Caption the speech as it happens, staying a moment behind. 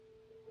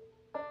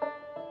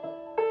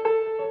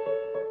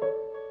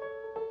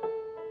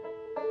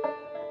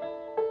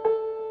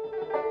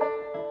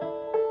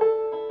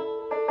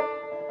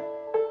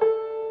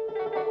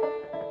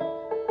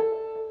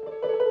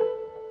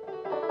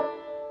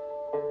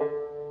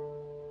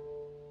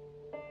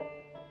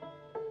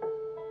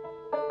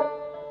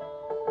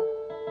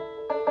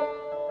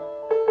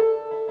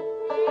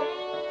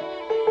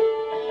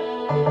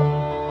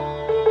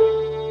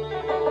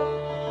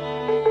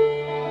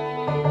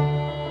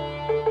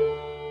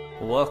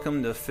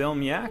welcome to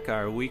Film Yak,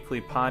 our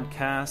weekly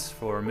podcast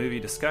for movie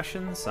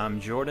discussions.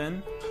 I'm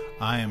Jordan.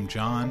 I am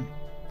John.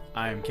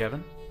 I am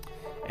Kevin.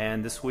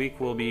 And this week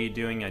we'll be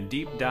doing a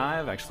deep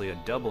dive, actually a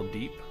double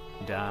deep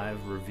dive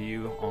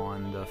review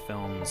on the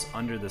films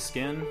Under the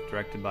Skin,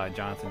 directed by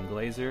Jonathan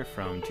Glazer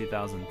from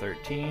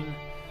 2013,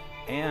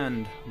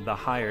 and The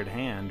Hired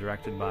Hand,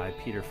 directed by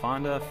Peter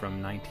Fonda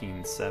from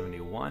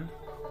 1971.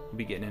 We'll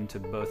be getting into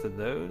both of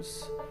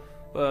those.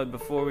 But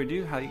before we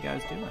do, how you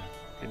guys doing?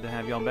 Good to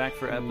have y'all back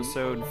for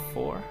episode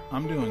 4.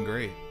 I'm doing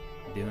great.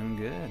 Doing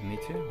good, me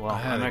too. Well,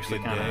 I'm actually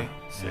kind day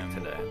of sick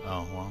today.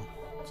 Oh, well,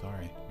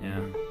 sorry.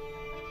 Yeah.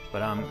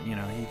 But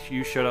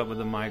you showed up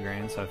with a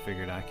migraine, so I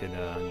figured I could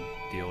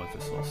deal with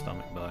this little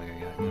stomach bug I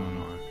got going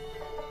on.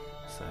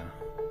 So,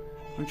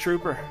 I'm a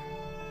trooper.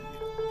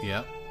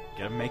 Yep.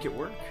 Gotta make it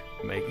work.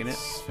 Making it.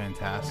 It's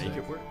fantastic. Make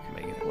it work.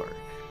 Making it work.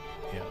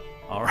 Yeah.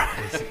 All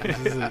right.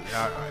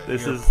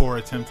 This is a poor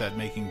attempt at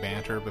making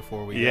banter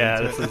before we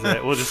get into this is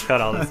it. We'll just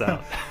cut all this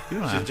out. You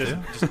don't have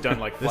to. Just done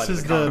like This Flight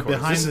is of the Conchords.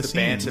 behind This the is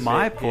band scenes. to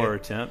My bit. poor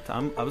attempt.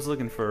 I was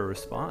looking for a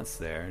response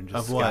there. And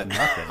just Of what? got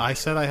nothing. I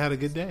said I had a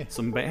good day.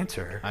 Some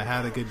banter. I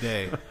had a good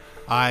day.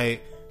 I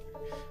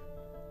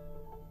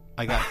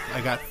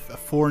got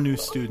 4 new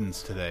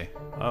students today.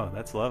 Oh,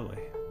 that's lovely.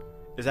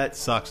 Is that It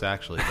sucks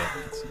actually, but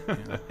it's,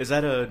 is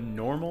that a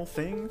normal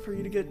thing for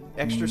you to get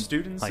extra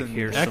students? Like and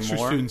here's some extra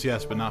more? students,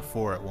 yes, but not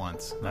 4 at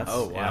once. That's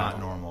Not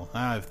normal.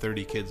 I have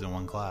 30 kids in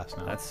one class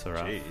now. That's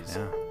rough. Jeez.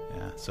 Yeah.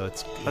 Yeah, so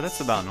it's But that's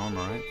about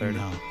normal, right? 30?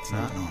 No, it's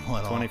not normal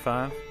at all.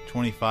 25?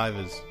 25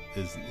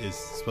 is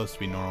supposed to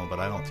be normal, but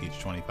I don't teach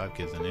 25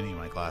 kids in any of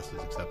my classes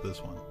except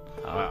this one.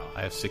 Wow.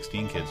 I have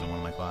 16 kids in one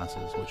of my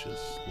classes, which is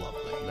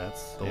lovely.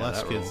 That's The yeah,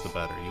 less that kids, rules. the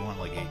better. You want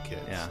like 8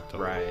 kids. Yeah.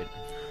 total. Right.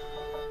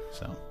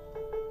 So,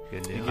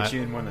 Good They deal. get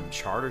you in one of the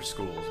charter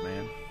schools,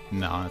 man.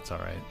 no, it's all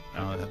right.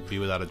 I'll be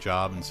without a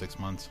job in 6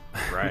 months.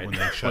 Right. When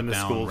they shut When the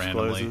down school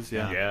randomly. closes,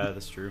 yeah. Yeah,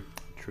 that's true.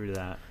 True to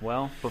that.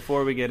 Well,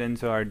 before we get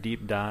into our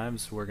deep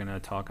dives, we're going to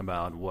talk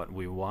about what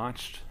we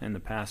watched in the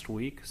past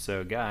week.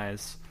 So,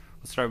 guys,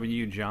 let's start with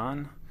you,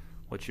 John.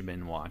 What you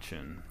been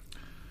watching?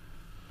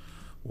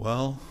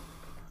 Well,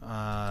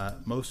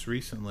 most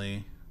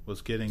recently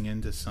was getting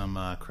into some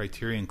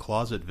Criterion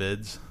Closet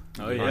vids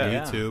Oh, on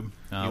yeah. YouTube.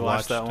 You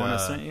watched that one I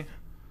sent you?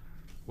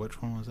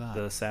 Which one was that?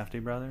 The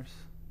Safdie brothers?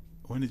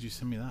 When did you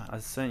send me that? I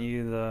sent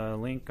you the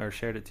link or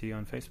shared it to you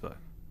on Facebook.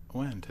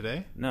 When?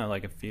 Today? No,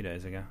 like a few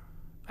days ago.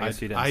 I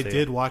guess you didn't I see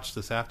did it. watch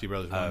the Safdie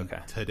brothers one okay.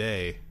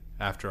 today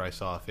after I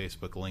saw a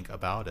Facebook link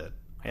about it.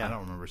 Yeah. I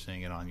don't remember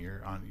seeing it on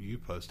you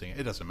posting it.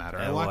 It doesn't matter.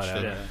 Yeah, I watched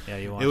whatever. it. Yeah,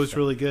 you watched It was it.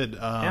 really good.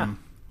 Yeah.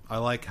 I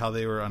like how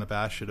they were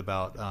unabashed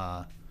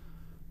about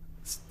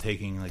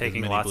taking as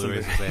Taking many lots of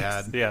Blu-rays as they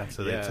had. Yeah.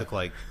 So they Yeah. took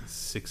like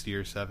 60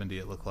 or 70,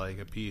 it looked like,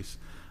 a piece.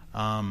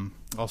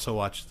 Also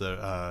watched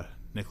the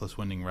Nicholas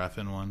Winding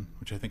Refn one,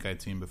 which I think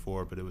I'd seen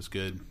before, but it was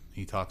good.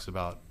 He talks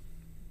about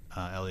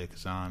Elia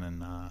Kazan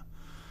and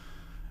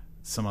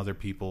some other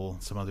people,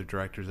 some other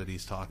directors that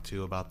he's talked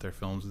to about their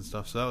films and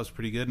stuff. So that was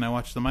pretty good. And I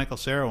watched the Michael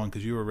Cera one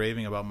because you were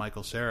raving about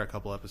Michael Cera a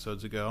couple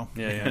episodes ago.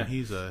 Yeah. And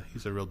he's a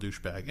real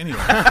douchebag. Anyway,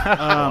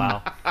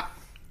 Wow.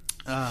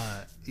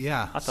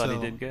 yeah. I thought he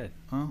did good.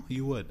 Well,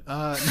 you would.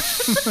 I'm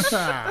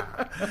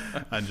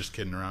just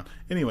kidding around.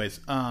 Anyways,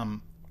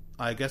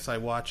 I guess I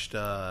watched.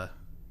 Well,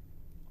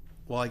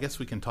 I guess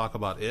we can talk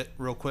about it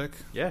real quick.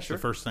 Yeah, sure.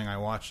 The first thing I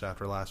watched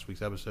after last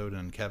week's episode,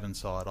 and Kevin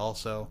saw it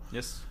also.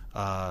 Yes.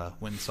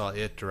 Went and saw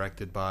it,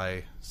 directed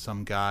by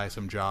some guy,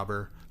 some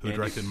jobber who Andy-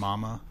 directed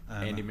Mama.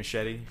 And, Andy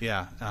Machete.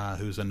 Yeah,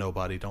 who's a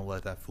nobody. Don't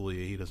let that fool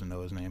you. He doesn't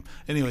know his name.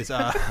 Anyways,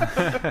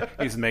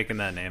 He's making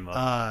that name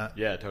up.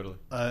 Yeah, totally.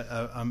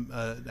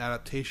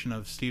 adaptation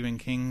of Stephen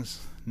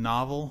King's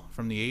novel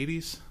from the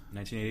 80s,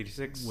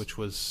 1986. which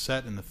was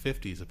set in the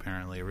 50s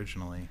apparently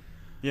originally.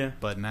 Yeah.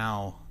 But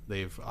now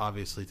they've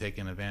obviously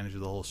taken advantage of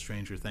the whole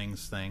Stranger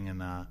Things thing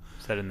and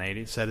Set in the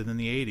 80s? set it in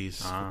the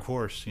 80s. Of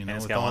course, you know, And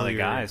it's with got all one of the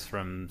your guys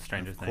from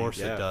Stranger Of Things. course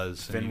Yeah. it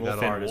does. Finn And you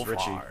got all- Wolfhard is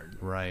Richie. Wolfhard.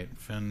 Right,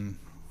 Finn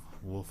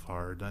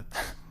Wolfhard. That,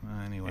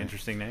 anyway,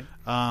 Interesting name.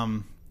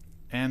 I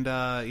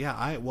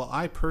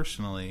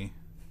personally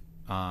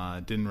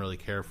didn't really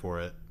care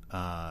for it.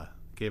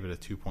 Gave it a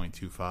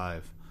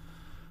 2.25.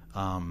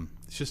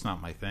 It's just not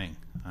my thing,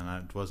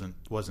 and it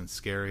wasn't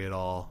scary at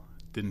all.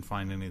 Didn't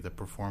find any of the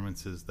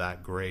performances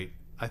that great.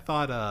 I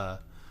thought the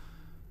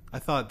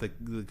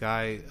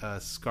guy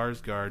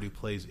Skarsgård who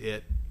plays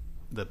it,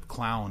 the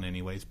clown,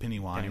 anyways,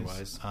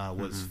 Pennywise.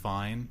 Was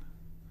fine,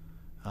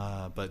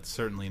 but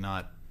certainly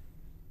not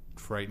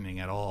frightening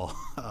at all.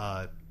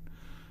 But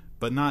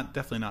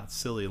definitely not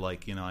silly.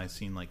 Like, you know, I've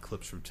seen like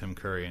clips from Tim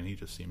Curry, and he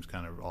just seems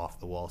kind of off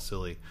the wall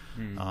silly.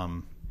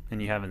 And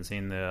you haven't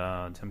seen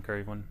the Tim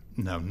Curry one?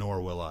 No,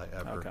 nor will I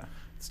ever. Okay.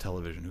 It's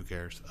television. Who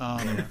cares?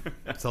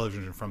 It's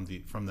television from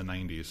the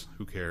 90s.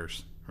 Who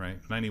cares? Right?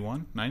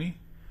 91, 90,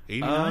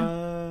 89.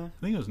 I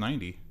think it was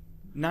 90.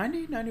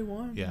 90,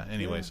 91. Yeah.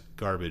 Anyways,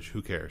 garbage.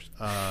 Who cares?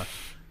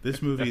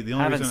 This movie. The I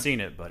only haven't reason seen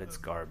it, but it's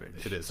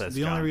garbage. it is. says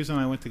The only John. reason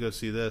I went to go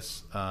see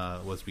this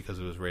was because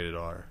it was rated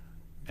R.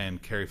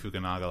 and Cary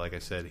Fukunaga, like I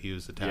said, he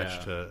was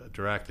attached to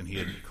direct, and he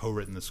had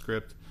co-written the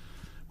script,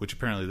 which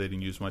apparently they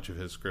didn't use much of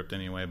his script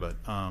anyway. But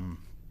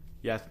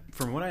yeah,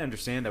 from what I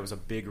understand, that was a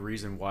big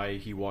reason why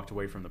he walked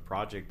away from the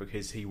project,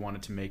 because he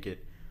wanted to make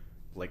it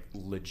like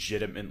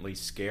legitimately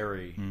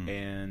scary.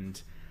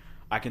 And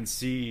I can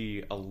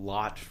see a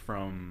lot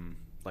from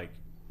like,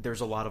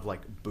 there's a lot of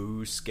like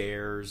boo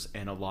scares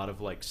and a lot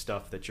of like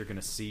stuff that you're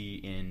gonna see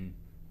in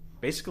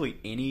basically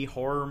any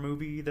horror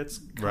movie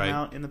that's come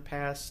out in the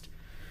past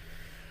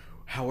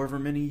however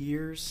many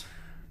years.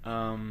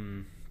 I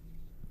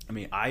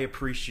mean, I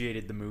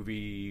appreciated the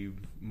movie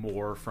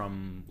more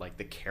from like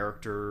the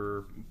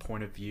character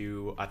point of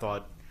view. I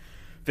thought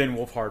Finn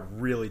Wolfhard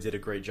really did a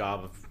great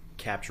job of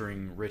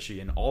capturing Richie,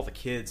 and all the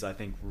kids, I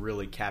think,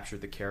 really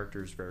captured the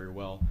characters very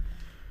well.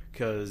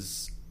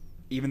 Because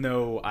even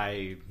though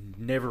I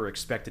never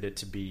expected it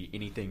to be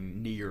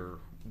anything near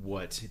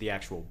what the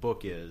actual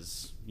book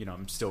is, you know,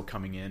 I'm still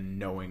coming in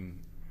knowing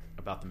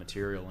about the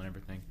material and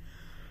everything.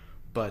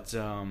 But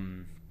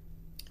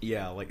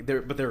yeah, like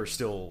there were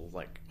still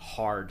like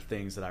hard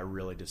things that I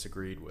really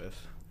disagreed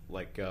with,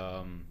 like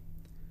the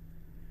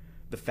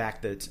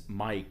fact that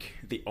Mike,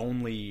 the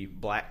only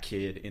black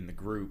kid in the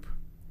group,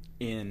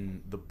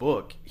 in the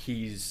book,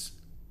 he's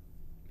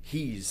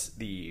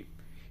the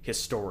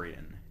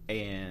historian,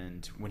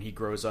 and when he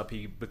grows up,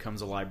 he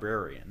becomes a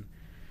librarian.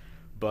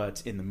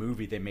 But in the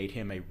movie, they made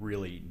him a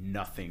really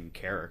nothing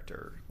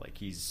character. Like,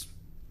 he's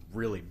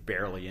really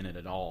barely in it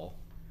at all.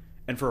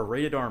 And for a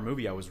rated R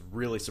movie, I was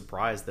really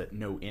surprised that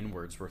no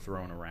N-words were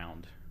thrown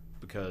around,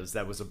 because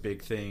that was a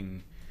big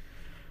thing,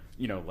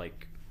 you know,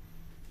 like,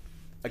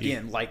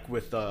 again, like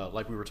with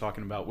like we were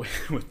talking about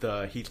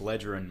with Heath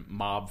Ledger and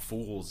Mob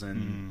Fools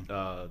and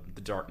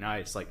The Dark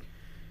Knight. It's like,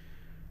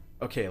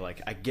 okay,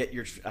 like I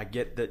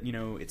get that, you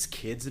know, it's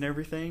kids and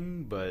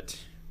everything, but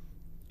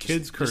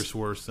kids curse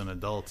worse than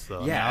adults,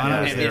 though.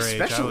 Yeah, and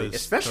especially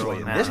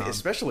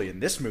in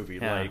this movie,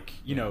 like,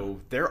 you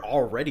know, they're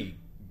already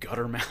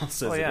gutter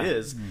mouths as it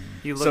is.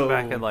 You look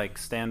back at like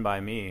Stand By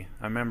Me.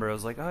 I remember I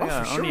was like,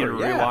 I need to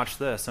rewatch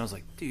this. And I was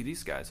like, dude,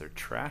 these guys are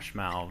trash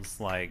mouths,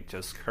 like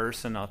just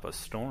cursing up a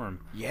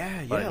storm.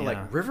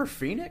 Like River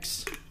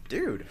Phoenix,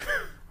 dude.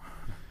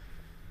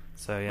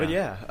 So yeah, but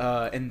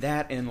yeah,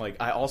 and like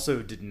I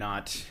also did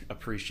not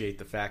appreciate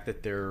the fact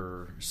that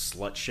they're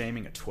slut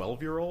shaming a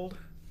 12-year-old,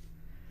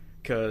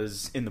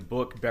 because in the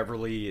book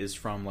Beverly is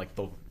from like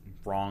the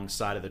wrong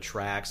side of the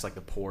tracks, like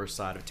the poor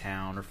side of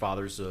town. Her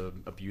father's a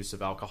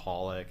abusive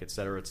alcoholic,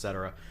 etc.,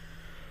 etc.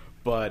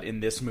 But in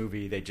this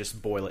movie, they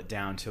just boil it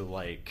down to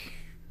like,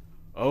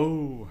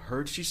 oh,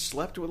 heard she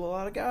slept with a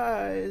lot of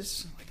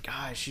guys. Like,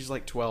 guys, she's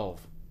like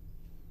 12.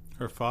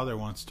 Her father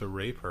wants to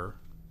rape her.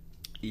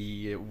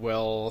 Yeah,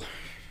 well,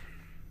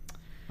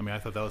 I mean, I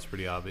thought that was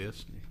pretty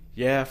obvious.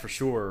 Yeah, for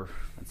sure.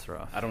 That's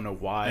rough. I don't know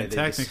why. And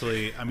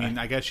technically, I mean,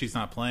 I guess she's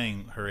not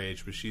playing her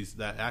age, but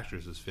that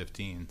actress is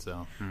 15,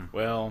 so.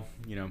 Well,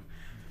 you know.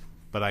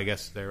 But I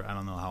guess I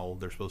don't know how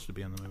old they're supposed to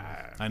be in the movie.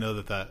 I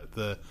know that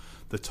the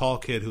tall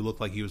kid who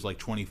looked like he was like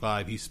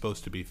 25, he's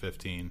supposed to be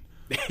 15.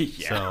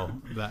 Yeah. So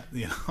that,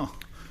 you know.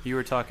 You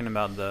were talking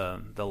about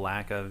the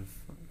lack of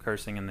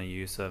cursing and the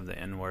use of the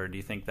N-word. Do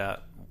you think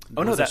that?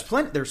 Oh no,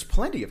 there's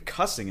plenty of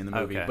cussing in the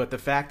movie, but the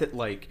fact that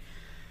like.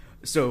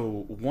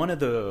 So one of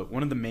the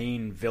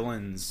main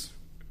villains,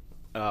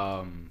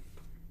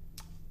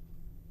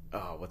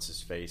 what's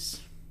his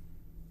face?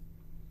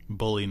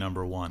 Bully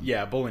number one.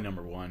 Yeah, bully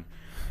number one.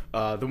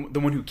 The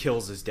one who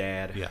kills his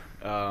dad. Yeah.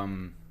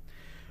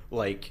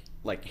 Like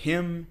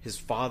him, his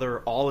father,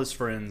 all his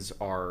friends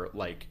are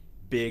like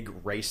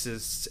big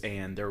racists,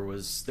 and there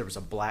was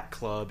a black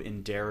club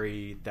in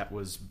Derry that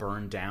was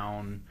burned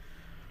down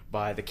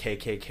by the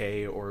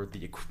KKK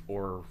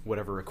or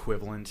whatever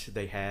equivalent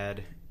they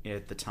had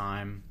at the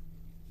time.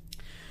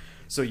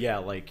 So yeah,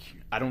 like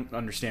I don't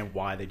understand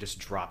why they just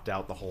dropped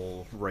out the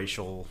whole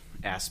racial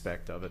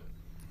aspect of it.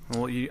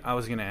 Well, I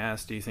was going to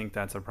ask, do you think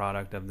that's a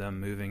product of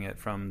them moving it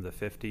from the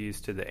 50s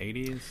to the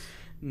 80s?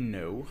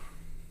 No,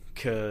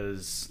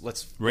 because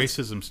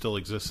racism still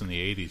exists in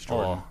the 80s,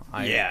 Jordan.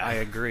 I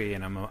agree,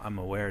 and I'm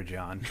aware,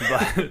 John.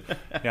 But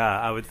yeah,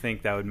 I would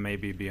think that would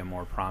maybe be a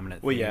more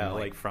prominent theme,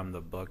 like from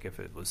the book if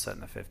it was set in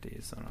the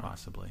 50s. I don't know.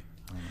 Possibly.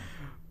 I don't know.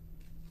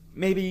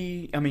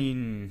 Maybe, I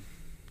mean,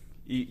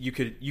 you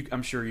could.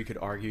 I'm sure you could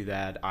argue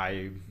that.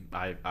 I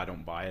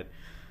don't buy it.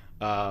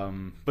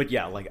 But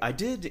yeah, like I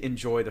did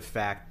enjoy the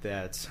fact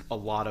that a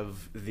lot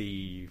of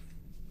the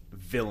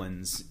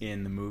villains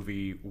in the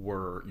movie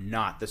were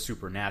not the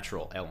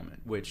supernatural element,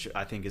 which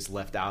I think is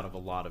left out of a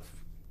lot of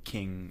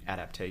King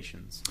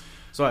adaptations.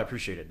 So I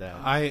appreciated that.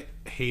 I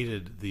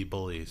hated the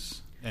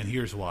bullies, and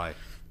here's why.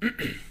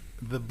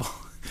 The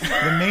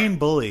main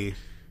bully.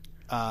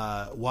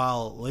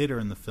 While later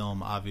in the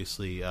film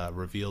obviously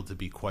revealed to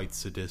be quite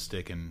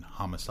sadistic and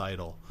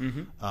homicidal,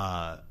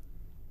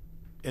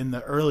 in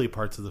the early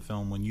parts of the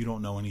film when you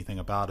don't know anything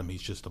about him,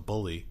 he's just a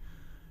bully.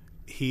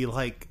 He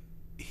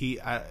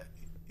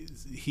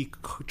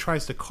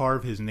tries to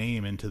carve his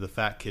name into the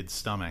fat kid's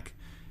stomach,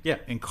 Yeah.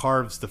 and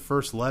carves the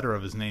first letter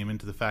of his name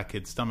into the fat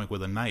kid's stomach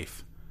with a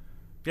knife.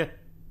 Yeah.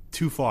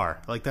 Too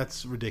far. Like,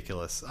 that's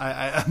ridiculous.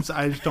 I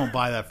just don't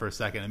buy that for a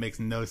second. It makes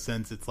no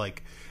sense. It's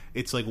like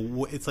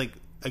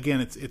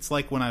again, it's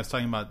like when I was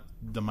talking about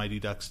the Mighty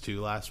Ducks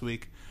 2 last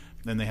week.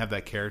 Then they have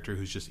that character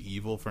who's just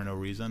evil for no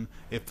reason.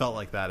 It felt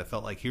like that. It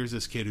felt like here's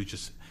this kid who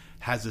just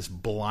has this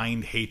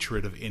blind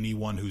hatred of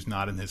anyone who's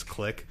not in his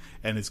clique,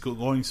 and it's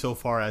going so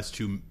far as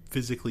to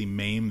physically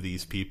maim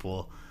these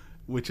people,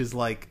 which is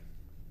like,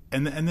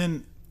 and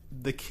then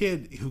the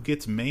kid who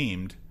gets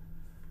maimed.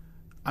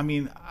 I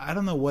mean, I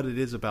don't know what it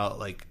is about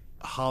like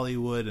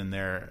Hollywood and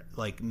their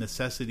like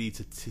necessity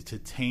to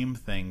tame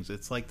things.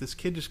 It's like this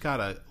kid just got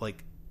a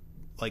like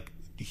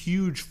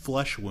huge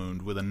flesh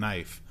wound with a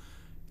knife.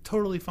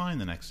 Totally fine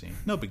the next scene.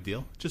 No big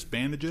deal. Just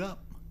bandage it up.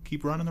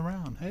 Keep running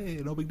around. Hey,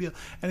 no big deal.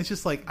 And it's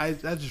just like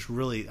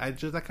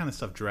that kind of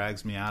stuff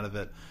drags me out of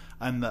it.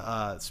 And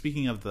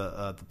speaking of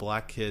the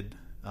black kid,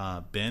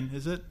 Ben,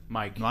 is it?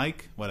 Mike,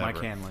 whatever.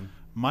 Mike Hanlon.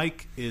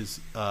 Mike is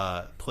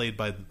played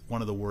by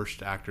one of the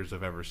worst actors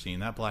I've ever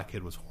seen. That black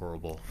kid was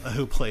horrible.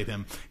 Who played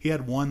him? He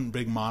had one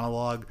big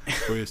monologue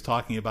where he was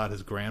talking about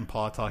his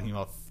grandpa, talking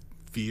about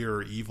fear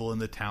or evil in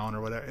the town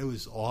or whatever. He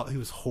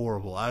was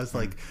horrible. I was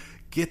like,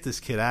 get this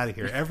kid out of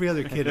here. Every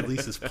other kid at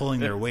least is pulling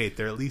their weight.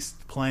 They're at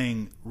least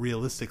playing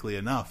realistically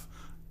enough.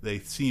 They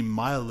seem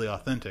mildly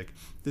authentic.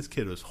 This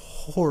kid was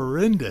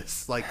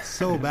horrendous, like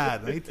so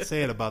bad. I hate to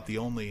say it about the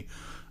only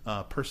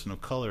person of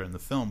color in the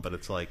film, but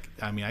it's like,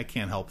 I mean, I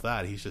can't help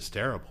that. He's just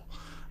terrible.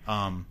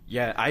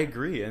 Yeah, I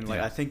agree, and like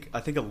Yeah. I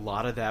think a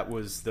lot of that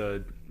was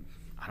the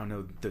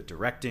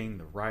directing,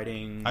 the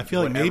writing. I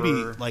feel like whatever.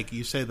 maybe, like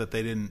you say, that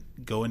they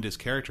didn't go into his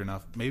character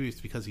enough. Maybe it's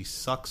because he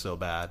sucks so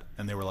bad,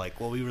 and they were like,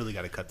 "Well, we really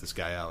got to cut this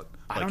guy out.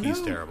 I Like don't he's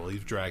know. terrible.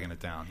 He's dragging it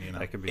down." You know,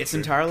 That could be It's true.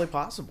 entirely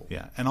possible.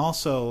 yeah. And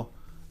also,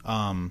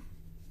 I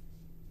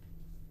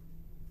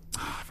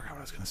forgot what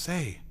I was going to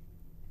say.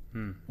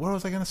 What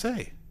was I going to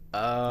say?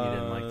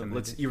 didn't like the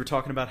movie? You were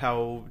talking about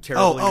how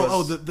terrible. he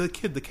was. The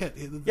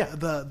kid, Yeah.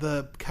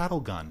 the cattle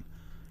gun.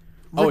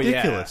 Oh,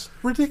 yeah.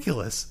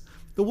 Ridiculous.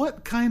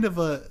 What kind of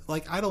a,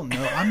 like, I don't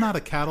know. I'm not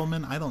a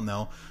cattleman. I don't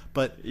know,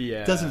 but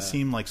Yeah. it doesn't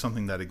seem like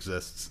something that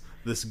exists.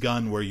 This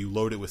gun where you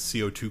load it with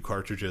CO2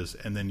 cartridges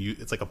and then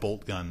it's like a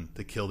bolt gun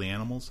to kill the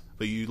animals,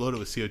 but you load it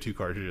with CO2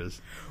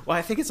 cartridges. Well,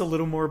 I think it's a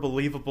little more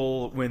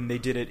believable when they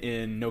did it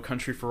in No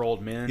Country for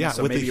Old Men. Yeah,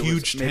 so with a maybe it was-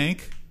 huge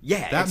tank.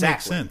 Yeah, that exactly.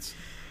 makes sense.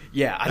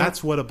 Yeah,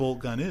 That's what a bolt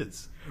gun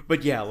is.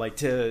 But yeah, like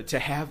to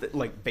have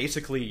like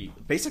basically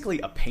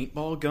a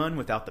paintball gun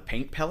without the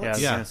paint Yeah, I pellets.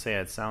 was Yeah. gonna say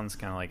it sounds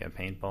kind of like a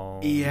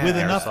paintball. Yeah. With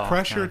airsoft enough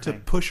pressure kind of to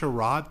thing. push a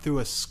rod through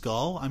a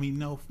skull, I mean,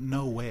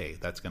 no way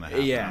that's going to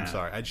happen. Yeah. I'm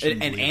sorry, I just An didn't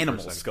believe it for a animal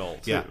second. skull,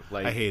 too. Yeah,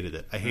 Like- I hated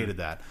it. I hated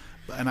that,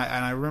 and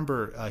I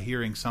remember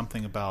hearing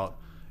something about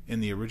in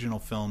the original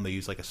film they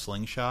used like a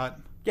slingshot.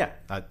 Yeah.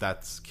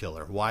 That's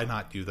killer. Why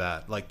not do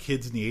that? Like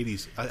kids in the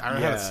 80s, I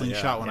had Yeah, a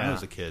slingshot when I yeah.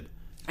 was a kid.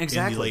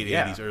 Exactly, In the late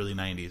yeah. 80s, early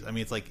 90s. I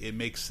mean, it's like, it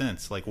makes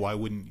sense. Like, why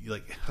wouldn't you,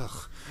 like,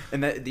 ugh.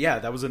 And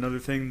that was another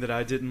thing that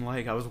I didn't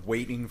like. I was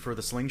waiting for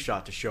the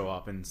slingshot to show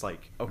up, and it's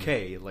like,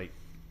 okay, like,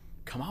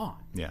 come on.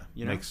 Yeah,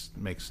 You know?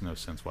 makes no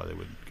sense why they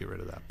would get rid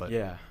of that. But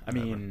Yeah, I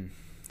whatever. mean,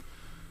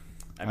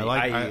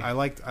 I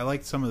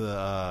liked some of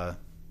the.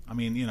 I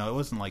mean, you know, it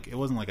wasn't like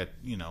a,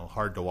 you know,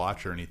 hard to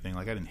watch or anything.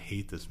 Like, I didn't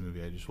hate this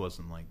movie. I just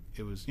wasn't like,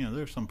 it was, you know,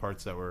 there were some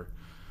parts that were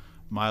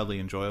mildly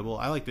enjoyable.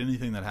 I liked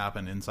anything that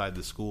happened inside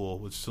the school,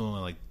 which is only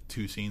like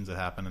 2 scenes that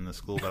happened in the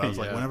school. But I was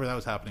like, Yeah. whenever that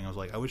was happening, I was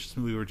like, I wish this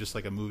movie were just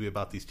like a movie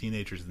about these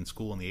teenagers in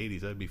school in the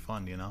 80s. That'd be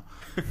fun, you know.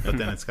 But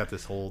then it's got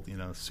this whole, you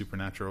know,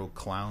 supernatural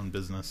clown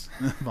business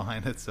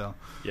behind it. So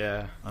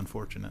yeah.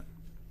 unfortunate.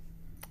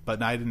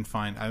 But I didn't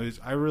find.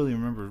 I really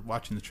remember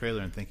watching the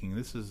trailer and thinking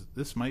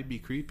this might be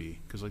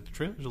creepy, because like the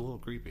trailer's a little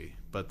creepy,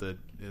 but the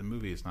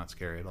movie is not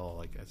scary at all.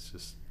 Like, it's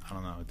just, I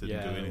don't know, it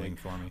didn't do anything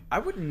for me. I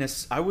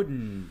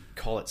wouldn't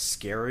call it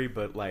scary,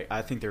 but like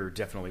I think there are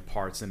definitely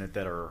parts in it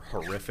that are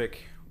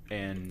horrific,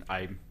 and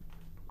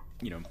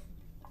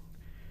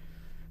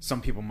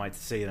some people might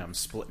say that I'm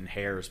splitting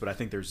hairs, but I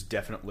think there's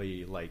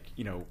definitely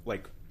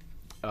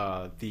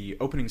the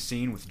opening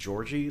scene with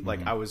Georgie.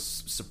 Like, I was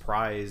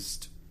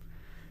surprised.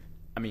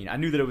 I mean, I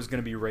knew that it was going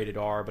to be rated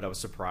R, but I was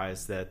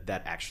surprised that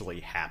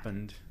actually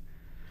happened.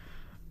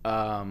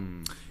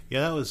 Yeah,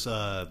 that was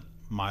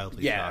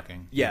mildly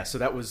shocking. Yeah, so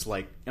that was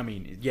like, I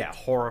mean, yeah,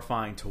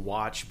 horrifying to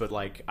watch, but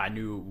like I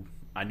knew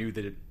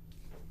that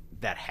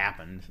that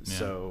happened, Yeah.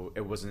 so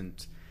it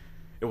wasn't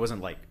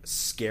like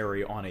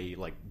scary on a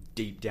like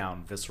deep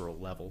down visceral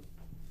level.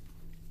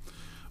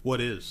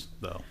 What is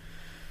though?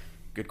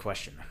 Good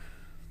question.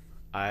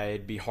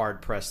 I'd be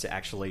hard pressed to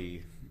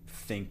actually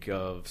think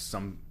of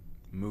some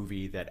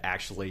movie that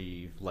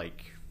actually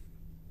like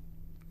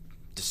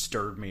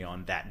disturbed me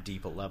on that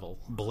deep a level.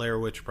 Blair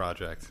Witch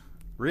Project.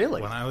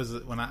 Really? When I was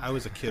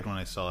a kid when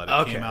I saw it. It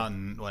Okay. came out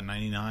in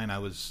 99. I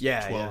was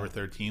 12 or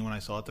 13 when I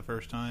saw it the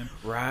first time.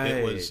 Right.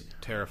 It was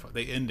terrifying.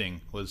 The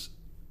ending was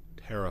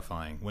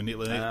terrifying. When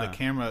the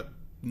camera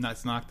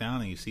nuts knocked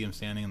down and you see him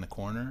standing in the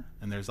corner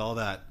and there's all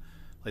that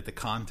like the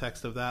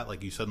context of that,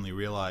 like you suddenly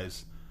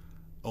realize,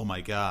 oh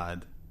my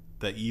god,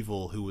 the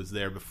evil who was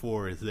there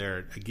before is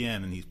there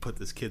again, and he's put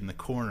this kid in the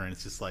corner, and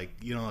it's just like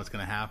you don't know what's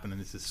going to happen,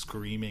 and it's just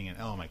screaming, and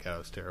oh my god, it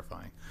was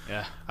terrifying.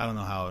 Yeah, I don't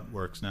know how it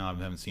works now. I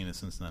haven't seen it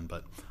since then,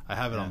 but I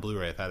have it on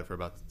Blu-ray. I've had it for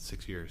about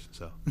 6 years,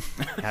 so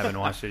Haven't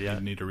watched it I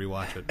yet. need to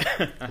rewatch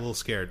it. A little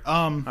scared.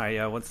 All right,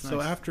 yeah. What's next?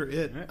 So after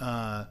it,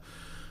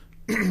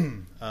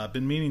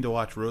 been meaning to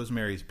watch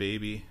Rosemary's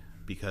Baby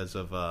because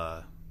of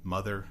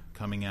Mother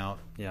coming out.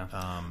 Yeah.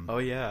 Oh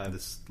yeah.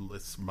 This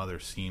Mother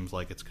seems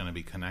like it's going to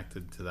be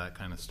connected to that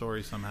kind of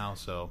story somehow.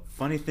 So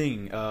Funny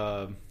thing,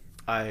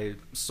 I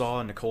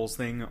saw Nicole's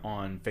thing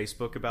on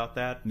Facebook about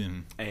that,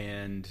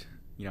 and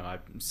I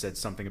said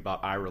something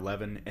about Ira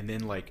 11, and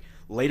then like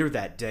later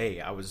that day,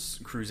 I was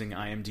cruising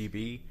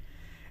IMDb,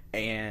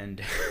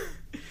 and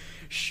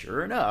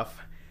sure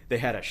enough, they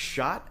had a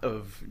shot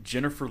of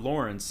Jennifer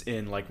Lawrence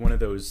in like one of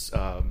those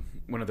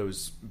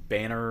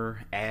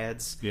banner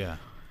ads. yeah,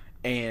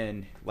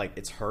 And like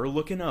it's her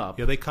looking up.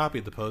 they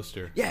copied the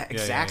poster. Yeah,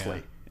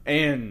 exactly.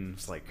 And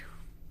it's like,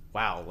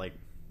 wow, like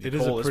It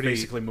Nicole is a pretty- is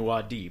basically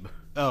Muad'Dib.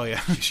 Oh yeah,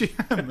 she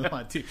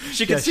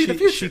can see the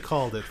future. She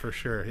called it for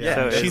sure. Yeah,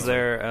 So she's is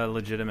there a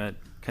legitimate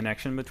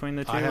connection between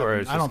the two, I or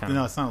it's just don't kind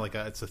know. of... It's not like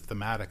it's a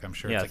thematic. I'm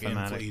sure Yeah, it's like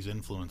thematic. he's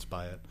influenced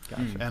by it,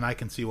 and I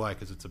can see why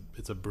because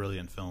it's a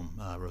brilliant film.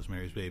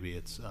 Rosemary's Baby.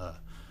 It's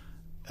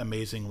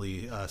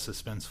amazingly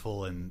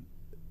suspenseful, and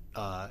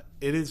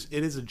it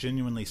is a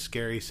genuinely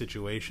scary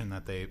situation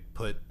that they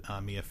put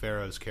Mia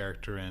Farrow's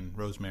character in,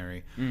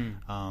 Rosemary,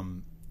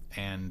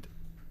 and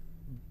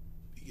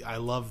I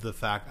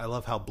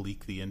love how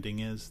bleak the ending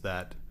is.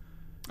 That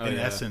in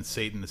essence,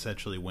 Satan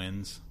essentially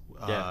wins.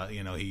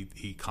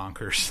 He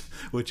conquers,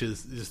 which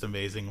is just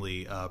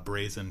amazingly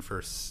brazen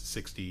for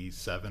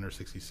 67 or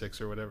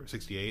 66 or whatever,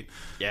 68.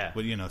 Yeah.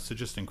 But so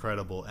just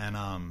incredible, and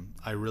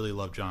I really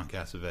love John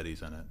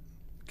Cassavetes in it.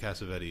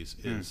 Cassavetes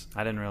is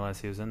I didn't realize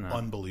he was in that.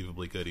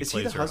 unbelievably good. He Is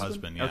he plays the her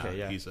husband? Yeah, Okay,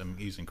 yeah.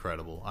 He's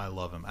incredible. I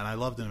love him, and I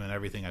loved him in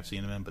everything I've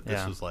seen him in. But this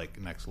Yeah. was like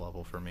next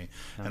level for me.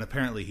 And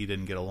apparently, he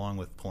didn't get along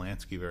with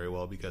Polanski very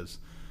well because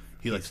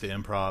he likes to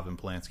improv, and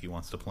Polanski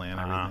wants to plan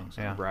everything.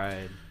 So. yeah.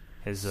 Right.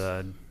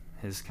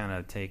 His kind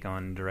of take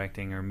on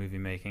directing or movie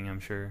making, I'm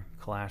sure,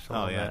 clashed a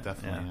little bit. Oh yeah,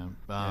 definitely.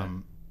 Yeah.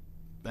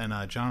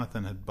 And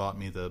Jonathan had bought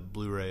me the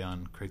Blu-ray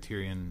on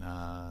Criterion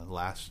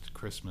last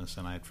Christmas,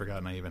 and I had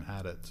forgotten I even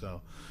had it.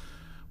 So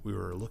we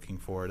were looking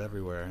for it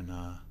everywhere, and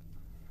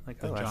Like,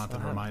 then I Jonathan still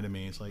have it. reminded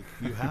me. He's like,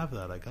 "You have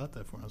that? I got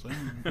that for him." I was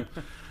like,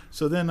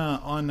 So then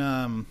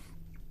on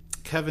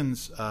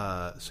Kevin's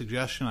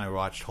suggestion, I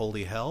watched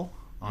Holy Hell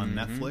on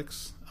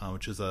Netflix,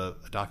 which is a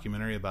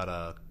documentary about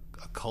a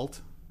cult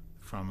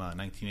from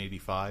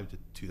 1985 to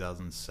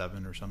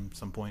 2007 or some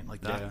point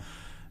like that. Yeah.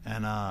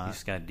 And He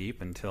just got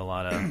deep into a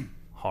lot of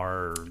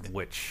horror,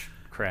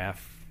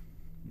 witchcraft,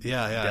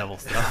 yeah, devil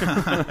stuff.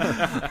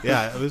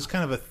 yeah, it was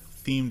kind of a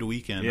themed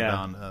weekend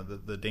Yeah.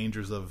 about the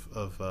dangers of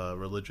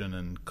religion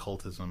and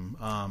cultism.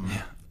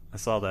 I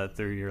saw that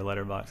through your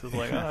letterbox. I was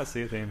like, oh, I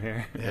see a theme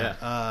here. Yeah.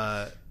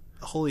 I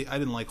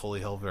didn't like Holy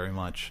Hell very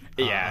much.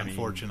 Yeah, I mean-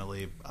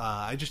 unfortunately,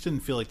 I just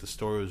didn't feel like the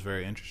story was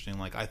very interesting.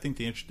 Like, I think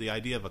the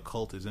idea of a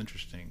cult is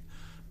interesting,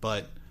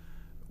 but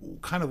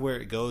kind of where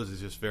it goes is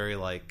just very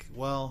like,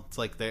 well, it's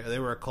like they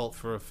were a cult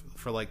for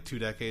like 2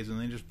 decades and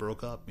they just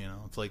broke up.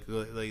 It's like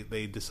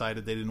they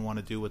decided they didn't want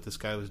to do what this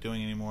guy was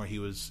doing anymore.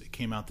 It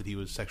came out that he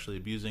was sexually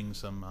abusing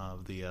some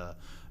of the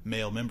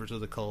male members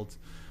of the cult,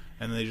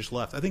 and then they just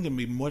left. I think it'd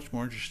be much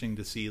more interesting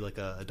to see like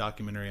a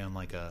documentary on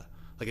like an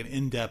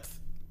in-depth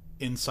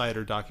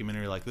insider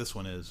documentary like this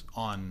one is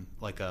on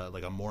like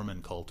a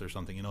Mormon cult or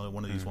something.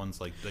 One of these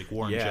ones like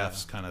Warren Yeah.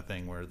 Jeffs kind of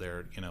thing where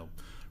they're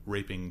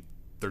raping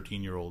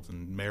 13-year-olds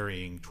and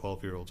marrying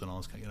 12-year-olds and all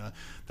this kind of,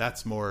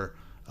 that's more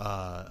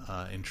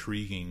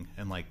intriguing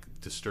and like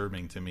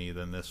disturbing to me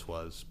than this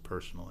was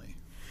personally.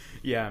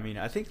 Yeah, I mean,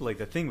 I think like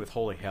the thing with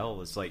Holy Hell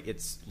is like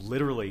it's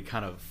literally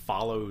kind of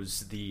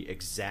follows the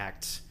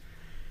exact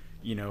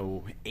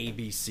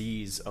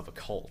ABCs of a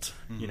cult.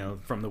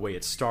 From the way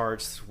it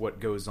starts, what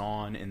goes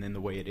on, and then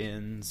the way it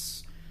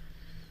ends.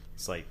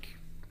 It's like,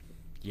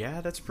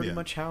 yeah, that's pretty Yeah.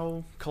 much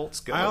how cults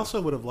go. I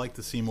also would have liked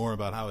to see more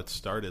about how it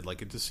started.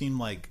 Like, it just seemed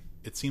like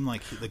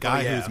the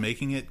guy who was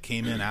making it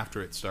came in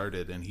after it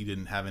started, and he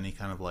didn't have any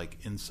kind of like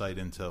insight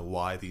into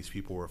why these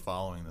people were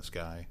following this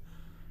guy.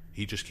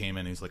 He just came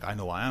in and he's like, I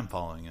know why I'm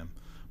following him.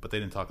 But they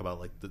didn't talk about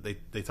like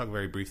they talk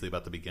very briefly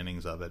about the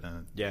beginnings of it,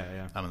 and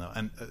Yeah. I don't know.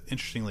 And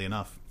interestingly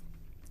enough,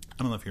 I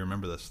don't know if you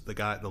remember this.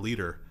 The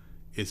leader,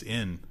 is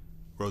in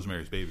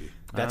Rosemary's Baby.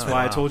 That's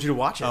why I told you to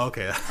watch it. Oh,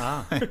 okay.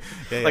 Yeah,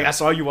 Like I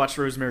saw you watch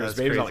Rosemary's That's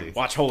Baby. I was crazy. like,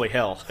 watch Holy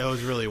Hell. It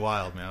was really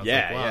wild, man. I was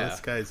Yeah, like, wow, yeah. this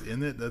guy's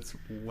in it. That's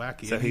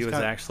wacky. So And he he's was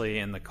got- actually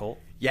in the cult?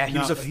 Yeah, he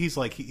No, was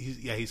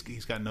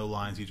he's got no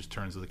lines. He just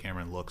turns to the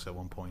camera and looks at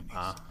one point.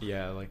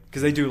 Yeah, like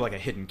because they do like a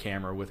hidden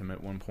camera with him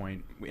at one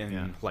point in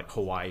Yeah. like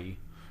Hawaii.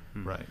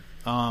 Right.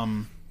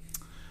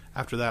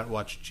 After that,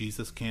 watched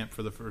Jesus Camp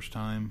for the first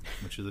time,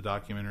 which is a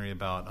documentary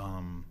about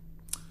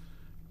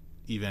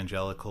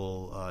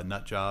evangelical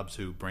nut jobs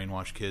who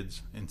brainwash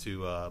kids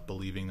into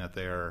believing that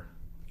they're,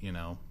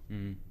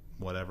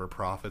 whatever,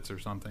 prophets or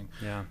something.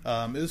 Yeah.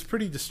 It was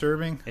pretty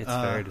disturbing. It's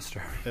very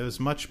disturbing. It was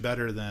much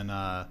better than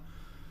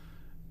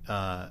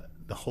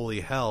the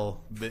Holy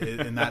Hell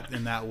in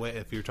that way.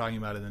 If you're talking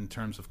about it in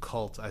terms of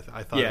cult, I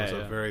thought it was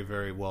a very,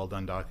 very well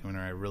done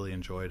documentary. I really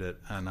enjoyed it,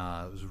 and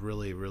it was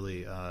really,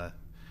 really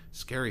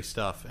scary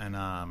stuff. And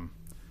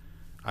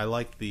I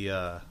liked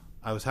the.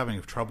 I was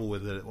having trouble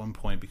with it at one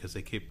point because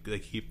they keep.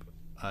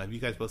 Have you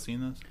guys both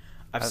seen this?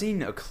 I've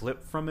seen a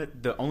clip from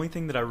it. The only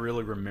thing that I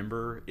really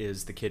remember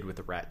is the kid with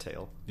the rat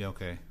tail. Yeah,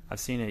 okay. I've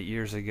seen it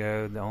years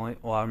ago.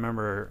 I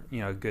remember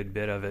a good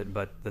bit of it,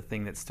 but the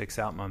thing that sticks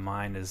out in my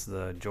mind is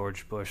the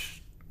George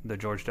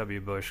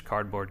W. Bush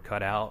cardboard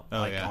cutout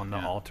on the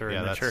altar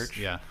in the church.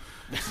 Yeah,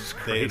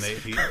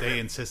 they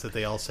insist that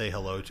they all say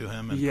hello to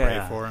him and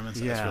pray for him, and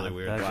so it's really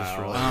weird. That's just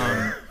really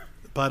weird.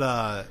 But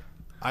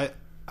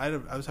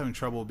I was having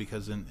trouble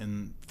because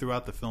in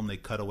throughout the film they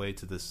cut away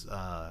to this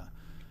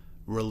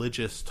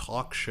religious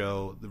talk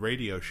show, the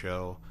radio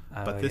show,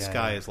 but this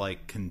guy is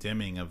like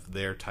condemning of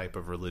their type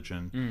of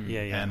religion.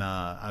 And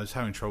I was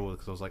having trouble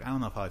because I was like, I don't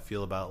know how I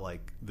feel about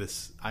like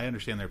this. I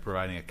understand they're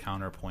providing a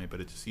counterpoint,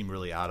 but it just seemed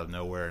really out of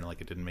nowhere and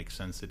like it didn't make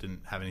sense. It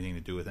didn't have anything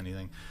to do with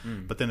anything.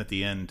 But then at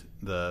the end,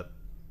 the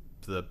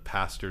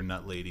pastor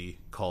nut lady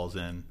calls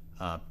in,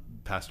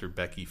 Pastor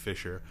Becky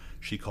Fisher.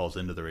 She calls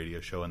into the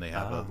radio show and they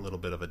have a little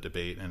bit of a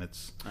debate, and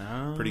it's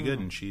pretty good,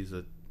 and she's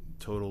a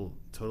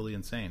totally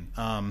insane.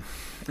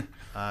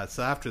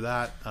 So after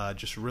that,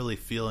 just really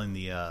feeling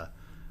the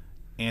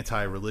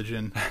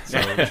anti-religion,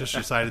 so just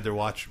decided to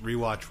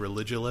rewatch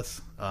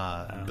Religulous,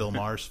 Bill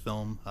Maher's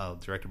film,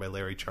 directed by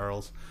Larry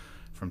Charles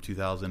from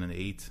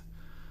 2008,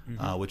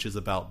 which is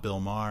about Bill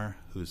Maher,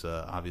 who's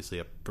obviously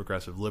a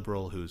progressive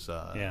liberal, who's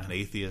an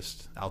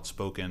atheist,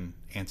 outspoken,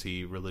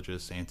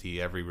 anti-religious,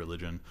 anti-every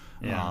religion,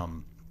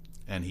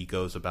 and he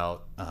goes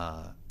about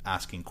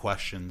asking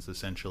questions,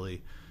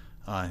 essentially.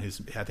 I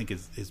think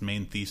his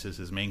main thesis,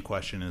 his main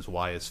question is,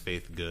 why is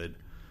faith good?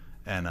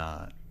 And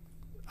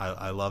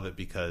I love it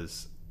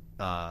because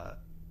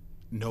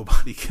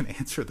nobody can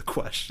answer the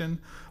question.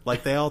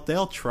 Like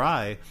they'll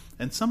try,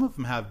 and some of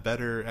them have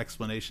better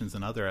explanations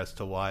than others as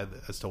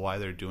to why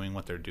they're doing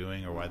what they're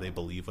doing or why they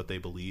believe what they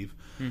believe.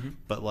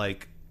 But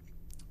like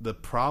the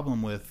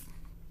problem with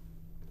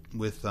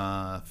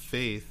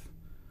faith,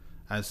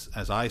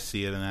 as I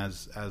see it, and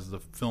as the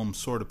film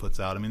sort of puts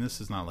out, I mean, this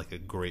is not like a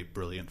great,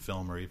 brilliant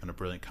film or even a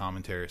brilliant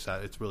commentary.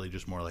 It's really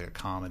just more like a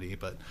comedy.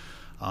 But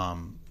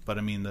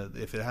I mean,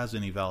 if it has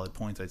any valid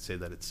points, I'd say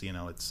that it's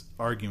it's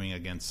arguing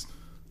against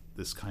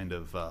this kind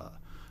of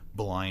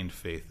blind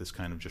faith, this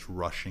kind of just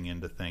rushing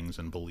into things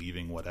and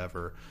believing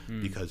whatever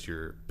because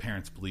your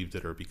parents believed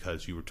it or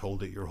because you were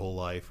told it your whole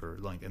life, or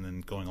like, and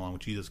then going along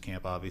with Jesus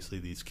Camp. Obviously,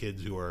 these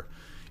kids who are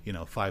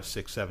 5,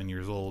 6, 7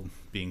 years old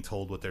being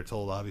told what they're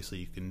told. Obviously,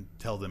 you can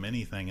tell them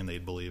anything and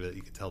they'd believe it.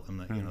 You could tell them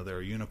that there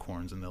are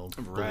unicorns and they'll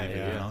believe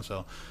it.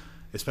 So,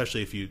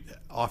 especially if you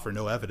offer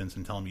no evidence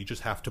and tell them you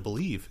just have to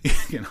believe,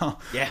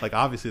 like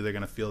obviously they're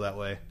going to feel that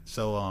way.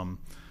 So,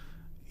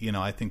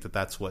 I think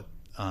that's what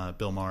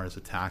Bill Maher is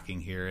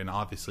attacking here, and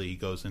obviously he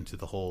goes into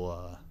the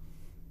whole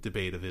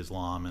debate of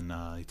Islam,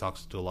 and he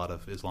talks to a lot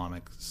of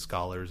Islamic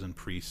scholars and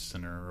priests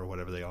or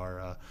whatever they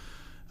are,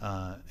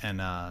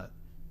 and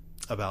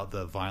about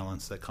the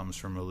violence that comes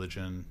from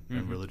religion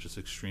and religious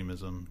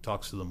extremism.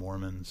 Talks to the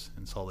Mormons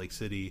in Salt Lake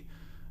City,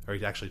 or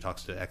he actually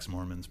talks to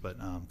ex-Mormons, but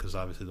because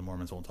obviously the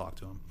Mormons won't talk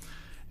to him.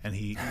 And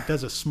he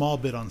does a small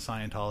bit on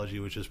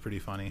Scientology, which is pretty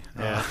funny.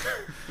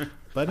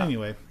 But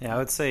anyway. Yeah, I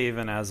would say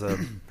even as a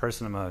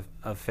person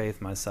of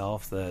faith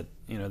myself that,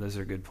 those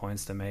are good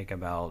points to make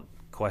about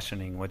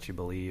questioning what you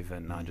believe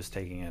and not just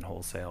taking it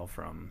wholesale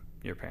from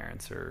your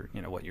parents or,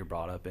 what you're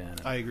brought up in.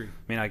 I agree. I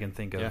mean, I can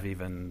think of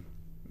even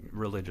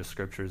religious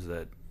scriptures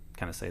that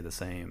kind of say the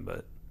same,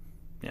 but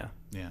yeah.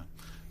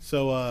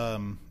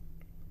 So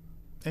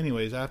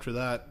anyways, after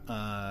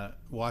that,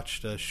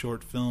 watched a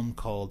short film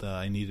called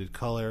I Needed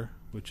Color,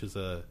 which is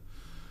a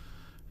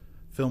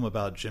film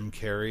about Jim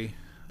Carrey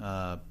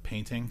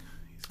painting.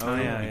 He's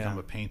become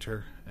a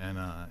painter, and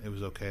it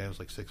was okay. It was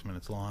like 6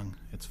 minutes long.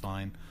 It's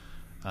fine.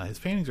 His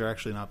paintings are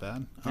actually not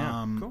bad.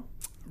 Cool.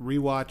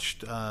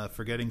 Rewatched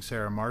Forgetting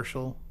Sarah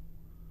Marshall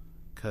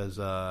because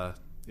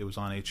it was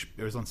on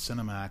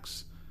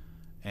Cinemax,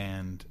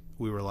 and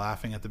we were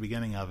laughing at the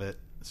beginning of it.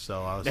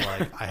 So I was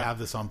like, I have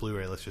this on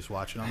Blu-ray. Let's just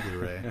watch it on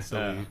Blu-ray.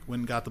 So we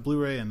went and got the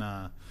Blu-ray, and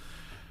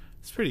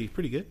it's pretty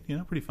good.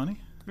 Pretty funny.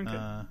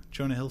 Okay.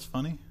 Jonah Hill's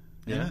funny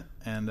in it,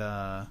 and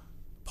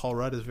Paul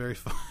Rudd is very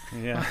funny.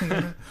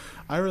 Yeah,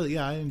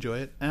 I enjoy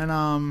it. And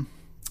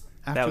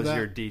after that was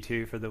your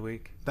D2 for the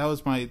week. That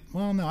was my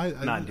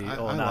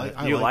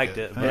you liked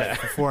it, but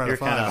 4 out of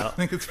 5. I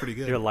think it's pretty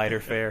good. Your lighter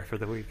fare for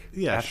the week.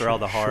 Yeah, after all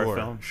the horror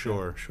films.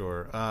 Sure.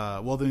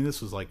 Well, then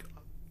this was like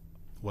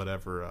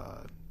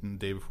whatever the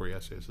day before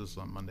yesterday. So this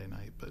was on Monday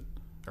night,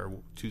 or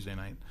Tuesday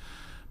night.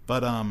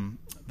 But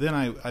then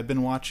I've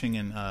been watching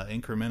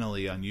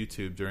incrementally on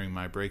YouTube during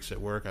my breaks at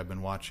work. I've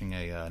been watching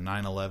a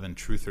 9/11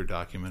 truther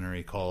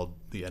documentary called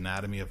 "The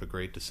Anatomy of a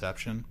Great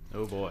Deception."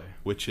 Oh boy,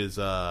 which is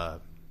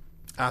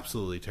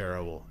absolutely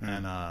terrible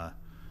and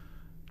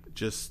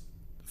just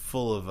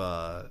full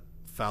of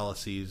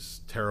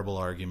fallacies, terrible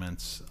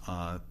arguments,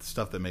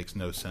 stuff that makes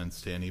no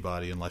sense to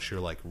anybody unless you're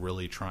like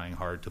really trying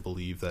hard to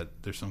believe that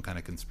there's some kind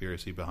of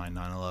conspiracy behind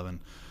 9/11,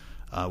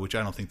 which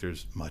I don't think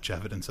there's much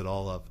evidence at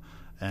all of.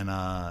 And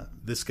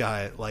this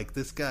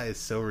guy is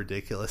so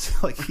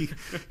ridiculous. Like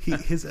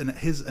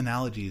his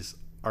analogies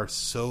are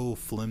so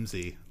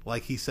flimsy.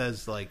 Like he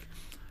says, like,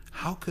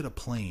 how could a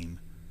plane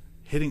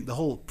hitting, the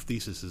whole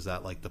thesis is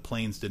that like the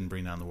planes didn't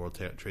bring down the World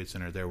Trade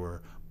Center. There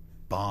were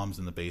bombs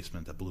in the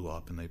basement that blew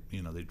up, and they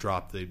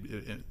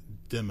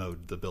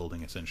demoed the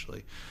building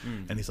essentially.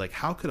 And he's like,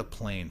 how could a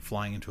plane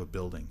flying into a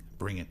building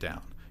bring it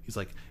down? He's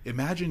like,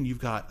 imagine you've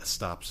got a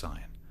stop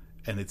sign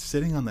and it's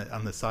sitting on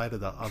the side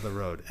of the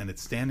road and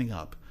it's standing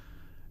up,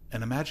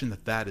 and imagine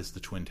that is the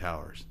Twin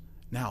Towers.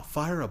 Now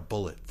fire a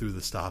bullet through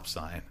the stop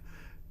sign.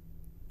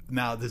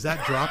 Now does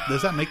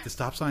that make the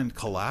stop sign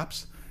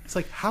collapse? It's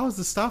like, how is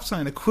the stop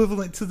sign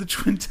equivalent to the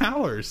Twin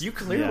Towers? You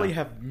clearly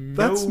have no...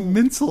 That's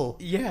mental.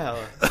 Yeah.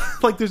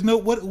 Like, there's no...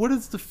 What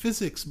is the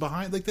physics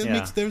behind... Like, that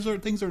makes...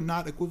 Things are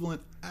not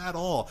equivalent at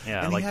all.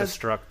 Yeah, and like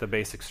the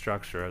basic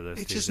structure of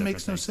this. It just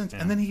makes no sense. Yeah.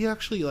 And then he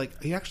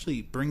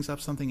actually brings up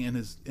something in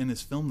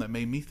his film that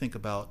made me think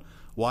about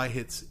why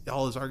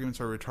all his arguments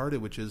are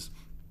retarded, which is,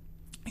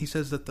 he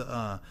says that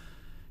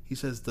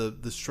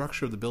the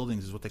structure of the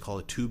buildings is what they call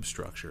a tube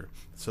structure.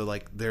 So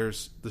like the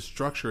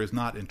structure is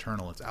not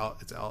internal, it's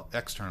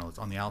external, it's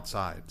on the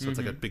outside. So it's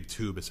like a big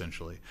tube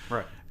essentially.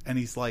 Right. And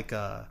he's like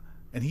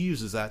and he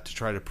uses that to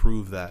try to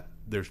prove that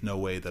there's no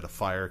way that a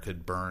fire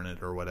could burn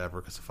it or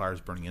whatever, because the fire's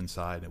burning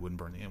inside and it wouldn't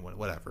burn in,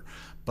 whatever.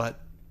 But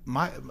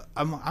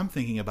I'm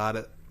thinking about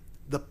it.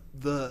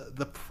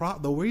 The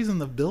reason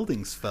the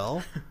buildings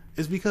fell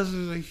is because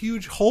there's a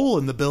huge hole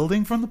in the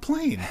building from the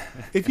plane.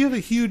 If you have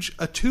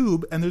a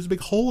tube and there's a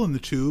big hole in the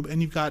tube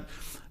and you've got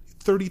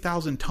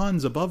 30,000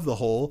 tons above the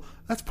hole,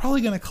 that's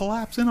probably going to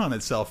collapse in on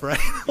itself, right?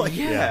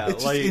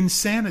 It's just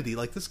insanity.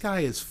 Like, this guy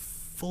is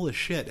full of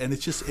shit, and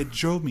it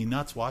drove me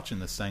nuts watching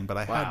this thing, but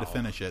I had to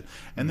finish it.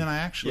 And then I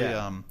actually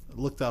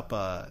looked up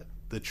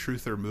the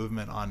truther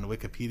movement on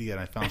Wikipedia, and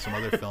I found some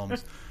other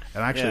films.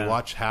 And I actually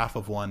watched half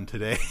of one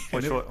today.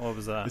 What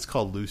was that? It's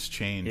called Loose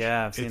Change.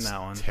 Yeah, I've seen that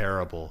one.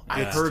 Terrible.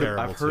 I've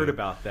heard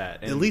about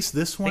that. At least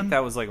this one. I think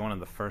that was like one of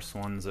the first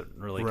ones that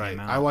really came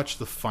out. I watched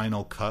the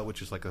final cut,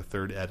 which is like a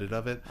third edit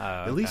of it.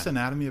 At least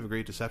Anatomy of a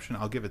Great Deception,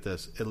 I'll give it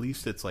this. At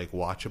least it's like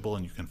watchable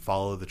and you can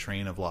follow the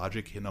train of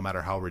logic no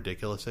matter how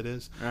ridiculous it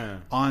is.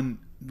 On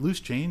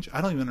Loose Change,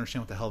 I don't even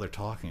understand what the hell they're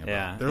talking about.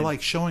 Yeah. They're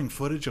like showing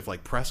footage of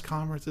like press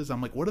conferences.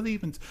 I'm like, what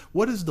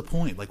is the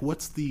point? Like,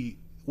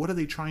 what are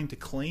they trying to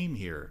claim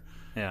here?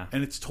 Yeah.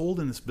 And it's told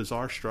in this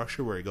bizarre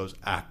structure where it goes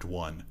Act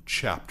 1,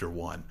 Chapter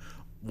 1,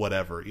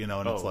 whatever,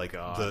 and it's like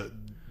the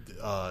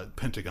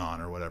Pentagon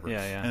or whatever.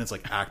 Yeah, yeah. And it's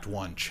like Act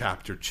 1,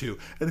 Chapter 2.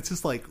 And it's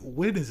just like,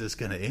 when is this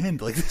going to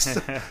end? Like, this,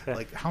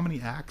 like, how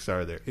many acts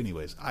are there?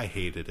 Anyways, I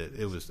hated it.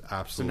 It was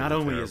absolutely So not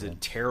only terrible. is it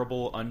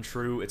terrible,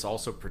 untrue, it's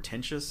also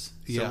pretentious.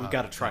 So Yeah, we've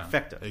got a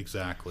trifecta. Yeah,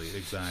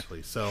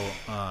 exactly. So,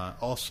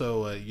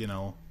 also,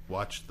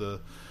 watch the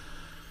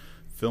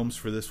films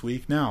for this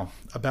week. Now,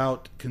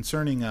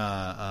 concerning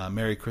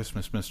Merry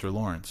Christmas, Mr.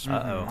 Lawrence.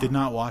 Did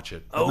not watch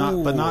it,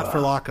 but not for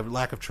lack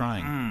of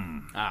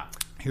trying.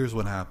 Here's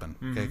what happened.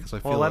 Okay, because I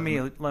feel.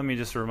 Well, let me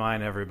just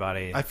remind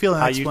everybody. I feel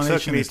an how you took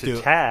explanation me is to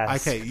due.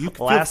 task Okay, you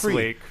last feel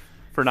free. week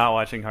for not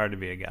watching Hard to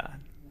Be a God.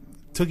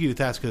 Took you to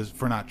task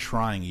for not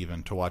trying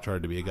even to watch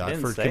Hard to Be a God, I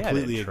didn't for say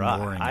completely I didn't try.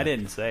 ignoring it. I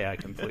didn't say I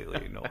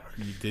completely ignored.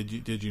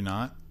 Did you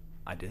not?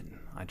 I didn't.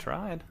 I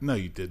tried. No,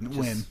 you didn't.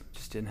 When?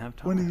 Just didn't have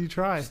time. When did you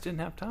try? Just didn't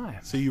have time.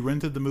 So you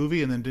rented the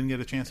movie and then didn't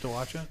get a chance to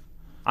watch it?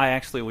 I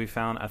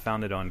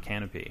found it on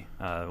Canopy.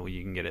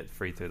 You can get it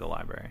free through the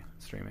library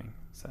streaming.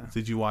 So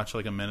did you watch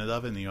like a minute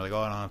of it and you're like,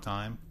 oh, I don't have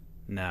time?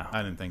 No,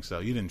 I didn't think so.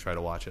 You didn't try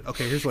to watch it.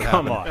 Okay, here's what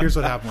Come happened. on. Here's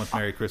what happened with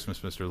Merry Christmas,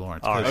 Mr.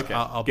 Lawrence. All right, okay.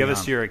 I'll give be us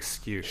honest. your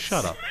excuse.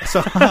 Shut up.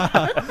 So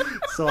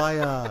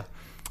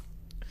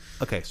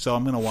okay, so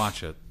I'm gonna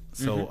watch it.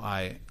 So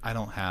I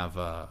don't have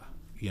I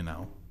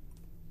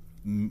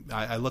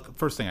look,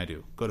 first thing I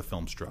do, go to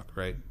Filmstruck,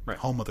 right?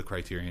 Home of the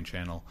Criterion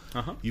Channel.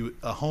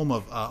 A home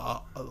of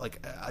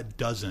like a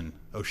dozen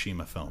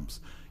Oshima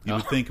films. You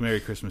would think Merry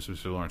Christmas,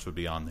 Mr. Lawrence would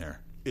be on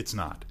there. It's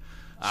not.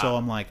 So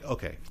I'm like,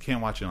 okay,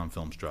 can't watch it on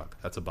Filmstruck.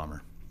 That's a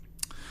bummer.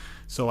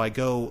 So I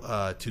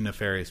go to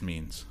Nefarious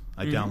Means.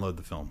 I download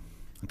the film.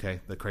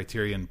 Okay, the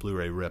Criterion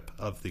Blu-ray rip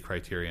of the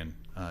Criterion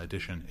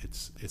edition.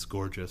 It's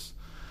gorgeous.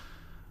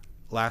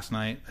 Last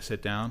night I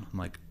sit down. I'm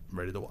like, I'm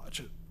ready to watch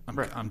it.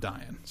 I'm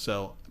dying.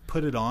 So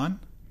put it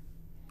on.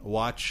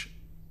 Watch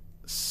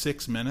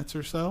 6 minutes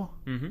or so.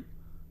 Then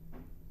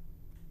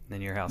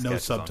your house no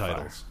catches subtitles.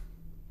 on fire.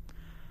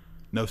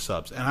 No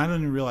subs. And I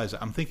didn't even realize it.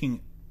 I'm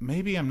thinking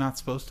maybe I'm not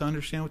supposed to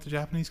understand what the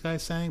Japanese guy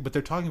is saying, but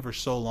they're talking for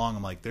so long.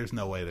 I'm like, there's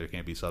no way there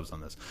can't be subs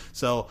on this.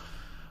 So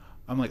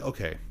I'm like,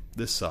 okay,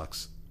 this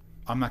sucks.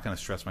 I'm not going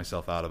to stress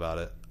myself out about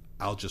it.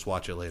 I'll just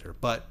watch it later.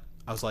 But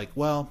I was like,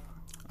 well,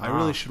 I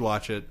really should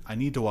watch it. I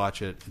need to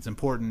watch it. It's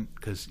important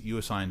because you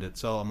assigned it.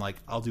 So I'm like,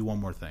 I'll do one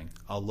more thing.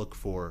 I'll look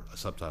for a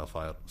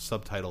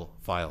subtitle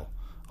file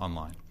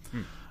online.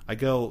 I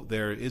go,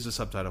 there is a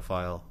subtitle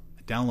file.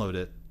 I download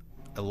it.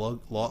 I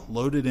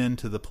load it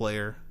into the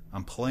player.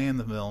 I'm playing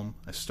the film.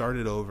 I start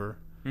it over.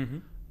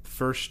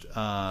 First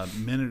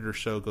minute or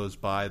so goes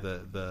by.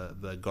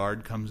 The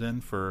guard comes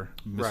in for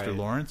Mr.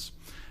 Lawrence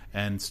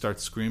and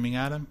starts screaming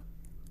at him.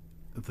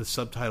 The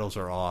subtitles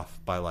are off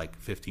by like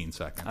 15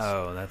 seconds.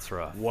 Oh, that's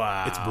rough.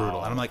 Wow. It's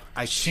brutal. And I'm like,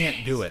 I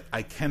can't do it.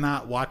 I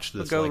cannot watch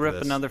this. Go like rip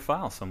this. another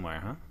file somewhere,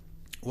 huh?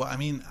 Well, I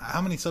mean,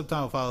 how many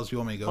subtitle files do you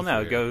want me to go Well, through?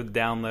 no, here? go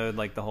download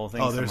like the whole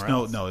thing. Oh, there's somewhere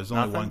else. there's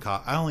only Nothing? one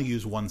copy. I only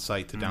use one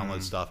site to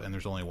download stuff, and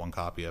there's only one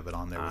copy of it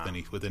on there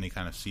with any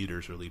kind of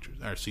cedars or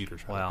leechers or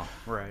cedars. Rather. Well,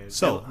 Right.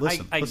 So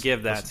listen, I listen,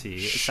 give that listen. to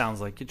you. It Shh. sounds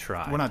like you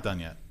tried. We're not done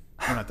yet.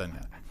 We're not done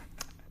yet.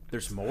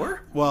 There's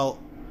more? Well,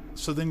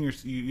 so then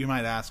you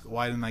might ask,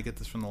 why didn't I get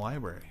this from the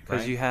library?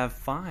 Because right? you have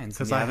fines and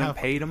 'Cause you I haven't have-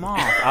 paid them off.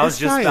 I was This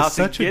just guy about is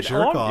such to a get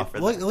jerk on you off. for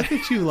Look, that. look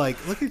at you, look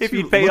at If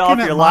you you paid looking off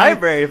at your my-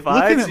 library looking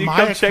fines, at you my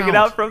come check it account.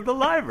 out from the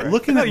library.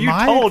 Looking no, at you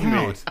my told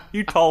account. me.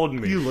 You told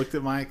me. You looked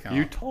at my account.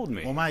 You told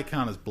me. Well, my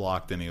account is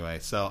blocked anyway,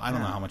 so I don't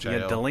know how much I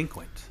You're owe.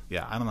 delinquent.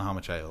 Yeah, I don't know how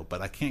much I owe,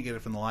 but I can't get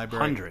it from the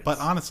library. Hundreds. But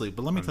honestly,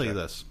 let me tell you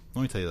this.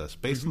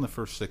 Based on the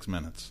first 6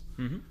 minutes,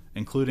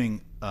 including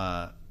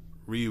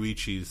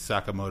Ryuichi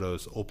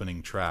Sakamoto's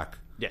opening track,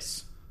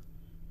 Yes.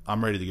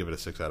 I'm ready to give it a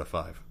 6 out of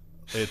 5.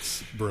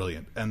 It's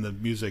brilliant, and the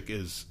music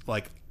is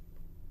like,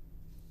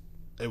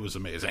 it was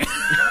amazing.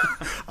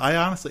 I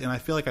honestly, and I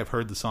feel like I've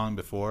heard the song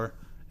before,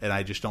 and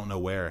I just don't know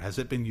where. Has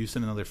it been used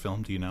in another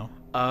film? Do you know?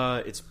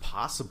 It's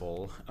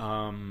possible.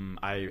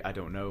 I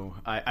don't know.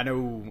 I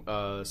know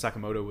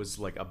Sakamoto was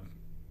like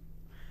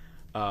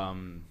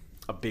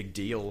a big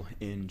deal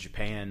in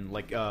Japan.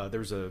 Like there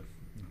was a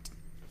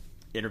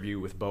interview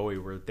with Bowie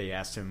where they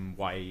asked him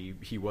why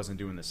he wasn't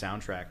doing the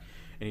soundtrack,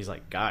 and he's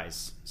like,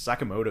 "Guys,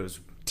 Sakamoto's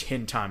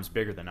 10 times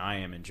bigger than I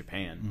am in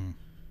Japan."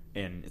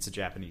 And it's a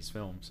Japanese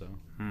film, so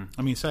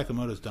I mean,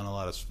 Sakamoto's done a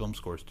lot of film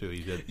scores too.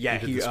 He did Yeah,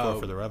 the score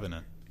for The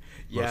Revenant.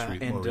 yeah,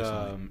 more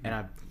recently. and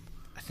I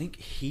think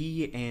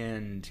he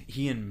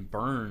and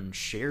Byrne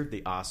shared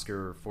the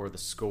Oscar for the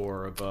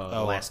score of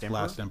Last Emperor.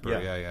 Last Emperor.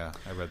 Yeah.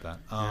 I read that.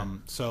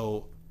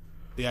 So,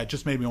 yeah, it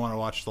just made me want to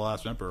watch The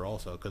Last Emperor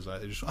also because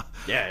I just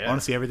Yeah. want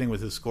to see everything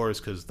with his scores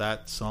because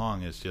that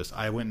song is just.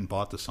 I went and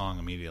bought the song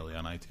immediately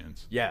on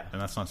iTunes. Yeah.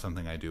 and that's not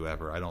something I do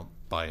ever. I don't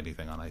buy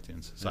anything on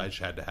iTunes, so I just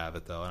had to have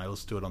it though, and I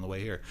listened to it on the way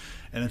here,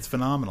 and it's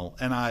phenomenal.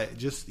 And I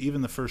just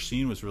even the first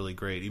scene was really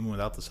great, even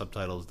without the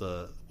subtitles.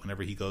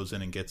 Whenever he goes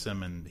in and gets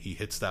him, and he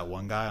hits that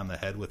one guy on the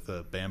head with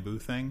the bamboo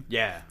thing.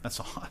 Yeah. That's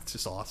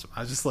just awesome.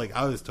 I was just like,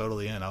 I was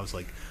totally in. I was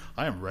like,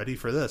 I am ready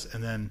for this.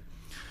 And then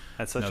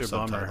That's such no a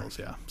bummer. subtitles,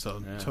 yeah.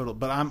 So total.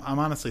 But I'm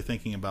honestly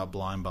thinking about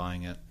blind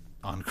buying it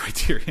on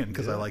Criterion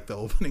because I like the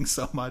opening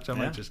so much. I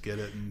might just get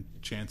it and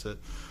chance it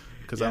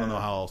because I don't know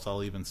how else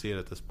I'll even see it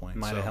at this point.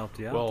 Might So, have helped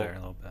you out well, there a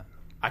little bit.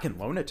 I can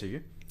loan it to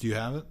you. do you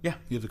have it? Yeah.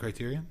 You have the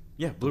Criterion?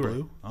 Yeah, The Blu-ray.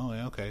 blue? Oh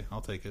yeah, okay.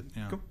 I'll take it.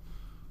 Yeah. Cool.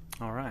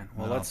 All right.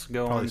 Well, No, let's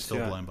go probably on still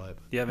to. blind buy it.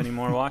 Do you have any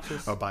more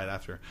watches? I'll buy it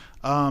after.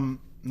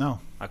 No.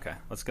 Okay.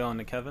 Let's go on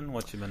to Kevin.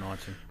 What you been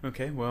watching?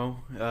 Okay, well,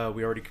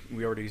 we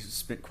already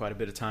spent quite a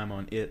bit of time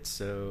on it,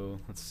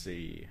 so let's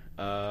see.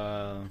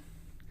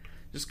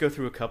 Just go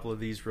through a couple of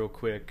these real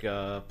quick.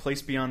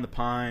 Place Beyond the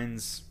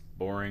Pines,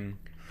 boring.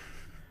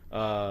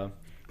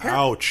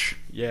 Ouch.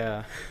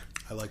 Yeah.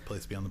 I like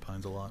Place Beyond the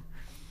Pines a lot.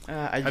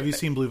 Have you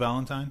seen Blue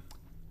Valentine?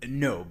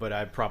 No, but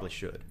I probably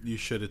should. You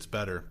should. It's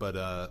better, but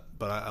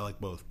I like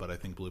both. But I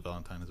think Blue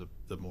Valentine is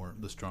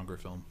the stronger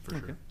film for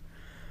sure.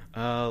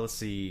 Let's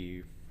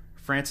see.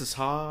 Francis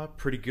Ha,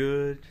 pretty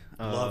good.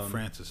 Love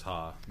Francis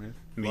Ha.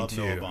 Me Love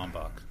too. Noah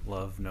Baumbach.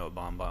 Love Noah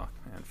Baumbach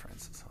and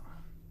Francis Ha.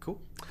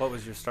 Cool. What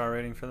was your star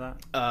rating for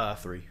that?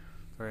 3.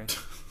 3.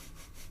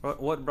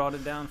 What brought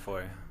it down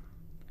for you?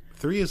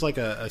 3 is like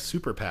a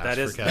super pass. That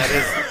is- for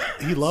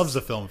Kevin. He loves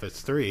a film if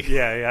it's 3.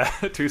 Yeah.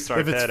 2-star.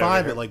 If it's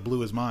 5, it like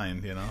blew his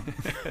mind. You know.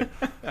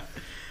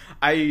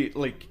 I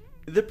like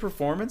the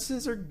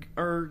performances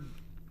are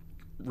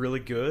really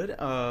good.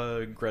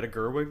 Greta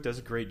Gerwig does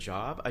a great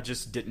job. I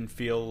just didn't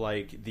feel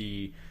like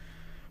the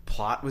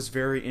plot was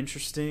very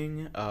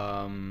interesting.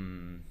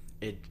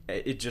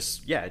 It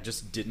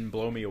just didn't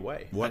blow me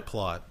away. What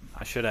plot?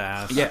 I should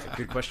have asked. Yeah,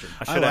 good question.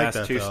 I should like have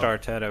asked that, 2-star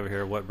Ted over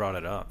here what brought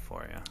it up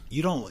for you.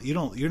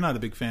 You're not a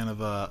big fan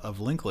of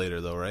Linklater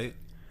though, right?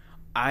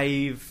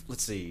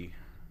 Let's see.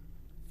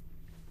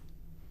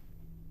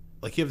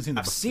 Like you haven't seen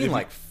the I've seen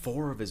like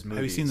 4 of his movies.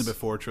 Have you seen the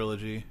Before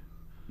trilogy?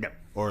 No.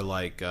 Or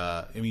like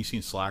you've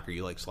seen Slacker.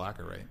 You like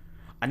Slacker, right?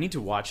 I need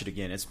to watch it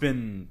again. It's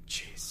been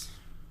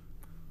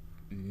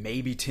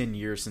maybe 10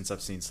 years since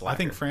I've seen Slacker. I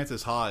think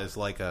Francis Ha is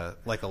like a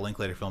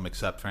Linklater film,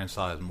 except Francis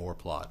Ha has more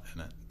plot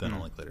in it than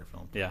a Linklater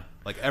film. Yeah.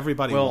 Like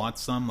everybody Well-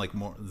 wants some, like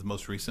more the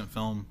most recent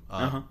film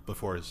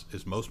before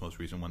his most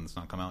recent one that's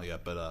not come out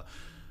yet. But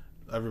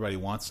Everybody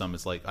Wants Some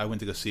is like, I went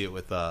to go see it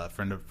with a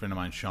friend of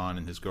mine, Sean,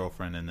 and his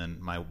girlfriend, and then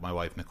my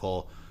wife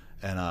Nicole,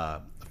 and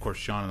of course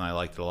Sean and I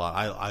liked it a lot.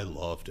 I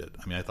loved it.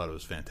 I mean, I thought it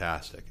was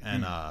fantastic,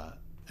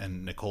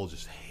 and Nicole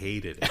just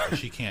hated it.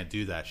 She can't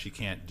do that. She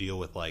can't deal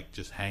with like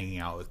just hanging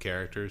out with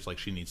characters. Like,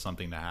 she needs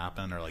something to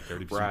happen, or like there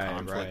to be some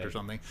conflict or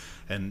something.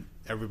 And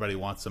Everybody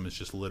Wants Some is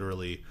just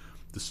literally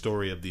the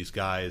story of these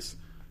guys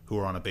who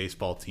are on a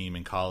baseball team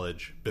in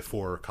college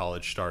before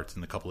college starts,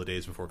 and a couple of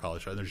days before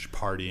college starts. They're just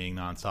partying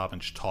nonstop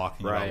and just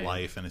talking about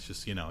life, and it's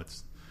just,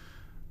 it's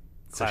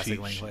classic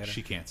Linklater.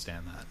 She can't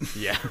stand that.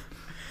 Yeah.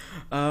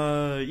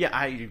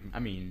 I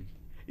mean,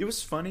 it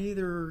was funny.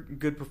 There were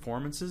good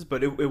performances,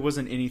 but it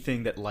wasn't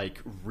anything that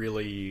like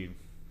really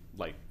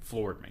like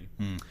floored me.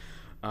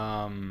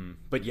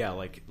 But yeah,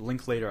 like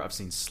Linklater, I've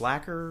seen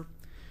Slacker,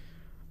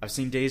 I've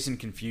seen Dazed and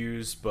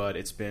Confused, but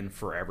it's been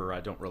forever.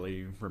 I don't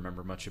really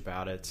remember much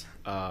about it.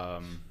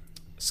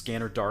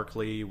 Scanner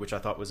Darkly, which I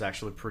thought was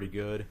actually pretty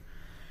good,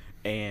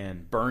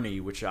 and Bernie,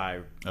 which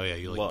I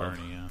you love. like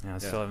Bernie, I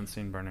still haven't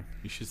seen Bernie.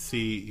 You should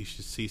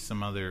see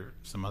some other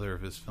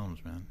of his films,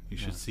 man. You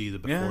should see the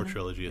Before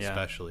trilogy,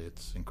 especially.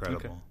 It's incredible.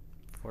 Okay.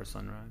 Before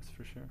Sunrise,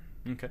 for sure.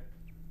 Okay.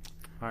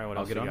 All right, what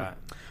I'll else get you on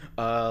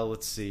got?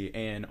 Let's see.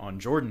 And on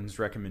Jordan's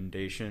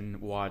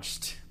recommendation,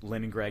 watched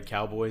Leningrad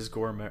Cowboys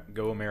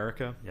Go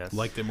America. Yes.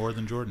 Liked it more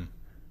than Jordan.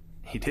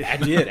 He did. I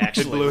did,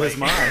 actually. It blew his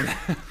mind.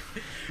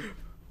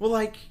 Well,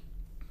 like,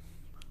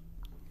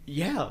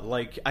 yeah,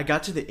 like, I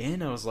got to the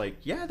end, I was like,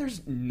 yeah,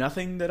 there's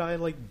nothing that I,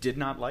 like, did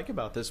not like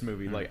about this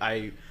movie. Like,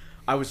 I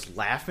was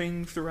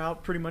laughing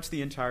throughout pretty much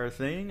the entire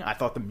thing. I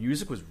thought the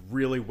music was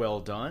really well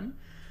done.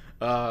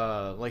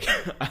 Like,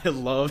 I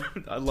love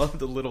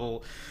the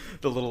little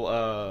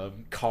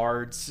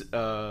cards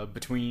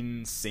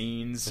between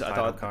scenes. The I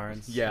title thought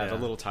cards. Yeah, the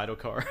little title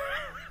card.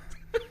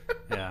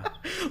 Yeah.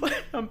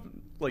 Like,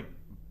 I'm like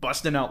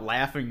busting out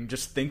laughing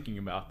just thinking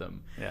about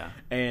them. Yeah.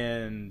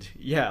 And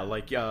yeah,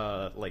 like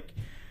the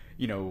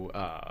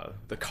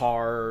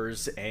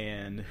cars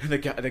and the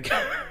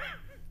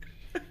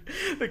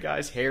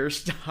guy's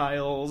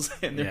hairstyles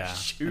and their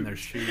shoes. And their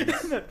shoes.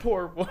 And that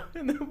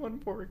one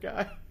poor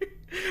guy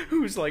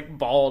who's like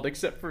bald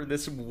except for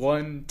this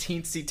one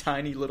teensy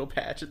tiny little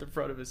patch at the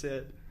front of his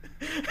head.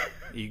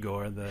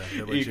 Igor, the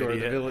village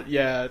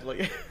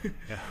idiot.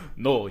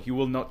 No, you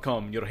will not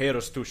come. Your hair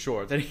is too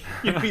short. And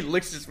he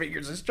licks his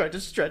fingers and tries to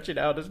stretch it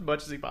out as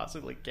much as he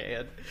possibly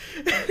can.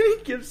 And he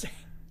gives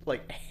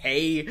like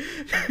hay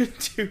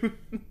to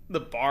the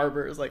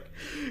barber. It's like,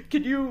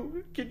 can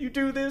you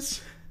do this?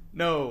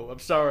 No, I'm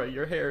sorry,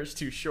 your hair is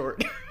too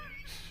short.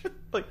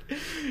 Like,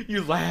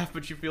 you laugh,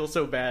 but you feel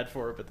so bad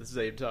for him at the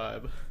same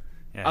time.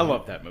 Yeah, I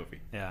love that movie.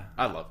 Yeah.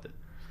 I loved it.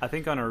 I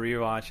think on a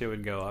rewatch, it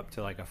would go up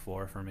to like a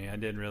 4 for me. I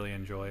did really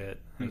enjoy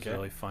it. It was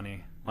really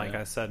funny. Like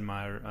I said in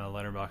my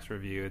Letterboxd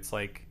review, it's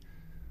like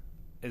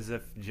as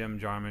if Jim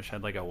Jarmusch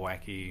had like a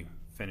wacky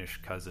Finnish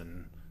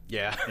cousin.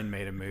 Yeah. And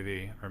made a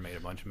movie, or made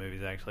a bunch of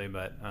movies actually,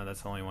 but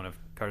that's the only one of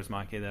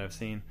Kaurismäki that I've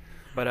seen.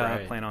 But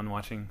I plan on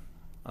watching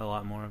a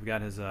lot more. I've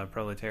got his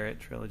Proletariat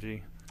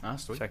trilogy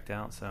checked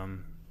out, so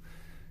I'm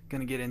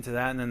gonna get into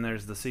that. And then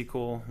there's the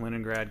sequel,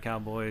 Leningrad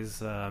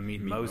Cowboys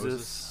Meet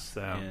Moses.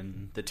 So.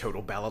 And the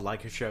Total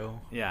Balalaika show.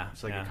 Yeah,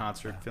 it's like a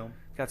concert film.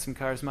 Got some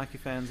Kaurismäki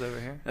fans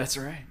over here. That's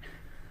right.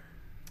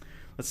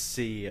 Let's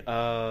see.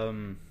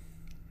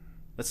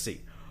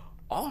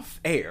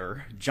 Off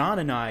air, John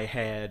and I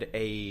had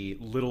a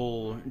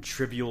little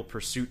Trivial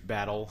Pursuit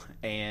battle,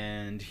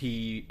 and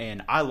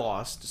I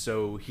lost,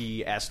 so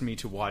he asked me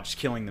to watch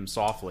Killing Them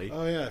Softly.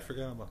 Oh yeah, I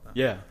forgot about that.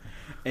 Yeah,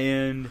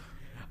 and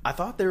I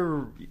thought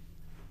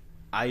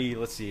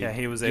let's see. Yeah,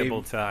 he was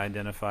able to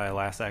identify a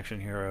Last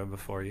Action Hero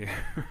before you.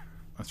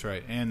 That's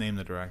right, and name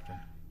the director.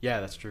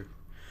 Yeah, that's true.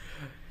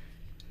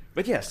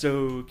 But yeah,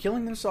 so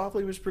Killing Them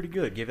Softly was pretty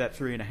good. Gave that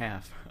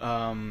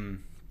 3.5.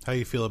 How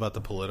you feel about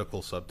the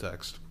political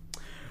subtext?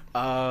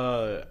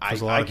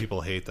 Because a lot of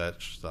people hate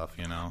that stuff,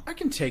 I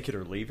can take it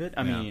or leave it.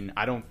 I mean,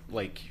 I don't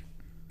like.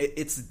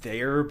 It's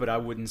there, but I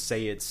wouldn't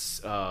say it's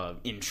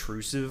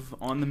intrusive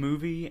on the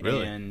movie.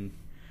 Really? And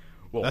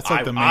well, that's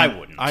like I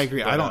wouldn't. I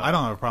agree. I don't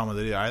have a problem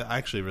with it either. I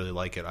actually really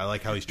like it. I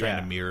like how he's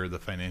trying to mirror the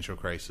financial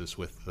crisis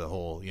with the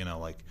whole,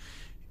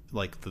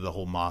 like the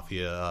whole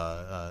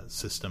mafia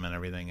system and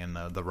everything, and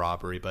the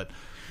robbery. But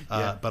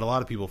a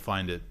lot of people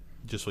find it,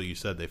 just what you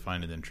said, they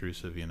find it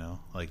intrusive,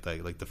 like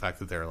the fact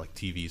that there are like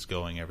TVs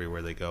going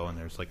everywhere they go, and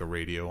there's like a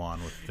radio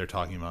on they're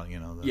talking about,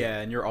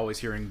 and you're always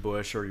hearing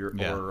Bush or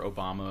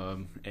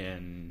Obama,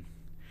 and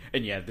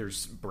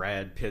there's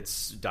Brad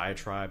Pitt's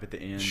diatribe at the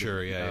end. Sure,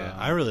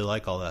 I really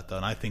like all that though,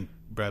 and I think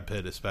Brad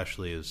Pitt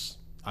especially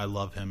I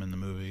love him in the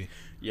movie.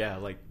 Yeah,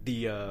 like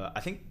I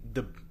think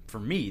for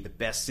me the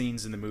best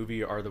scenes in the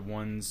movie are the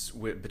ones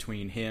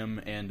between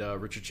him and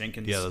Richard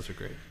Jenkins. Yeah, those are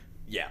great.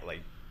 Yeah, like.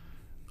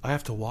 I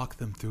have to walk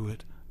them through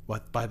it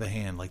what by the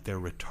hand like they're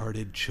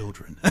retarded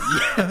children.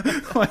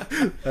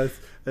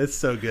 That's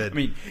so good. I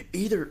mean,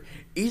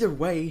 either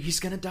way, he's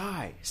gonna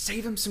die.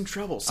 Save him some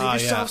trouble. Save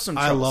yourself some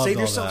I trouble. loved Save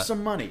all yourself that.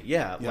 some money.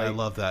 Yeah, I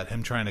love that,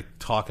 him trying to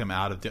talk him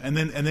out of and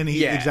then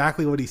he Yeah.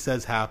 exactly what he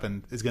says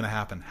is going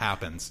to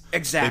happens.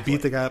 Exactly. They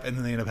beat the guy up and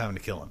then they end up having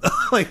to kill him.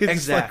 Like it's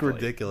exactly just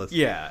like ridiculous.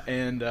 Yeah,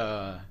 and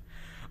I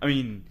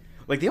mean,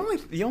 like the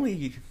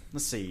only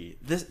let's see,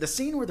 the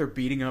scene where they're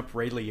beating up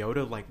Ray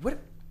Liotta, like what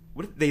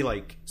if they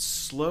like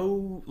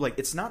slow, like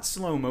it's not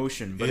slow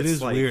motion, but It it's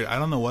is like, weird. I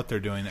don't know what they're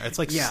doing there. It's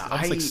like Yeah,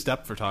 like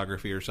step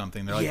photography or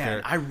something. They're like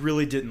yeah, I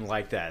really didn't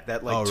like that.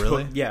 That like Oh,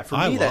 really? for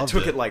I me that loved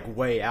took it. it like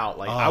way out.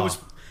 Like I Oh. was,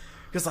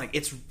 because like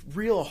it's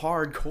real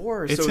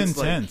hardcore. It's so it's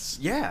intense.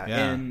 Like, yeah,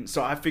 Yeah. and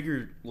so I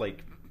figured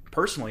like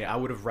personally I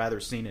would have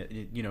rather seen it,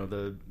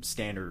 the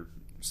standard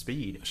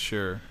speed.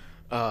 sure.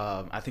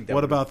 I think that.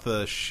 What would- about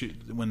the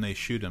when they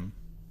shoot him?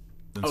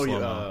 In Oh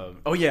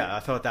slow-mo? yeah, I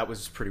thought that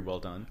was pretty well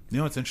done. You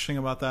know what's interesting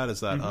about that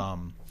is that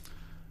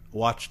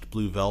watched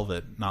Blue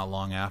Velvet not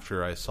long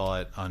after I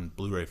saw it on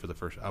Blu-ray for the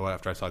first.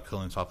 After I saw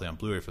Killing Softly on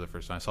Blu-ray for the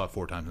first time, I saw it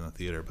 4 times in the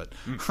theater. But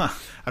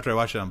after I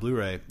watched it on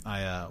Blu-ray,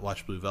 I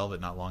watched Blue Velvet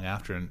not long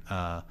after, and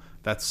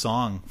that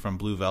song from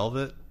Blue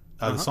Velvet,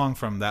 the song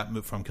from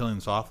from Killing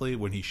Softly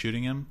when he's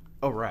shooting him,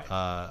 Oh right.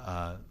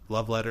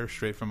 Love Letter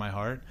Straight from My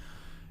Heart,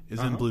 is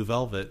in Blue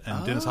Velvet,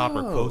 and Dennis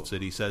Hopper quotes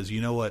it. He says, "You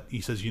know what?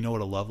 You know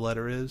what a love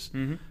letter is?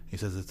 Mm-hmm. He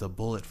says it's a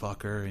bullet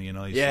fucker." And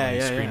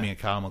he's screaming at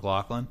Kyle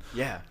MacLachlan.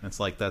 Yeah. And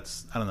it's like I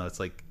don't know. It's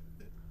like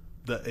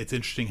it's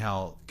interesting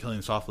how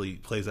Killing Softly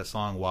plays that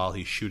song while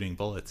he's shooting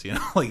bullets.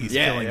 Like he's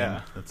killing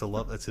him.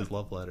 That's his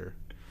love letter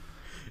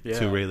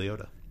to Ray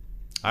Liotta.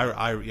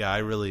 I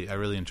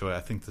really enjoy it.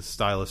 I think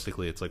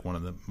stylistically, it's like one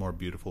of the more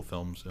beautiful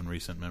films in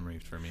recent memory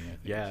for me. I think.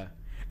 Yeah,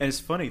 and it's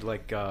funny.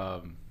 Like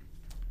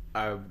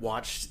I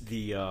watched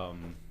the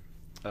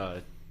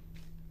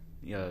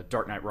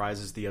Dark Knight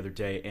Rises the other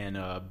day,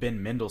 and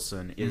Ben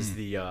Mendelsohn is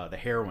the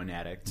heroin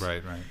addict,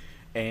 Right.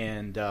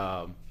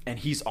 and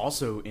he's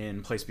also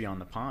in Place Beyond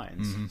the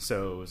Pines.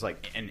 So it was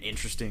like an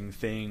interesting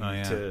thing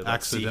to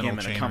like, see Accidental him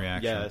in chain a couple.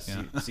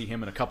 reaction. See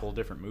him in a couple of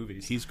different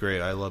movies. He's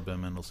great. I love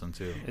Ben Mendelsohn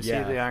too. Is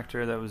Yeah. he the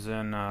actor that was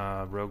in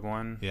Rogue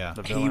One? Yeah.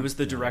 the He villain? was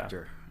the Yeah.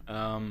 director.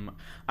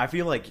 I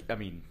feel like, I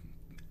mean,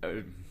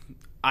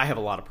 I have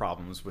a lot of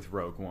problems with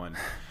Rogue One.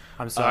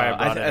 I'm sorry, I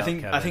brought it up,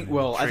 think. Kevin. I think.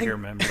 Well, I Trigger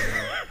think memory.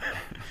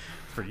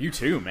 for you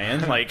too,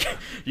 man. Like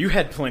you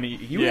had plenty.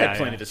 You Yeah, had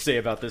plenty yeah. to say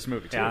about this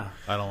movie too. Yeah,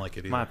 I don't like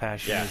it either. my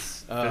passion Yeah.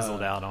 is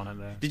fizzled out on it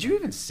though. Did you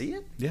even see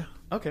it? Yeah.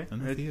 Okay.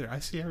 In the theater, I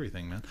see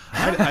everything, man.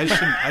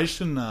 I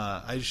shouldn't.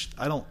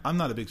 I don't. I'm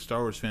not a big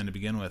Star Wars fan to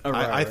begin with. Oh,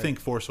 right, I right. think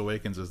Force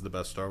Awakens is the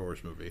best Star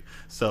Wars movie,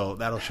 so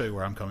that'll show you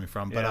where I'm coming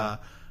from. But Yeah.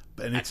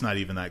 and it's not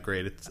even that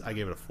great. I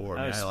gave it a 4.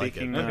 I mean, I like it.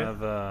 Speaking Okay.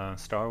 of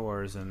Star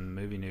Wars and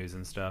movie news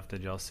and stuff,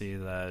 did y'all see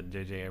that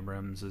J.J.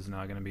 Abrams is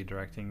now going to be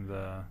directing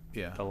the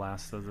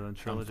last of the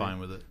trilogy? I'm fine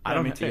with it. I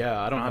don't. me too.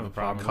 Yeah, I don't have a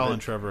problem. Colin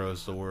with it. Trevorrow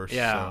is the worst.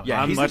 Yeah, so.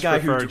 Yeah, I he's the much guy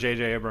who prefer dir-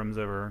 J.J. Abrams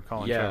over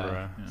Colin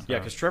Trevorrow. Yeah, so.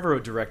 because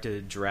Trevorrow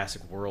directed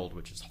Jurassic World,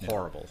 which is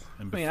horrible.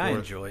 And I mean, I before-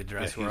 enjoyed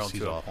Jurassic yeah, World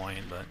he's to a awful.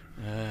 point, but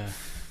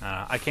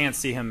I can't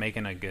see him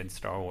making a good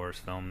Star Wars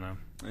film though.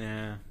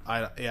 Yeah. I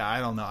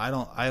don't know. I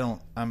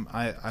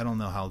don't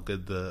know how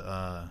good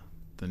the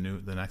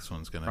next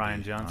one's gonna Rian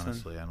be. Johnson?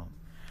 Honestly, I don't.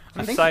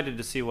 I'm think- excited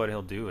to see what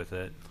he'll do with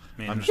it.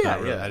 I mean, I'm just Yeah,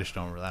 not really. yeah. I just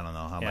don't. I don't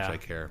know how much Yeah. I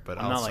care, but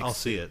I'm I'll not, like, I'll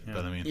see it. yeah.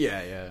 But I mean,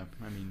 Yeah. Yeah.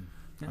 I mean.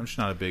 I'm just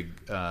not a big.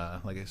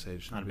 Like I say,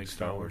 just Not a big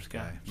Star Wars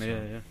guy. so.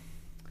 Yeah.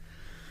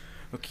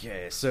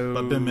 Okay, so.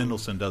 But Ben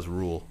Mendelsohn does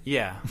rule.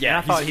 yeah, Yeah,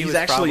 I thought he was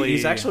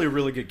he's actually a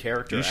really good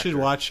character. You should actor.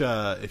 watch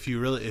if you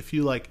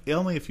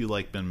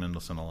like Ben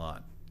Mendelsohn a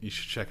lot. You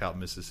should check out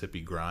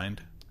Mississippi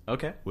Grind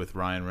Okay. with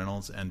Ryan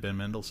Reynolds and Ben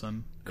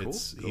Mendelsohn. Cool.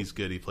 He's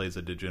good. He plays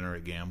a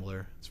degenerate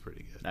gambler. It's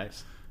pretty good.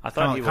 Nice. I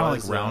thought he Kind of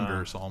was like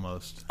Rounders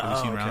almost. Have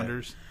you seen okay.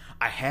 Rounders?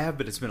 I have,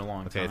 but it's been a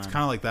long Okay, time. it's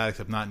kind of like that,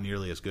 except not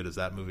nearly as good as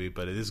that movie,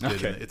 but it is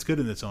good. Okay. It's good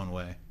in its own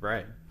way.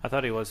 right. I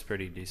thought he was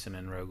pretty decent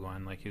in Rogue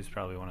One. Like he was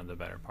probably one of the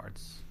better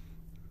parts.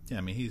 Yeah,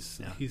 I mean he's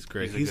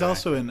great. He's a He's good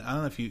also in. I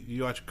don't know if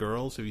you watch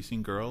Girls. Have you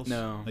seen Girls?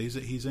 No.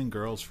 He's in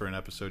Girls for an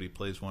episode. He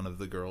plays one of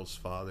the girls'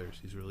 fathers.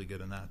 He's really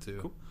good in that too.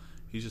 Cool.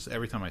 He's just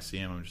every time I see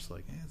him, I'm just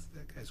like,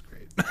 that guy's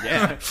great.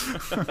 Yeah.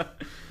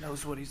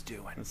 Knows what he's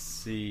doing. Let's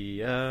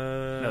see. What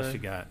else you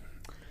got?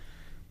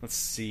 Let's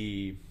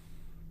see.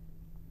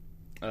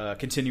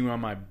 Continuing on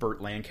my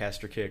Burt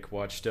Lancaster kick,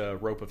 watched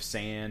Rope of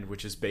Sand,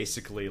 which is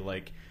basically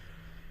like,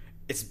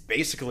 it's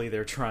basically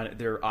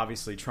they're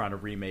obviously trying to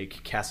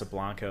remake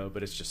Casablanca,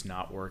 but it's just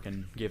not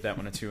working. Give that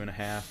one a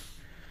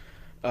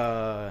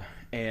 2.5.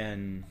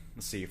 And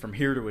let's see, From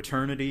Here to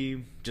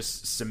Eternity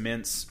just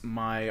cements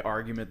my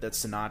argument that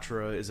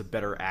Sinatra is a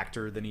better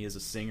actor than he is a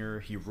singer.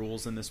 He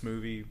rules in this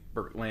movie.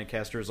 Burt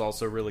Lancaster is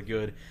also really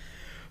good,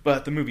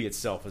 but the movie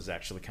itself is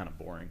actually kind of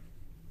boring.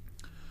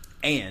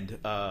 And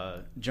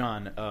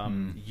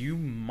John, you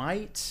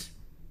might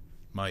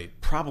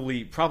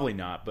probably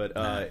not,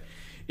 but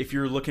if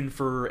you're looking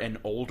for an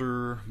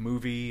older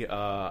movie,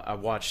 I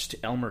watched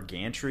Elmer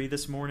Gantry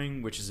this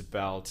morning, which is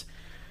about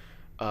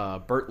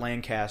Burt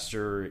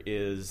Lancaster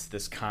is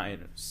this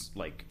kind of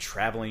like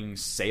traveling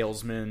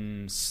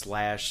salesman /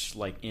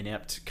 like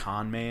inept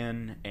con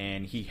man,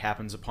 and he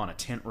happens upon a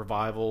tent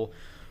revival,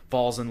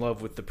 falls in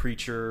love with the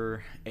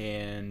preacher,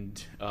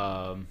 and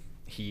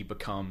he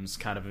becomes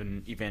kind of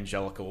an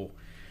evangelical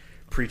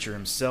preacher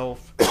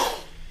himself.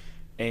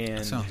 And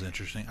That sounds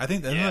interesting. I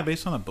think isn't that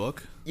based on a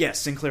book? Yeah,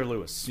 Sinclair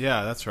Lewis.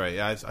 Yeah, that's right.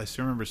 Yeah, I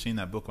still remember seeing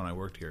that book when I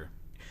worked here.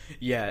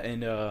 Yeah,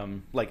 and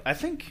I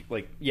think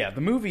the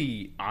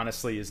movie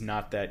honestly is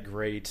not that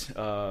great.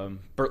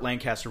 Burt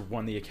Lancaster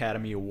won the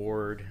Academy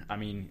Award. I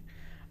mean,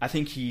 I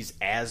think he's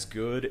as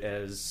good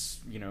as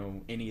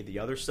any of the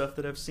other stuff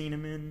that I've seen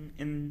him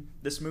in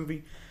this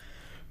movie.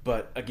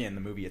 But again,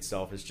 the movie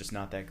itself is just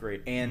not that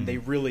great, and they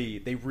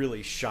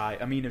really shy.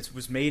 I mean, it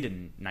was made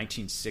in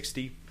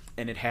 1960.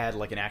 And it had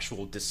like an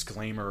actual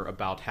disclaimer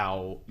about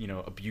how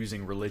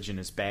abusing religion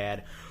is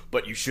bad,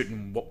 but you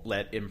shouldn't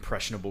let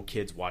impressionable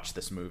kids watch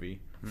this movie.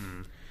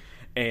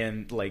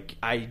 And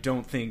I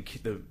don't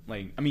think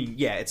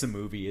it's a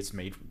movie. It's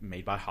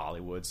made by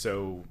Hollywood,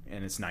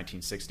 and it's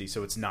 1960,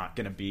 so it's not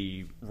going to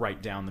be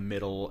right down the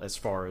middle as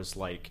far as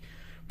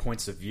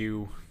points of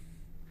view.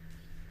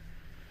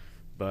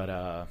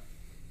 But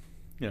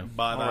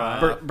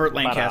Burt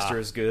Lancaster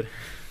is good.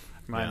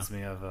 Reminds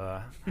me of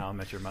How I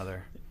Met Your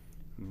Mother.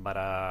 But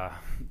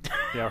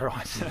you ever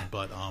watch it?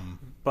 All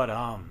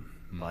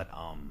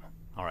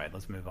right,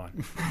 let's move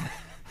on.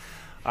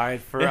 All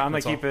right, I'm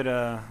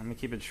gonna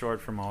keep it short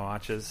for my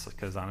watches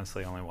because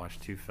honestly, I only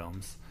watched 2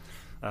 films,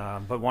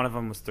 but one of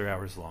them was 3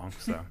 hours long.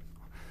 So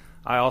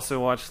I also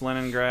watched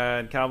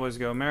Leningrad, Cowboys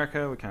Go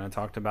America. We kind of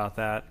talked about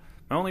that.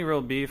 My only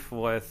real beef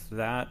with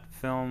that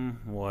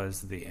film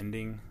was the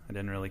ending. I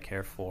didn't really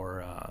care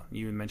for.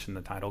 You mentioned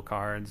the title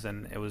cards,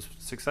 and it was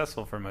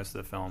successful for most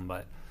of the film,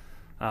 but.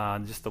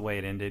 Just the way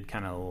it ended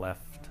kind of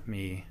left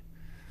me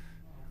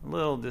a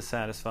little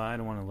dissatisfied.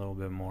 I wanted a little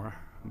bit more.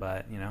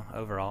 But,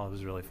 overall it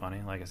was really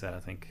funny. Like I said,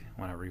 I think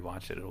when I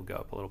rewatch it, it'll go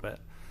up a little bit.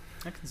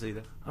 I can see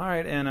that. All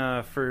right,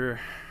 and for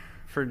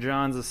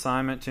John's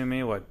assignment to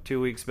me, 2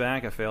 weeks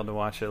back, I failed to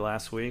watch it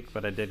last week,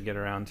 but I did get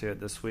around to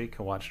it this week.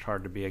 I watched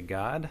Hard to Be a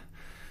God,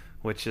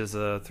 which is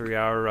a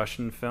 3-hour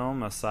Russian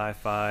film, a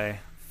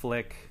sci-fi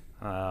flick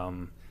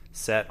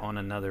set on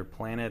another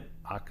planet,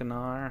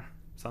 Akanar,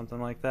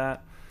 something like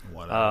that.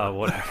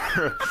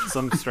 Whatever.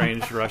 Some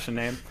strange Russian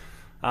name.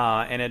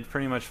 And it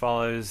pretty much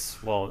follows.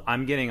 Well,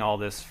 I'm getting all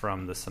this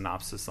from the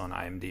synopsis on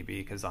IMDb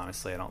because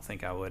honestly, I don't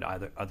think I would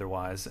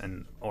otherwise,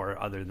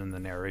 or other than the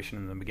narration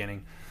in the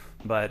beginning.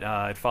 But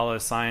it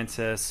follows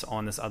scientists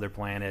on this other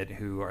planet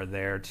who are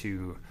there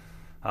to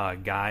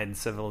guide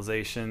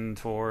civilization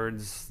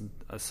towards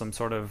some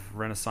sort of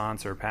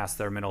renaissance or past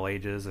their Middle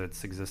Ages.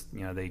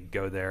 They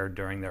go there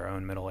during their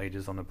own Middle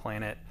Ages on the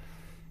planet.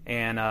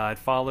 And it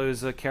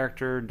follows a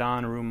character,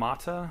 Don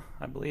Rumata,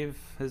 I believe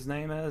his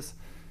name is,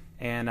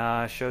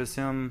 and shows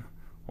him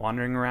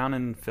wandering around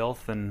in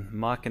filth and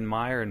muck and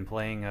mire and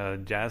playing a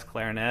jazz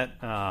clarinet.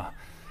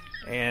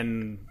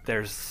 And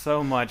there's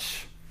so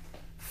much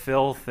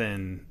filth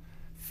and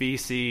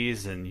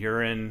feces and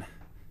urine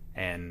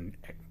and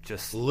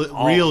just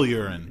real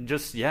urine.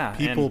 Just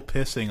people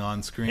pissing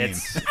on screen.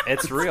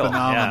 It's real.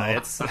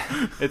 Phenomenal.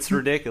 Yeah, it's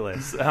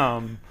ridiculous.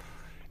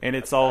 And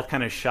it's all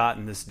kind of shot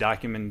in this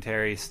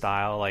documentary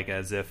style,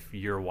 as if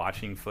you're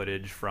watching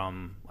footage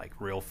from,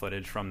 real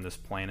footage from this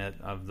planet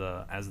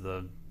as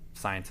the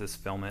scientists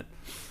film it.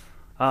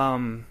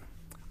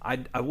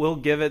 I will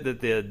give it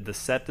that the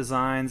set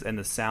designs and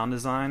the sound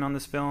design on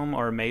this film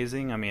are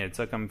amazing. I mean, it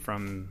took them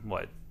from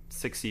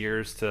 6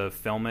 years to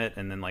film it,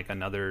 and then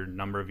another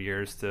number of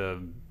years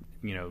to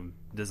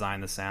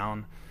design the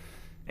sound.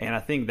 And I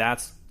think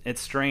it's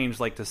strange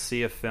to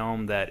see a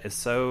film that is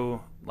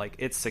so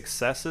its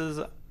successes.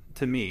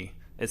 To me,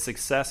 its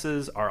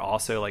successes are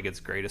also its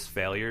greatest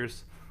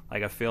failures.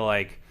 I feel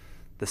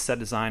the set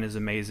design is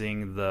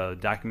amazing, the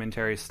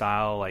documentary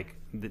style,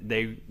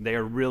 they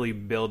are really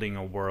building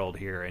a world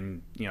here,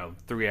 and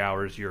 3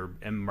 hours you're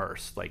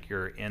immersed,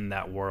 you're in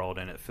that world,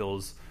 and it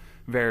feels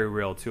very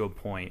real to a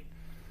point.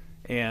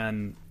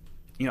 And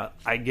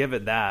I give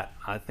it that.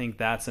 I think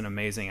that's an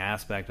amazing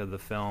aspect of the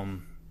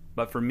film.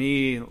 But for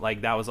me,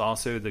 that was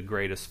also the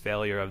greatest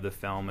failure of the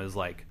film. Is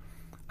I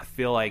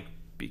feel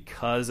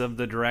because of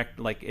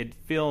the it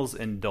feels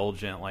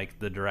indulgent.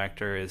 The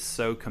director is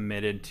so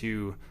committed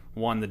to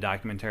the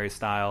documentary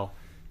style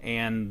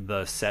and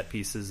the set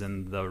pieces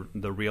and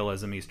the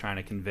realism he's trying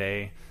to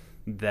convey,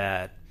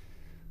 that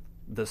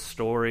the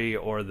story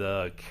or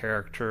the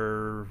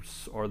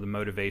characters or the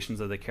motivations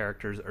of the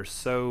characters are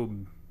so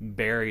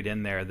buried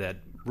in there that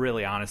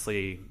really,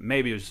 honestly,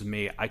 maybe it was just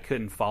me, I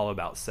couldn't follow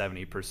about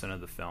 70%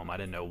 of the film. I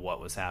didn't know what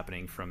was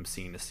happening from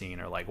scene to scene,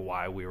 or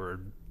why we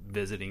were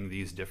visiting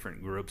these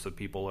different groups of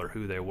people or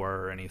who they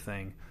were or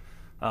anything.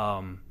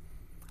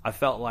 I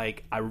felt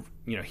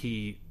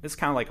it's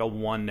kind of a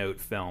one-note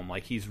film.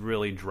 He's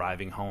really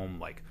driving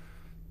home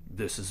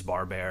this is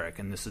barbaric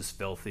and this is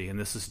filthy and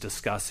this is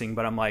disgusting.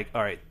 But I'm all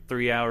right,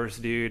 3 hours,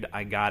 dude,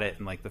 I got it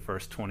in the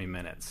first 20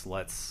 minutes.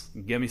 Let's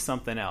give me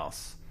something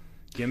else.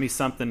 give me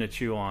something to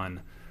chew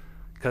on,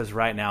 because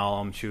right now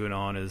all I'm chewing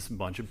on is a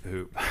bunch of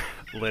poop,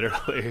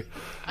 literally.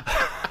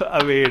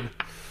 I mean,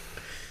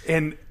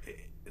 and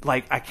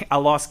like I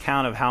lost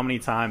count of how many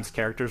times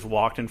characters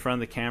walked in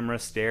front of the camera,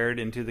 stared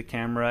into the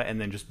camera,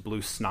 and then just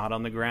blew snot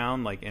on the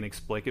ground, like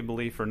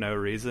inexplicably for no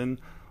reason.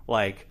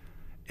 Like,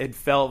 it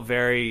felt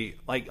very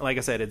like I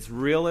said, it's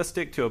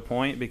realistic to a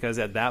point, because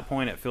at that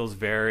point it feels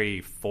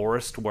very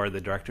forced, where the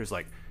director's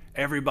like,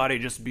 everybody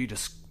just be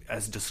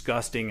as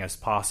disgusting as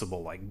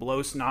possible, like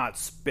blow snot,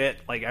 spit,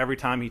 like every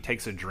time he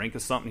takes a drink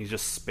of something he's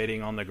just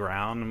spitting on the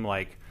ground. I'm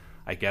like,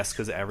 I guess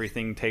because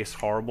everything tastes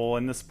horrible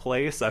in this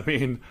place. I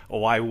mean,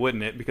 why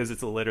wouldn't it? Because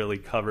it's literally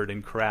covered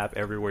in crap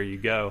everywhere you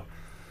go.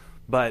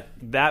 But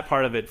that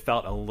part of it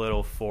felt a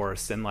little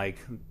forced, and like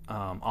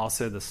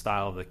also the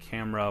style of the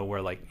camera,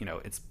 where like, you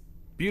know, it's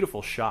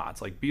beautiful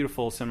shots, like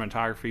beautiful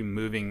cinematography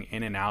moving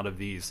in and out of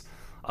these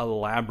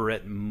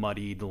elaborate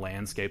muddied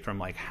landscapes. From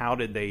like, how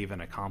did they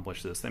even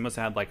accomplish this? They must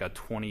have had like a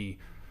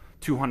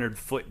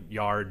 200-foot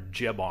yard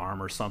jib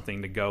arm or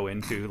something to go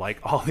into like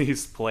all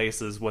these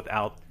places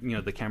without, you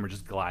know, the camera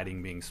just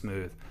gliding, being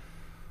smooth.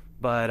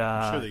 But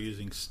I'm sure they're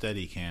using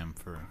Steadicam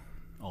for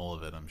all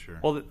of it, I'm sure.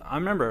 Well, I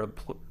remember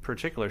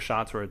particular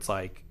shots where it's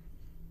like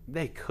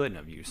they couldn't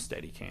have used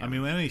Steadicam. I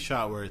mean, any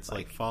shot where it's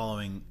like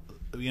following,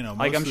 you know,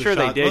 like I'm sure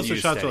they did. Most of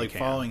the shots Steadicam. are like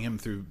following him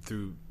through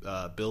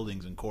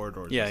buildings and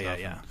corridors. Yeah, and stuff.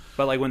 yeah.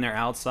 But like when they're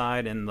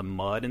outside in the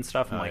mud and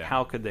stuff, I'm like, yeah.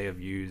 how could they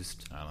have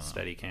used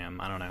Steadicam?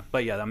 I don't know.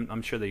 But yeah,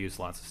 I'm sure they used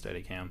lots of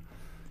Steadicam.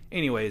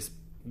 Anyways,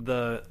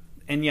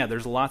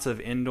 there's lots of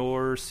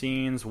indoor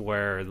scenes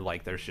where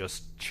like there's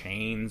just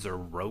chains or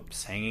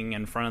ropes hanging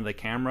in front of the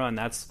camera, and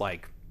that's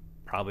like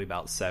probably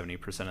about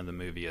 70% of the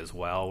movie as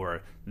well,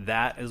 where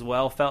that as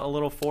well felt a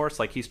little forced.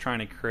 Like he's trying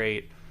to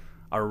create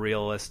a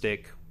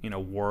realistic, you know,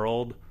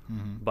 world,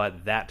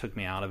 but that took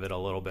me out of it a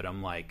little bit.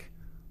 I'm like,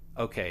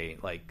 okay,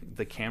 like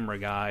the camera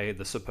guy,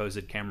 the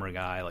supposed camera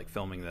guy, like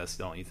filming this,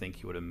 don't you think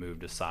he would have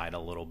moved aside a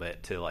little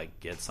bit to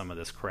like get some of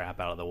this crap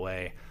out of the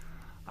way?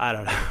 I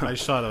don't know. I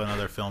just thought of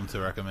another film to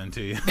recommend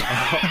to you.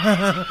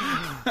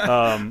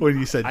 When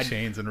you said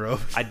chains and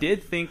ropes, I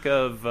did think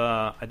of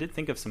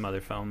some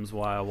other films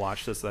while I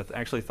watched this. I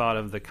actually thought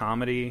of the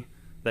comedy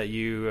that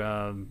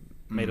you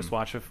made us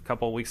watch a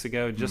couple of weeks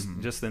ago,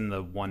 just in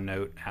the one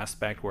note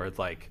aspect, where it's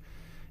like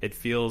it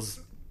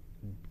feels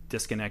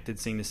disconnected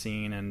scene to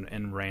scene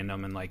and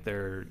random, and like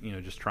they're, you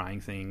know, just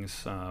trying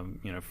things,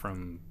 you know,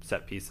 from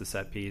set piece to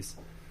set piece.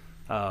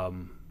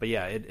 But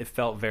yeah, it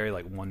felt very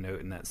like one note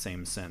in that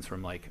same sense,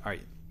 from like, all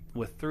right,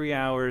 with 3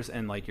 hours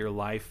and like your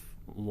life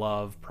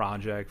love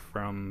project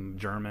from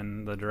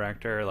German, the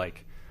director,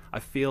 like I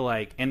feel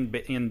like, and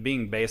in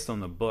being based on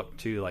the book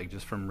too, like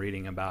just from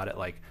reading about it,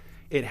 like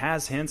it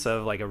has hints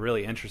of like a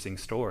really interesting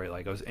story.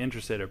 Like I was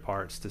interested at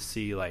parts to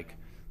see like,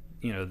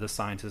 you know, the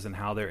scientists and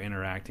how they're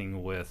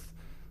interacting with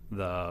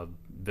the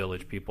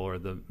village people, or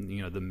the,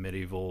 you know, the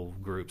medieval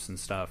groups and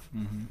stuff.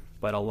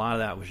 But a lot of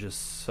that was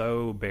just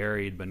so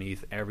buried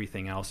beneath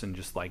everything else, and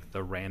just like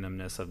the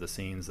randomness of the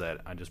scenes,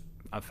 that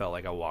I felt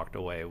like I walked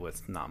away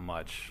with not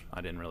much.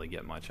 I didn't really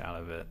get much out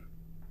of it.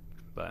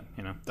 But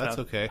you know, that's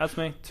okay. That's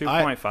me.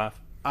 2.5.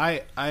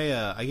 I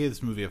gave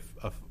this movie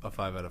a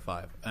 5 out of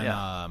 5, and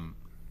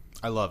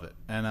I love it,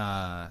 and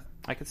I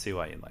could see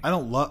why you'd like. I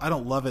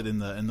don't love it in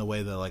the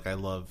way that like I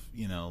love,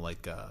 you know,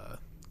 like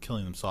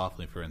Killing Them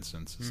Softly, for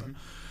instance.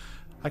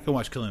 I can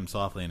watch Killing Them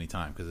Softly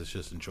anytime because it's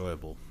just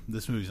enjoyable.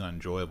 This movie's not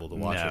enjoyable to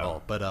watch at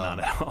all, but not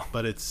at all.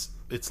 But it's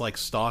like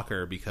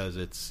Stalker, because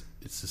it's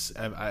just,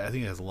 I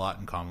think it has a lot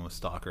in common with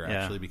Stalker,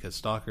 actually, because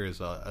Stalker is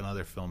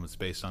another film that's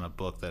based on a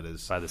book that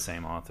is by the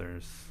same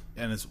authors,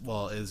 and is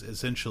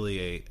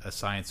essentially a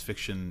science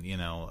fiction, you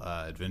know,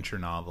 adventure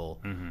novel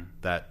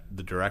that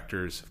the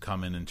directors have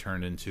come in and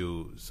turned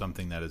into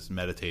something that is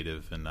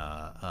meditative and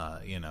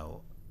you know,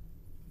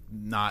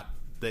 not.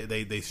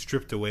 They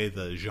stripped away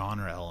the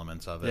genre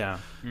elements of it. Yeah.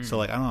 So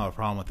like I don't have a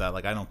problem with that.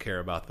 Like I don't care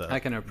about the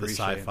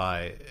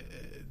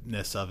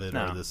sci-fi-ness of it,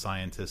 or the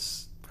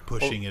scientists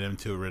pushing it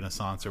into a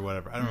renaissance or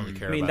whatever. I don't really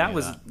care. I mean, that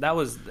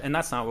was, and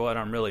that's not what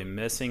I'm really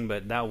missing.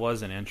 But that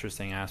was an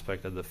interesting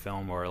aspect of the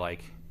film, where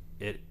like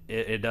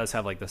it does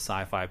have like the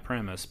sci-fi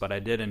premise, but I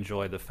did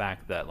enjoy the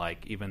fact that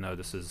like even though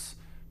this is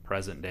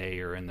present day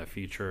or in the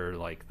future,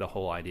 like the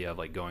whole idea of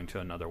like going to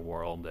another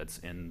world that's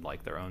in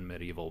like their own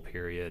medieval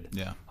period.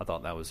 Yeah, I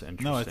thought that was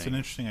interesting. No, it's an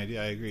interesting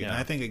idea. I agree, and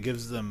I think it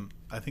gives them.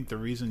 I think the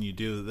reason you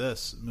do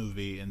this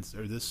movie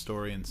or this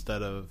story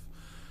instead of,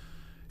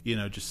 you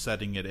know, just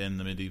setting it in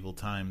the medieval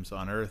times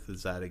on Earth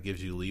is that it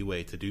gives you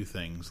leeway to do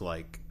things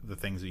like the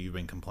things that you've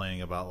been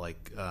complaining about,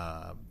 like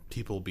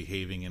people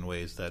behaving in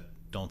ways that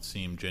don't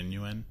seem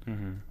genuine.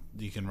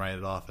 You can write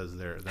it off as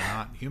they're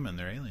not human;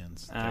 they're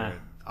aliens. They're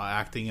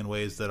acting in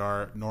ways that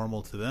are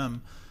normal to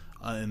them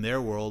in their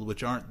world,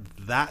 which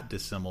aren't that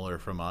dissimilar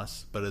from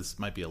us, but it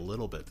might be a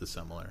little bit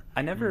dissimilar.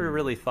 I never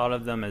really thought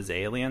of them as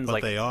aliens, but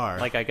like they are.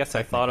 Like I guess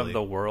I thought of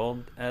the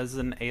world as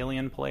an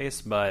alien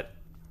place, but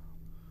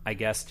I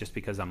guess just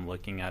because I'm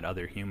looking at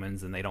other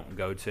humans and they don't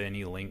go to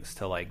any links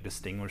to like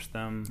distinguish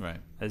them Right.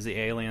 as the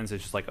aliens,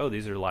 it's just like, oh,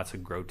 these are lots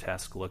of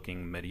grotesque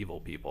looking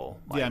medieval people.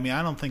 Like, Yeah, I mean,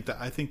 I don't think that.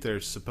 I think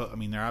they're supposed. I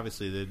mean, they're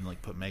obviously they didn't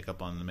like put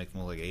makeup on to make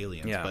them look like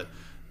aliens, Yeah. but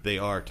they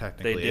are they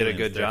technically. did a aliens.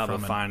 good They're job of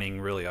from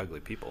finding really ugly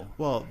people.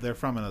 Well, they're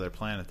from another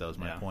planet. That was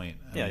my Yeah. point.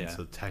 I Yeah, mean, yeah.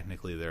 So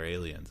technically, they're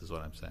aliens, is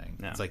what I'm saying.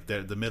 Yeah. It's like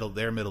their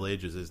Middle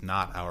Ages is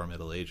not our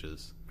Middle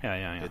Ages.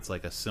 Yeah. It's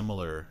like a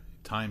similar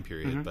time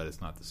period, Mhm. but it's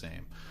not the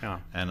same. Yeah.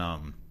 And I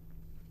think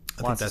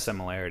Lots of that's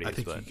similarities. I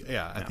think but,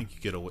 I think you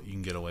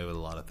can get away with a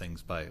lot of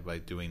things by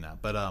doing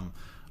that. But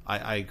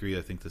I agree.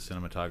 I think the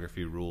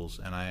cinematography rules,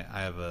 and I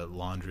have a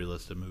laundry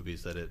list of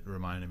movies that it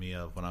reminded me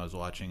of when I was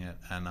watching it,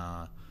 and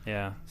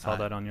yeah, saw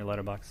that on your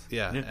letterbox.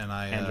 yeah, and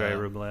I Andrei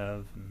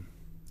Rublev. And,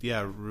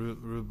 yeah, a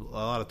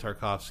lot of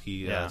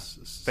Tarkovsky. Yeah,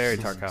 very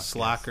Tarkovsky.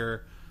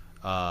 Slacker.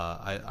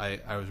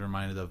 I was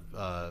reminded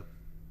of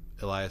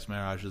Elias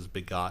Meraj's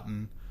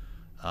Begotten,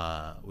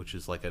 which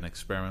is like an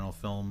experimental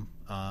film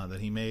that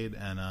he made,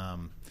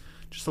 and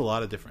just a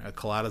lot of different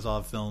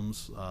Kalatazov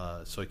films,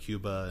 Soy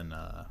Cuba and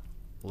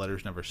Letter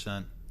Never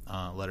Sent.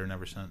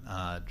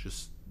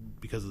 Just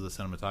because of the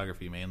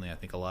cinematography, mainly. I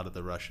think a lot of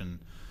the Russian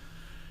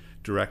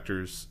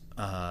directors,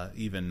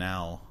 even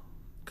now,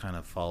 kind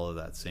of follow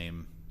that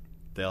same.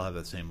 They all have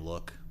that same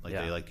look. Like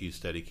Yeah. they like to use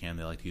Steadicam,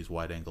 they like to use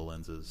wide-angle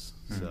lenses.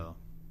 Mhm. So,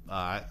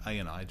 I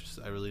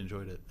really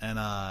enjoyed it, and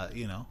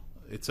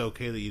it's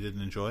okay that you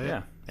didn't enjoy it.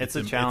 Yeah, it's a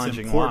It's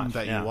challenging important watch.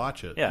 that Yeah. you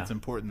watch it. Yeah. It's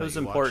important. It was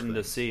that you watch important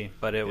to things. see,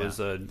 but it Yeah. was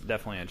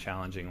definitely a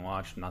challenging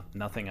watch.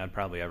 Nothing I'd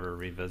probably ever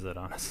revisit,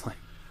 honestly.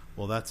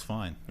 Well, that's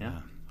fine.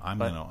 Yeah. I'm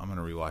But-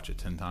 gonna rewatch it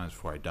 10 times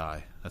before I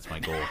die. That's my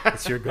goal.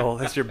 That's your goal.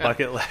 That's your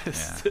bucket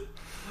list.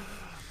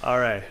 All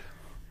right.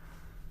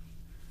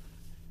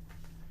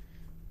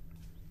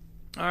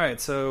 All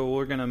right, so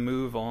we're going to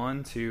move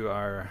on to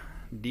our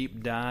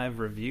deep dive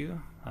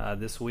review.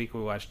 This week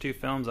we watched two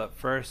films. Up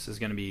first is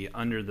going to be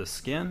Under the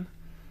Skin.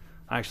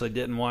 I actually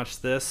didn't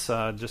watch this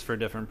just for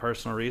different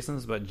personal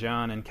reasons, but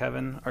John and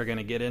Kevin are going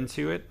to get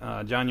into it.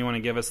 John, you want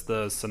to give us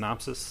the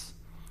synopsis?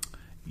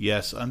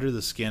 Yes, Under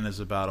the Skin is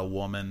about a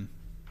woman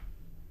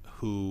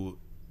who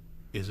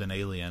is an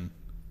alien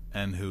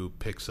and who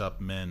picks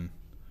up men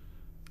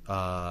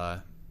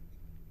for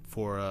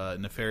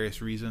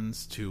nefarious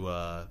reasons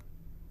to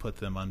put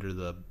them under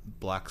the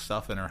black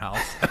stuff in her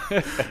house.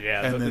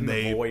 Yeah, and then in the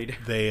they void.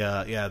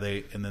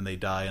 and then they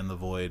die in the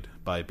void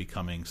by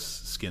becoming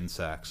skin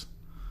sacks.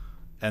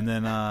 And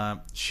then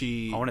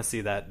she I want to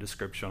see that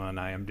description on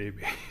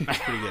IMDb. It's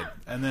pretty good.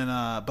 And then,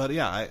 but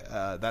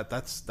yeah,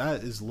 that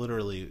is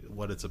literally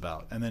what it's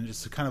about. And then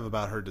just kind of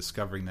about her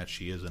discovering that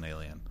she is an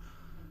alien,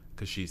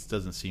 because she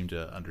doesn't seem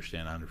to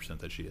understand 100%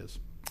 that she is.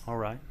 All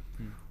right.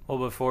 Well,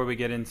 before we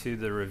get into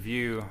the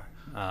review,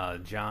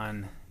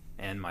 John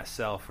and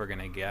myself are going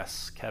to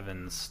guess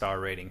Kevin's star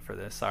rating for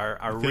this. Our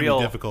It's gonna real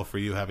be difficult for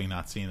you having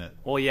not seen it.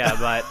 Well, yeah,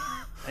 but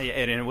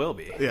it will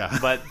be. Yeah.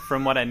 But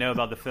from what I know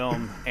about the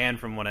film and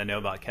from what I know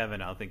about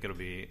Kevin, I think it'll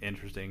be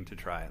interesting to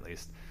try at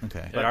least.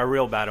 Okay. But our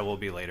real battle will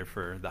be later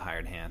for the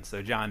hired hand.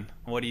 So, John,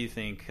 what do you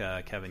think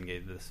Kevin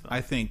gave this film? I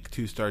think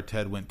 2-star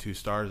Ted went 2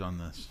 stars on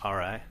this. All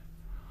right.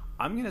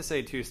 I'm going to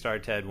say 2-star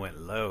Ted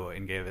went low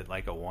and gave it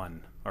like a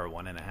 1 or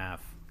 1.5.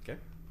 Okay.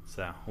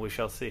 So we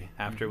shall see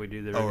after we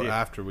do the Oh, review.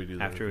 after we do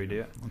that. After we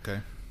do it. Okay.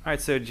 All right,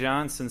 so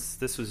John, since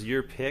this was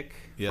your pick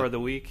Yep. for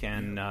the week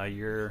and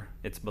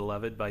it's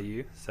beloved by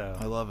you, so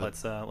I love it.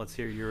 Let's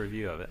hear your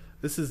review of it.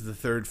 This is the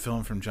third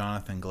film from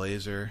Jonathan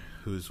Glazer,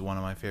 who's one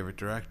of my favorite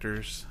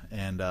directors.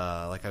 And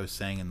like I was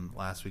saying in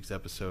last week's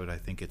episode, I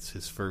think it's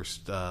his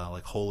first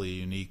like wholly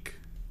unique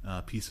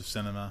piece of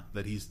cinema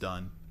that he's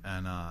done.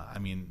 And I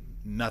mean,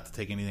 not to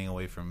take anything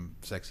away from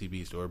Sexy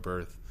Beast or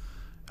Birth,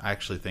 I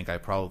actually think I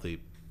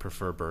probably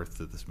prefer Birth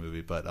to this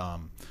movie, but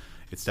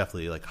it's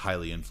definitely like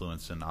highly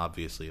influenced and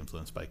obviously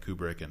influenced by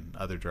Kubrick and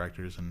other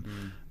directors. And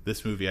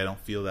this movie, I don't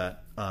feel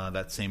that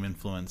that same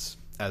influence.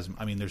 As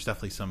I mean, there's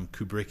definitely some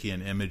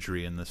Kubrickian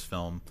imagery in this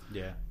film.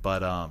 Yeah.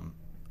 But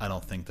I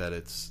don't think that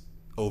it's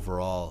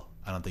overall.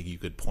 I don't think you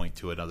could point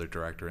to another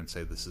director and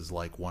say this is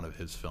like one of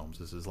his films.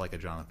 This is like a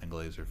Jonathan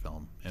Glazer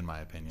film, in my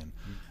opinion.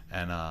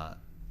 And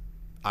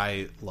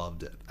I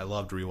loved it. I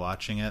loved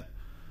rewatching it.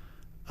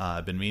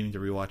 I've been meaning to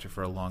rewatch it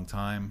for a long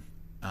time.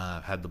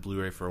 I've had the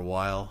Blu-ray for a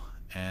while,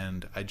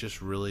 and I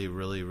just really,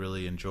 really,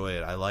 really enjoy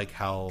it. I like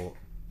how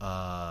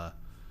I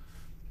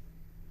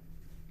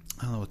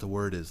don't know what the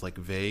word is, like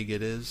vague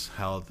it is.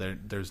 How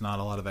there's not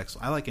a lot of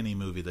I like any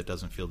movie that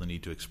doesn't feel the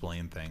need to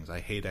explain things.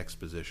 I hate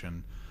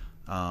exposition.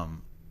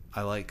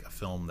 I like a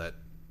film that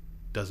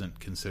doesn't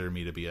consider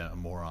me to be a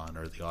moron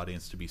or the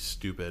audience to be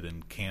stupid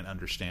and can't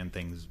understand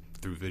things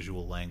through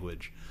visual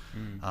language.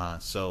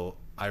 So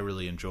I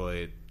really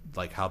enjoy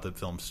like how the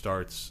film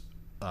starts.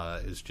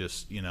 Is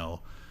just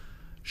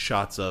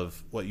shots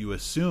of what you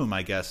assume,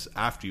 I guess,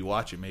 after you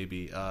watch it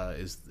maybe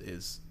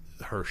is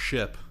her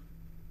ship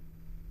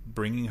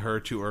bringing her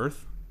to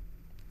Earth.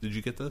 Did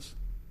you get this?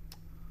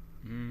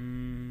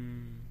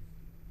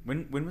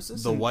 When was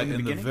this? The white in the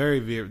in the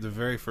beginning?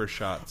 very first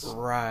shots.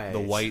 Right. The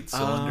white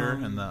cylinder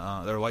and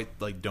the white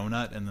like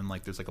donut, and then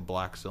like there's like a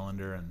black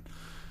cylinder, and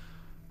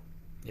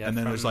Yeah, and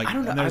then there's like I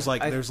don't know. and there's I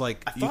you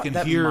thought can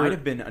that hear. might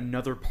have been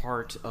another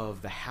part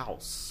of the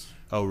house.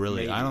 Oh,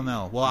 really? Maybe. I don't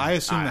know. Well, I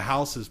assume the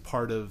house is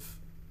part of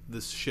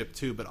this ship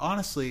too. But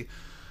honestly,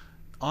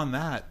 on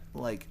that,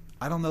 like,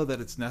 I don't know that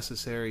it's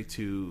necessary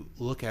to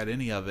look at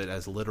any of it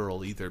as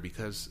literal either,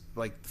 because,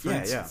 like, for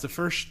instance,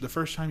 the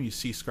first time you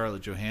see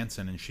Scarlett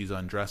Johansson and she's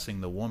undressing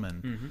the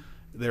woman,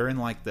 they're in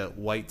like the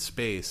white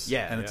space,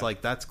 and it's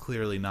like that's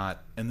clearly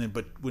not. And then,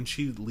 but when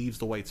she leaves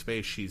the white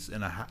space, she's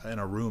in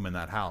a room in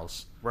that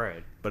house,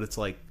 Right. But it's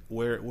like,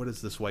 what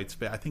is this white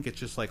space? I think it's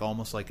just like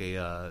almost like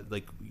a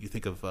like you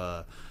think of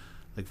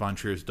like Von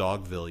Trier's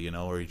Dogville, you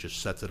know, where he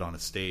just sets it on a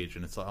stage,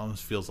 and it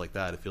almost feels like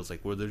that. It feels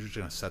like, well, they're just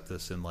going to set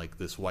this in like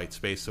this white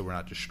space so we're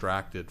not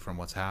distracted from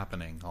what's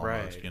happening,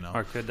 almost, Right. you know.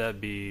 Or could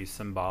that be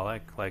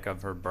symbolic, like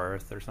of her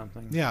birth or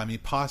something? Yeah, I mean,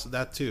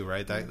 that too,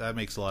 right? That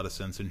makes a lot of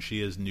sense. And she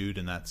is nude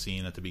in that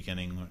scene at the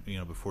beginning, you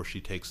know, before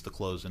she takes the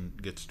clothes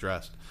and gets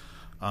dressed.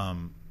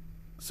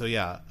 So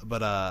yeah,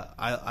 but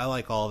I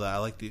like all that. I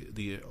like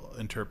the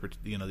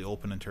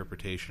open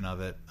interpretation of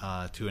it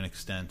to an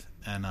extent,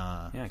 and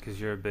Yeah, because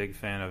you're a big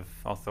fan of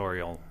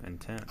authorial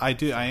intent. I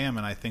am,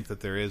 and I think that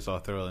there is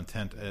authorial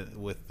intent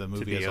with the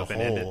movie as a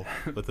whole.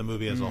 With the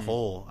movie as a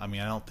whole, I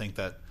mean, I don't think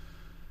that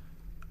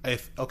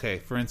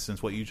for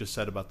instance, what you just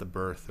said about the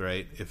birth,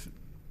 right? If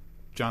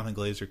Jonathan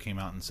Glazer came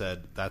out and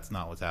said that's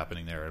not what's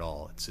happening there at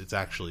all. It's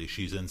actually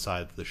she's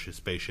inside the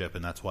spaceship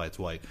and that's why it's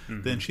white.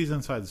 Then she's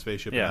inside the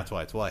spaceship and that's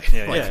why it's white.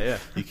 Yeah,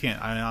 You can't.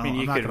 I mean,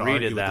 you could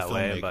read it that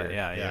way, but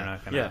you're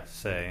not going to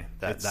say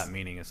that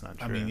meaning is not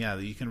true. I mean,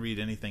 you can read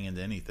anything into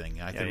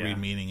anything. I can read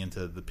meaning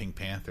into the Pink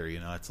Panther.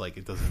 You know, it's like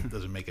it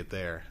doesn't make it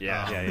there.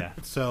 Yeah.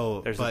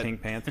 So there's a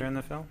Pink Panther in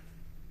the film.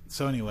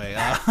 So anyway,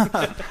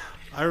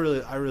 I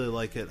really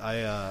like it.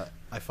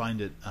 I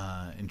find it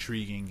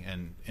intriguing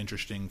and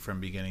interesting from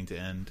beginning to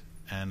end,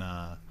 and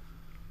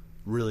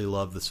really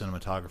love the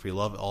cinematography.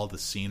 Love all the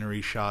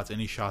scenery shots.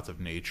 Any shots of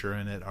nature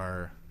in it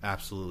are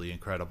absolutely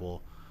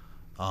incredible.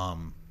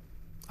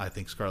 I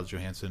think Scarlett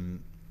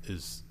Johansson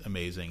is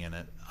amazing in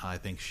it. I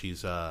think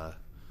she's.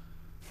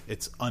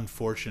 It's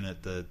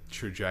unfortunate the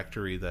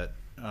trajectory that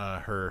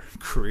her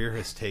career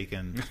has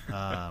taken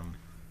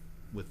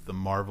with the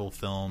Marvel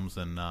films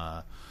and.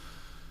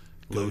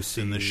 Ghost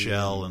in the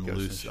Shell and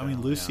Lucy. I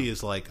mean, Lucy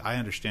is like, I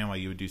understand why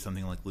you would do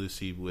something like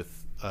Lucy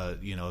with, a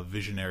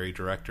visionary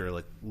director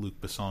like Luc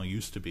Besson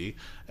used to be,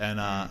 and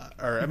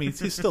or I mean,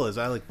 he still is.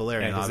 I like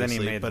Valerian, obviously,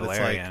 then he made but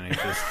Valerian, it's like and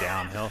he's just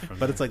downhill from.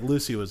 But it's like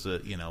Lucy was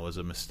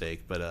a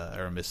mistake, but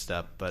or a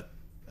misstep. But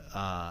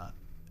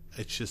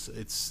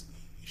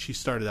she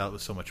started out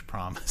with so much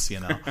promise,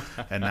 and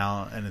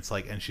it's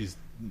like, and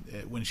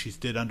when she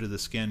did Under the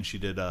Skin, she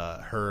did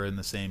Her in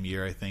the same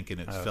year, I think, and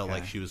it felt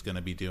like she was going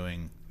to be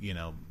doing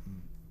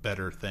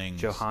better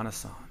things.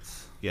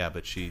 Johannesons. Yeah,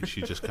 but she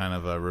just kind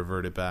of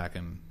reverted back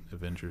in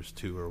Avengers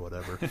 2 or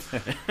whatever.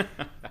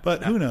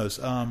 But who knows?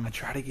 I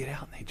try to get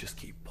out, and they just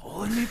keep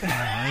pulling me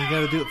back. You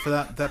got to do it for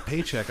that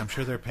paycheck. I'm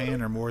sure they're paying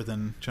her more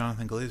than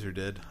Jonathan Glazer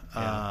did.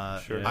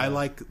 Sure. I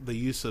like the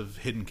use of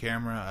hidden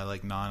camera. I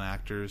like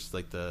non-actors,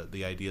 like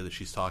the idea that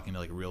she's talking to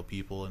like real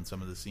people in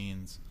some of the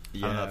scenes. I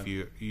don't know if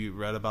you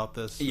read about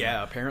this.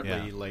 Yeah,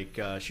 apparently, like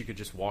she could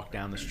just walk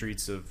down the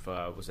streets of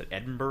was it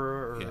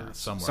Edinburgh or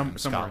somewhere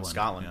in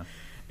Scotland. Yeah.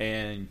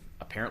 And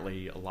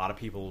apparently, a lot of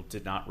people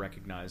did not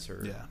recognize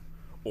her. Yeah,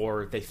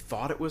 or they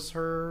thought it was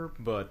her,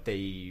 but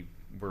they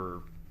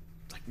were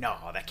like, "No,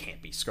 that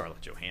can't be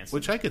Scarlett Johansson."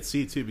 Which I could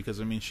see too,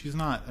 because I mean, she's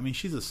not. I mean,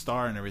 she's a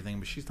star and everything,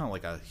 but she's not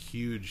like a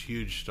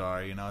huge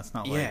star. It's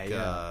not like.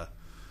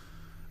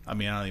 I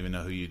mean, I don't even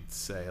know who you'd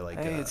say. Like,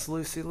 hey, it's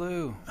Lucy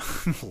Liu.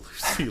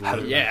 Lucy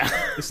Liu. Yeah.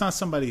 It's not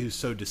somebody who's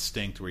so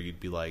distinct where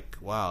you'd be like,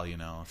 wow,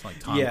 it's like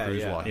Tom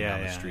Cruise walking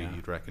down the street.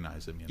 You'd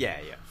recognize him. Yeah.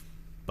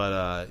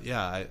 But,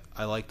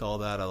 I liked all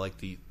that. I like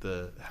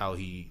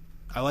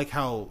I like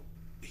how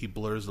he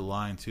blurs the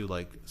line, too.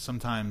 Like,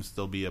 sometimes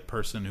there'll be a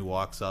person who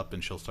walks up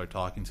and she'll start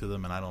talking to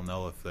them, and I don't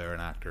know if they're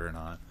an actor or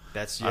not.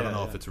 I don't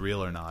know if it's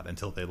real or not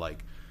until they,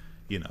 like,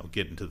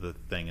 get into the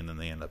thing and then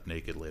they end up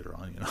naked later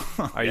on,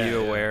 Are you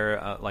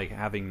aware, like,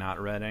 having not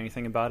read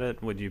anything about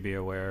it, would you be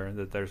aware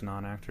that there's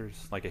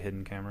non-actors, like a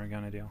hidden camera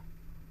kind of deal?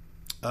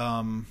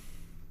 I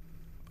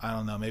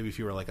don't know. Maybe if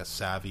you were like a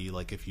savvy,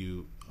 like if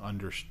you'd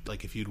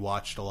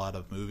watched a lot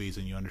of movies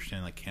and you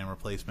understand like camera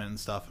placement and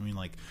stuff. I mean,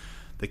 like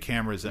the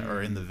cameras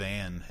are in the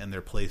van and they're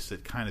placed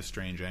at kind of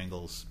strange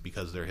angles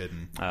because they're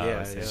hidden.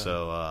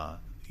 So,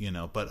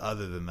 but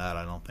other than that,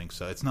 I don't think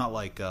so. It's not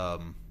like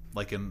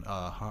in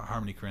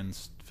Harmony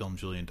Korine's film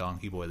Julian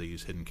Donkey Boy, they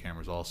use hidden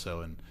cameras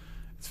also, and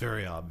it's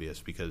very obvious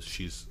because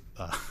she's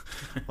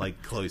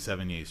like Chloe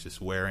Sevigny is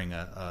just wearing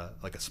a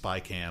spy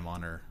cam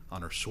on her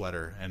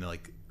sweater, and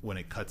like when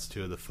it cuts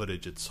to the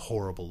footage, it's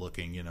horrible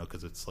looking,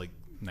 because it's like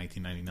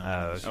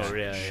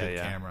 1999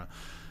 camera,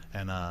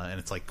 and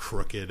it's like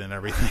crooked and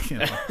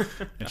everything,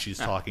 and she's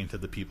talking to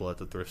the people at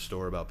the thrift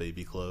store about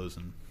baby clothes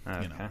and.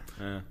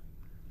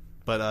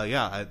 But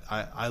yeah,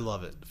 I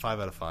love it. 5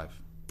 out of 5.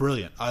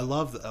 Brilliant. I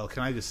love.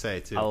 Can I just say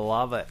too? I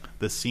love it.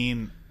 The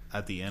scene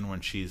at the end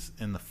when she's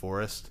in the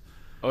forest.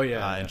 Oh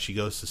yeah, and she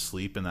goes to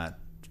sleep in that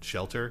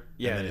shelter.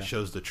 Yeah, and then yeah. it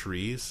shows the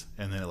trees,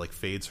 and then it like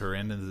fades her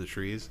into the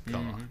trees.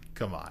 Come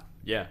on.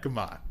 Yeah. Come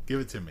on, give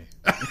it to me.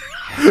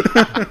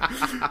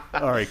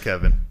 All right,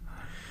 Kevin.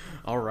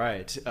 All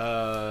right.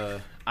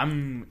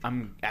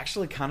 I'm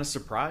actually kind of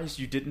surprised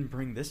you didn't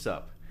bring this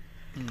up.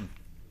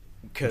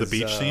 The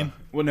beach scene?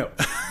 Well, no.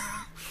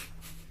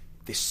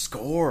 The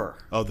score.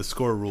 Oh, the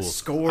score rules. The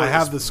score I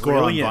have is the score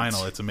brilliant. on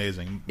vinyl. It's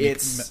amazing.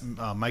 It's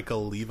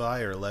Michael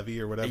Levi or Levy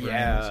or whatever.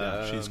 Yeah, her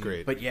name is. She's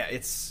great. But yeah,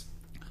 it's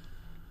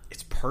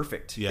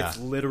perfect. Yeah. It's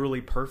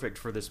literally perfect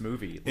for this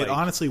movie. It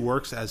honestly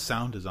works as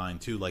sound design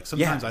too. Like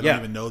sometimes I don't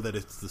even know that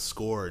it's the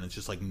score, and it's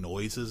just like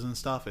noises and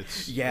stuff.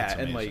 It's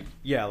amazing.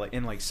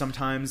 and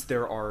sometimes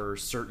there are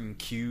certain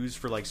cues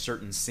for like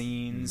certain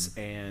scenes,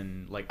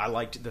 and like I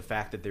liked the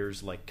fact that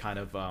there's like kind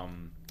of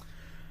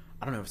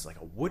I don't know if it's like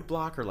a wood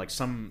block or like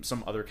some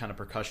other kind of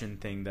percussion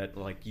thing that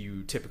like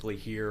you typically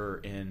hear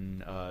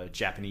in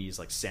Japanese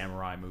like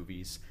samurai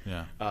movies.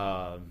 Yeah.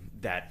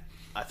 That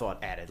I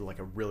thought added like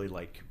a really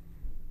like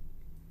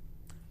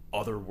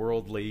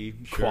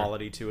otherworldly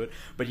quality to it.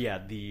 But yeah,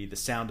 the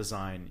sound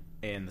design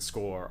and the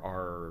score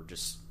are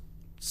just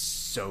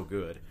so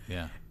good.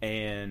 Yeah.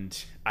 And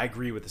I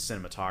agree with the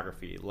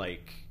cinematography.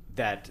 Like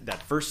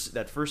that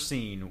first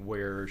scene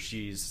where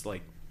she's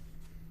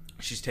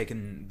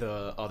taking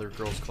the other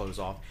girl's clothes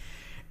off,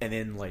 and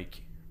then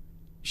like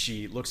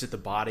she looks at the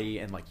body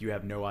and like you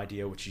have no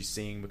idea what she's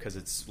seeing because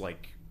it's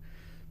like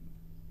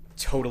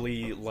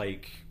totally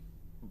like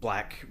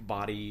black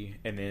body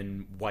and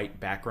then white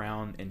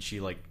background, and she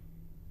like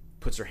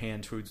puts her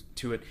hand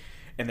to it,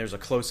 and there's a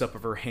close-up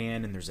of her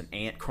hand and there's an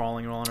ant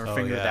crawling on her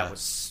finger. Yeah.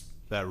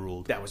 That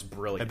ruled. That was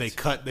brilliant. And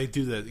they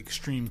do the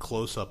extreme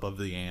close-up of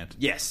the ant.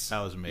 Yes.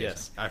 That was amazing.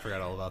 Yes. I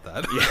forgot all about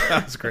that. Yeah.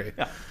 That was great.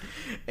 Yeah.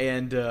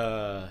 And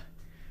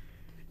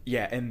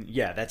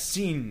that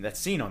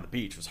scene on the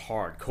beach was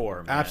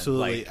hardcore, man.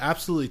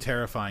 Absolutely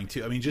terrifying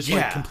too. I mean, just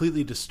like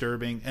completely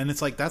disturbing. And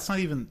it's like that's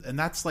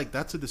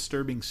a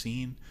disturbing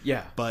scene.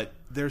 Yeah. But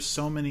there's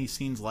so many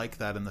scenes like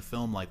that in the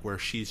film, like where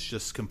she's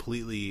just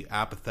completely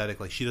apathetic,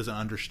 like she doesn't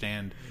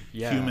understand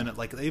human.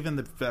 Like even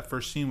that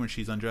first scene when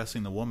she's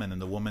undressing the woman,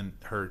 and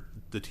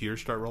the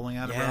tears start rolling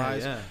out of her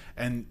eyes,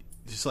 and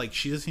just like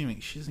she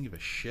doesn't give a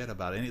shit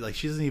about any. Like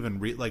she doesn't even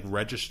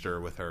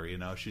register with her. You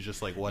know, she's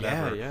just like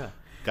whatever. Yeah.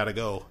 Gotta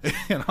go.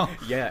 You know.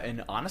 Yeah,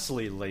 and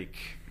honestly, like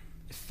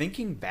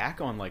thinking back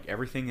on like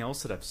everything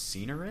else that I've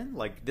seen her in,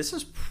 like this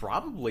is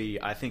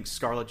probably I think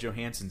Scarlett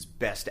Johansson's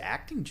best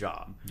acting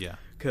job. Yeah.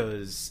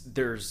 Because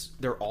there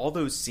are all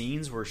those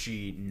scenes where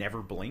she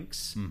never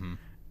blinks. Mm-hmm.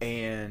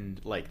 And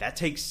like that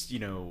takes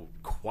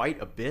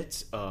quite a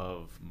bit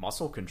of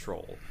muscle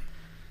control.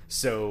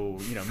 So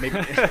maybe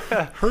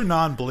her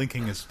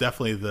non-blinking is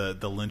definitely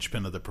the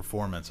linchpin of the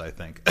performance, I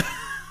think.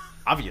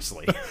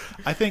 Obviously.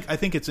 I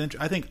think it's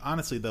I think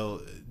honestly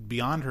though,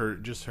 beyond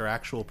her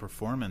actual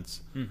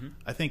performance,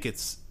 I think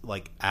it's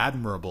like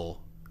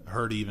admirable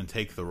her to even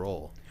take the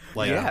role.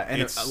 Like,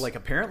 like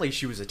apparently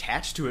she was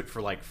attached to it for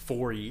like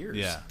 4 years.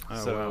 Yeah.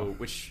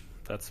 Which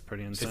that's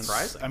pretty intense.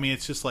 Surprising. I mean,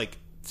 it's just like,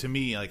 to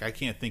me, like I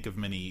can't think of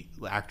many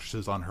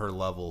actresses on her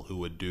level who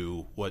would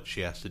do what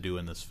she has to do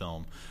in this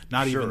film.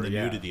 Not even the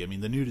nudity. I mean,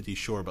 the nudity,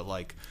 sure, but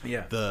like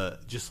the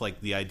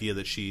idea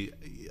that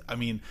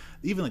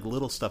even like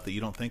little stuff that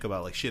you don't think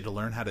about. Like she had to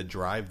learn how to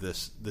drive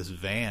this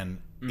van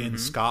in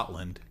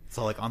Scotland,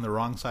 so like on the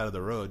wrong side of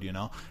the road,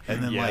 and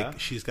then like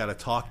she's got to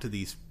talk to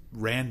these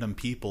random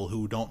people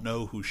who don't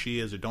know who she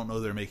is or don't know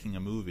they're making a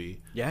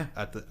movie. Yeah.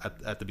 At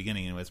the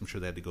beginning, anyways. I'm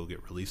sure they had to go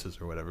get releases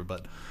or whatever.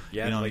 But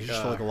like, it's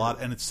just like a lot,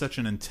 and it's such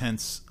an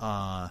intense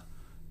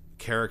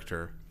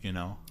character.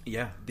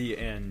 Yeah.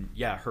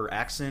 Her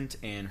accent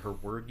and her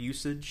word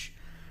usage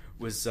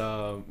was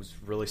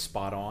really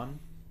spot on.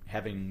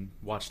 Having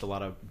watched a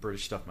lot of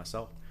British stuff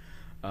myself.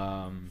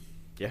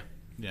 Yeah.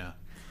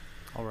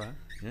 All right.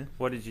 Yeah.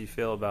 What did you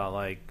feel about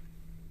like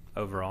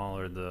overall,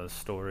 or the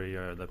story,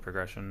 or the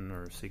progression,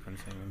 or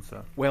sequencing and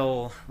stuff?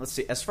 Well, let's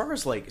see. As far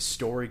as like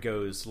story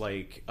goes,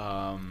 like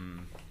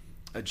John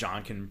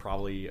can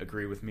probably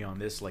agree with me on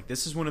this. Like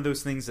this is one of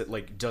those things that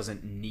like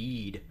doesn't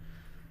need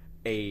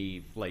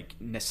a like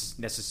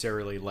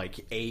necessarily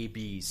like A,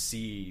 B,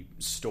 C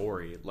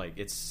story. Like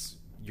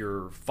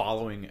you're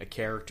following a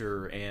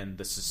character, and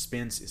the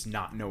suspense is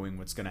not knowing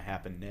what's going to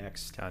happen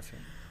next. Gotcha.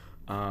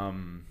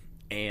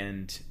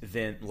 And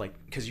then, like,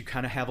 because you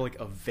kind of have, like,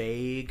 a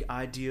vague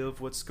idea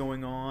of what's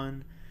going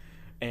on.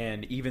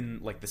 And even,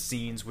 like, the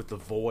scenes with the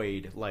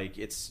void, like,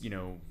 it's,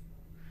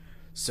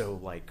 so,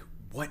 like,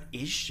 what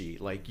is she?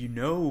 Like,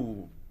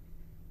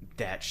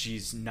 that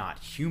she's not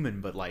human,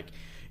 but, like,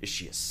 is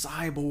she a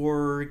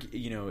cyborg?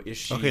 Is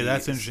she... Okay,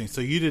 that's interesting.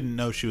 So you didn't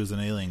know she was an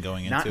alien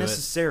going into it? Not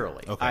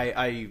necessarily.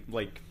 Okay.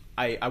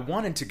 I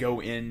wanted to go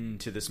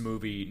into this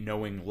movie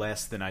knowing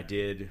less than I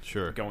did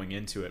going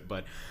into it,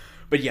 but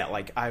But yeah,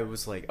 like I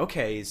was like,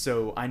 okay,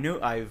 so I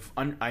know I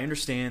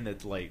understand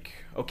that, like,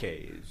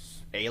 okay,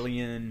 it's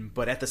alien,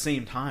 but at the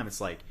same time, it's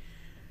like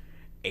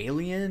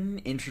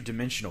alien,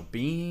 interdimensional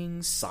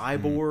beings,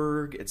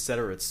 cyborg,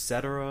 etc.,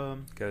 etc.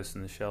 Ghost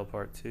in the Shell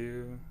Part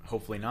 2.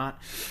 Hopefully not.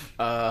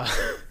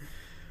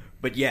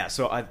 But yeah,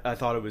 so I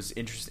thought it was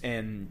interesting,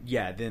 and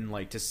yeah, then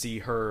like to see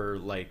her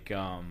like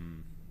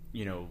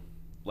you know,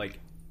 like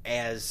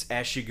as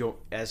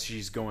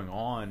she's going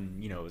on,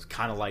 you know, it's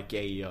kind of like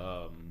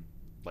a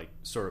like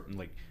sort of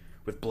like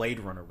with Blade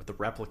Runner with the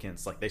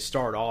replicants, like they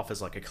start off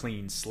as like a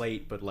clean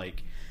slate, but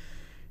like,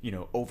 you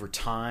know, over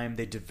time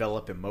they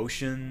develop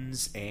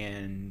emotions,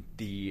 and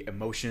the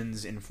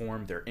emotions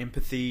inform their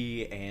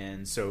empathy,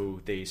 and so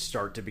they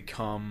start to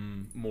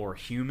become more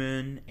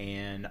human.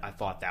 And I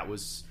thought that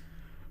was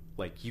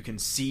like, you can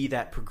see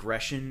that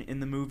progression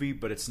in the movie,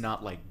 but it's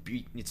not like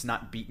it's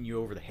not beating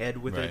you over the head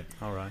with it.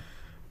 All right.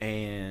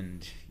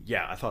 And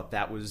yeah, I thought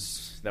that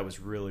was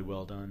really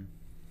well done.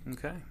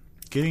 Okay.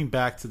 Getting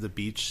back to the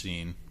beach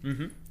scene,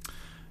 Mm-hmm.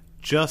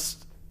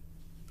 just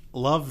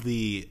love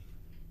the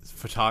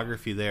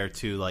photography there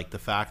too. Like the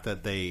fact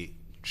that they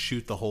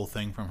shoot the whole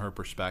thing from her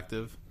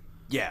perspective.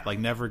 Yeah. Like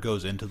never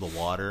goes into the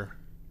water.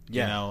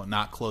 Yeah. You know,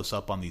 not close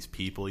up on these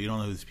people. You don't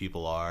know who these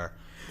people are.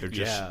 They're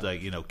just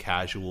like, you know,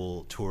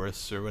 casual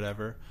tourists or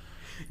whatever.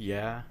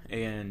 Yeah,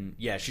 and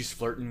yeah, she's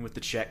flirting with the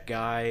Czech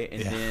guy,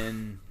 and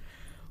then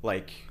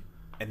like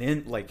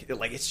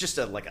it's just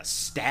a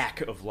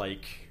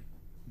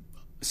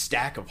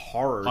stack of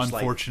horrors,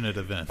 Unfortunate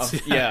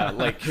events.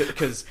 like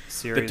because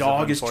the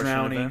dog is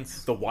drowning,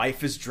 events. the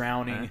wife is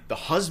drowning, the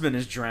husband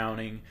is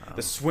drowning,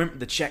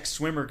 the Czech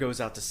swimmer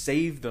goes out to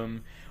save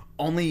them,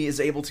 only is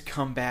able to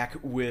come back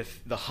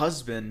with the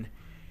husband.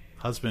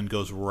 Husband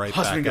goes right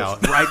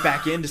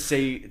back in to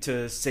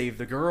save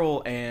the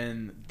girl,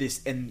 and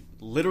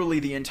literally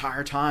the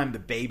entire time the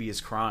baby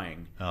is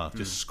crying.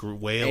 Just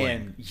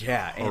wailing.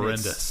 And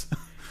horrendous.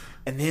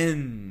 And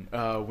then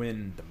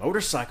when the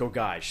motorcycle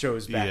guy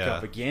shows back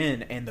up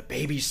again, and the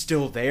baby's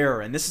still there,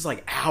 and this is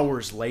like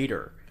hours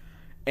later,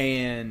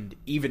 and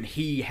even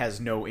he has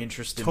no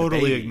interest in the baby.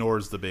 Totally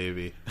ignores the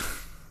baby.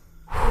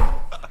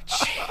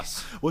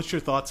 Jeez. What's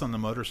your thoughts on the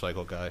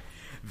motorcycle guy?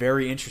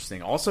 Very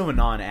interesting. Also a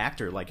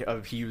non-actor.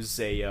 Like he was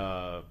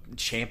a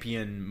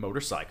champion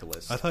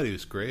motorcyclist. I thought he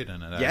was great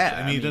in it. Yeah,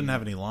 I mean, he didn't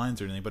have any lines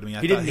or anything, but I mean,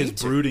 I he thought didn't his need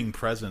to. brooding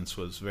presence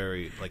was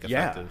very effective.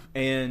 Yeah,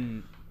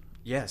 and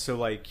so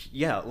like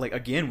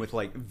again with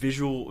like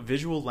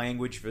visual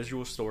language,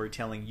 visual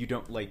storytelling. You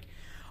don't like.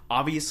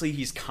 Obviously,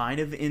 he's kind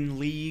of in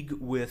league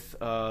with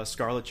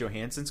Scarlett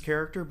Johansson's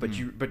character, but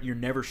you're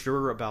never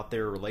sure about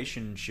their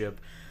relationship.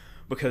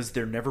 Because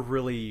they're never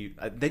really...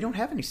 they don't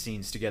have any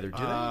scenes together, do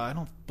they? I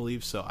don't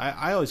believe so.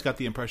 I always got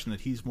the impression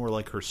that he's more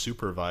like her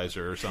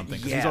supervisor or something.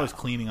 Because he's always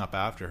cleaning up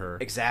after her.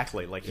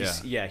 Exactly. Like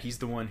he's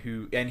the one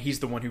who... And he's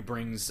the one who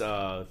brings the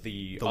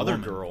other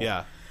woman. girl.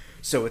 Yeah.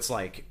 So it's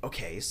like,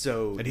 okay,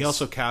 so... And he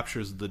also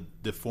captures the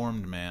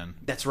deformed man.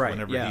 That's right,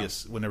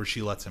 whenever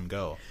she lets him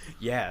go.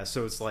 Yeah,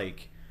 so it's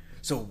like...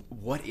 So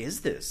what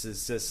is this?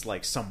 Is this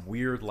like some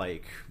weird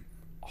like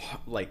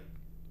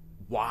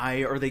why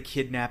are they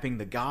kidnapping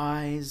the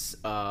guys?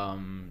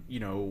 You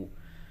know,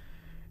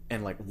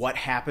 and like what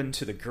happened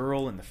to the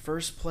girl in the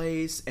first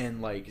place?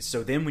 And like,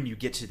 so then when you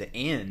get to the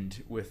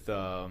end with,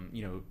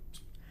 you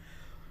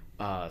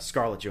know,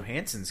 Scarlett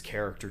Johansson's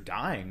character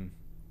dying,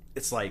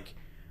 it's like,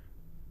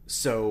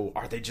 so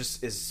are they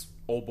is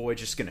old boy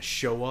just going to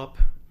show up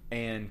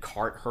and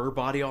cart her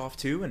body off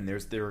too? And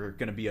there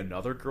going to be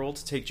another girl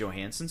to take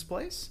Johansson's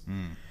place?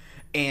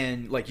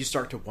 And like you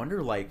start to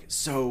wonder, like,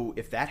 so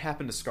if that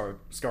happened to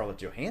Scarlett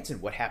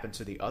Johansson, what happened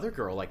to the other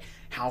girl? Like,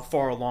 how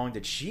far along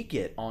did she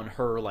get on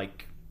her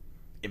like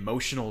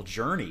emotional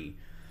journey?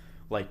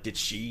 Like, did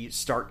she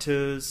start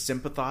to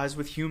sympathize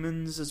with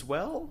humans as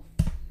well?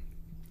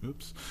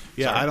 Oops.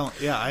 Yeah, Sorry. I don't.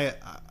 Yeah,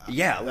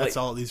 Yeah, that's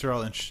like, all. These are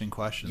all interesting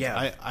questions.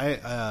 Yeah.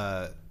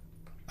 I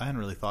hadn't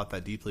really thought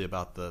that deeply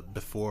about the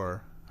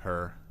before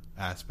her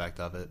aspect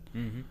of it.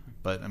 Mm-hmm.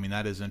 But I mean,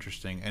 that is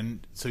interesting.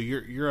 And so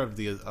you're of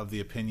the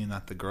opinion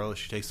that the girl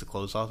she takes the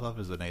clothes off of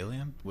is an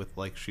alien with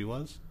like she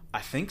was? I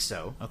think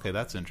so. Okay,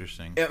 that's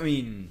interesting. I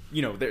mean,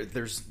 you know,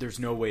 there's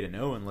no way to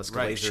know unless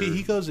Right. Glazer...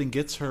 He goes and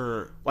gets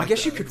her. Well, I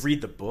guess you could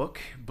read the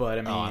book, but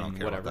I mean, I don't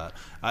care whatever. about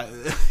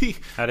that.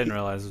 I didn't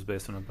realize it was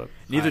based on a book.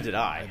 Neither did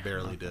I. I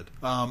barely did.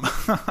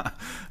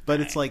 But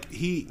it's like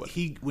he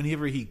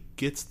whenever he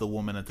gets the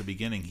woman at the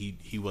beginning,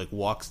 he like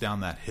walks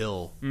down that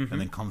hill and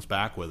then comes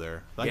back with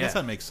her. I guess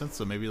that makes sense.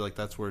 So maybe like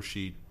that's where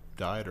she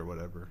died or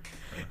whatever.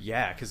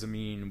 Yeah, because I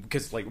mean,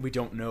 like we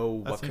don't know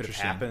what could have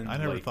happened. I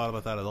never like, thought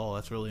about that at all.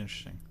 That's really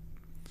interesting.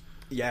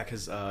 Yeah,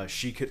 because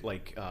she could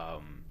like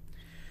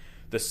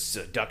the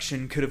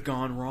seduction could have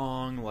gone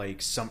wrong.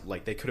 Like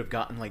they could have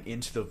gotten like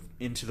into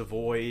the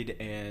void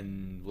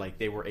and like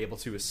they were able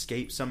to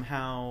escape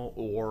somehow,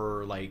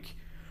 or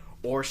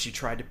she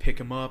tried to pick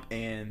him up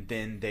and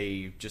then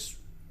they just,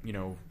 you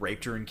know,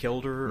 raped her and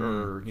killed her,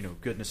 or you know,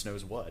 goodness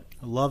knows what.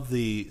 I love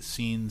the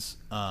scenes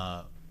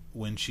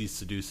when she's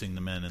seducing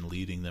the men and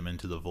leading them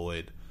into the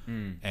void.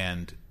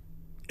 and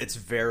it's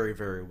very,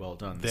 very well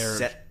done. The they're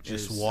set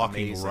just is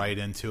walking amazing. right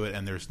into it,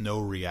 and there's no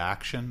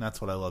reaction.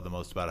 That's what I love the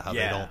most about it.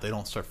 How they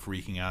don't start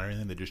freaking out or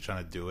anything. They're just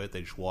trying to do it.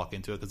 They just walk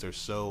into it because they're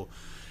so.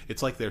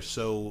 It's like they're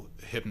so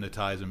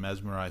hypnotized and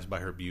mesmerized by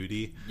her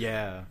beauty.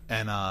 Yeah,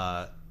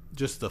 and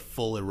just the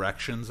full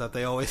erections that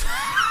they always.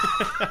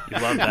 You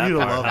love that You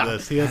part, love huh?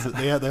 this.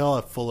 They all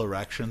have full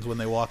erections when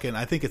they walk in.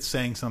 I think it's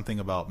saying something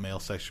about male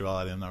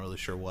sexuality. I'm not really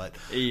sure what.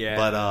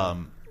 Yeah,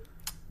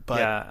 but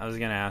yeah, I was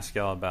gonna ask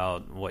y'all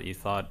about what you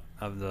thought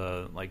of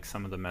the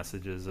some of the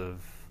messages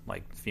of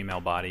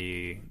female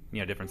body,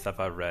 different stuff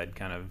I've read,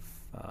 kind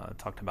of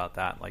talked about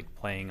that,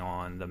 playing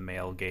on the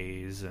male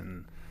gaze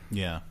and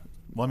yeah.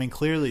 Well, I mean,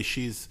 clearly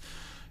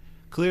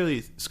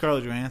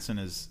Scarlett Johansson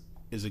is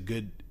a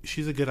good.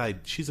 She's a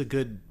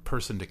good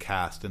person to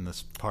cast in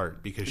this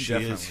part because she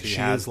has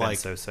is been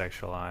so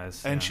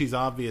sexualized, and she's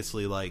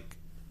obviously I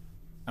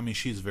mean,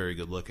 she's very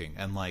good looking,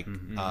 and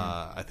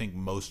I think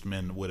most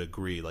men would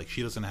agree.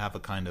 She doesn't have a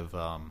kind of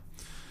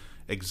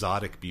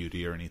exotic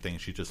beauty or anything.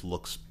 She's just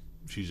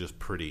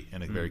pretty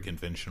in a very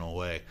conventional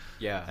way.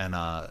 Yeah,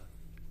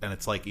 and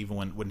it's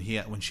even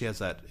when she has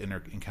that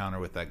encounter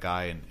with that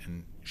guy,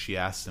 and she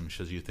asks him, she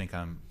says, "You think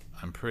I'm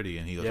pretty?"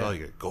 And he goes, "Oh,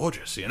 you're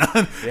gorgeous," Yeah.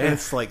 And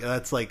it's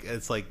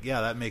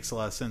yeah, that makes a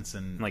lot of sense.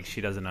 And she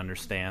doesn't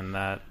understand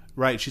that,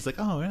 right? She's like,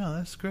 "Oh yeah,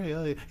 that's great."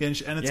 Oh, yeah.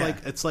 And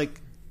it's like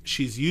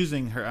she's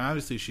using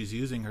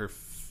her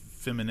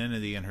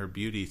femininity and her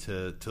beauty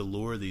to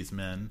lure these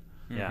men.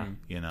 Yeah,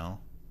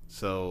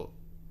 So,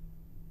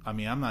 I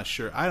mean, I'm not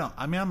sure. I'm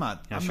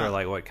not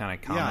sure what kind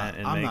of comment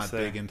it I'm makes not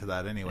there. big into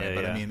that anyway. Yeah,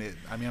 but yeah.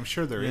 I mean, I'm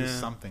sure there is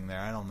something there.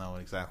 I don't know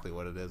exactly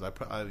what it is.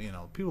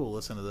 People will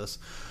listen to this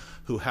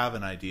who have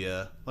an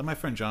idea. Like my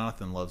friend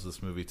Jonathan loves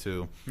this movie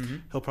too. Mm-hmm.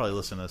 He'll probably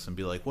listen to this and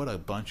be like, "What a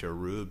bunch of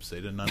rubes! They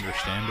didn't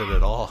understand it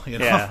at all."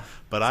 Yeah.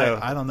 But so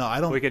I don't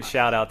know. We could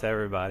shout out to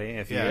everybody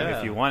if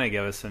you want to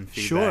give us some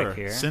feedback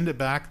here. Send it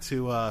back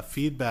to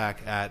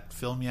feedback at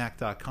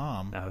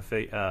filmyak.com.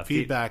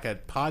 Feedback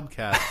at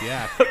podcast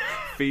yak.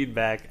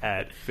 Feedback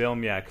at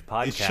filmyak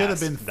podcast. It should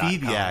have been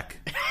feedyak.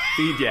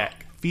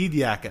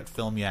 Feedyak at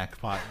filmyak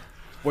pod.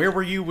 Where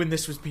were you when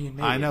this was being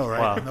made? I know, right?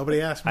 Well,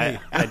 nobody asked me.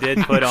 I did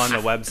put on the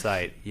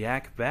website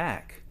yak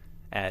back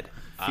at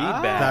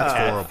feedback That's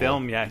at horrible.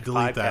 filmyak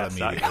Delete that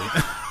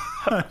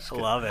immediately.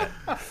 Love it.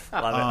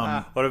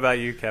 What about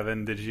you,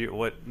 Kevin? Did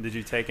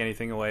you take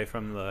anything away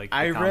from the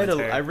I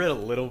commentary? read a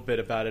little bit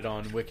about it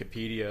on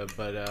Wikipedia,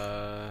 but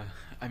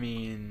I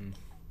mean,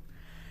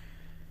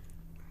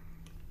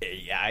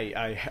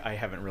 yeah, I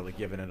haven't really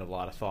given it a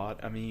lot of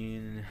thought. I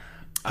mean,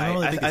 I don't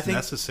really think it's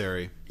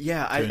necessary.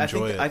 Yeah, I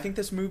I think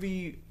this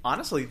movie,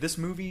 honestly,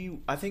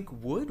 I think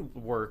would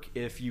work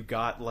if you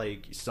got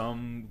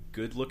some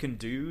good-looking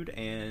dude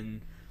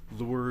and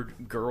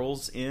lured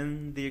girls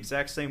in the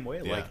exact same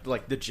way. Yeah.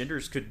 Like the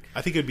genders could.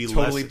 I think it'd be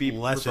totally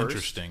less reversed.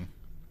 interesting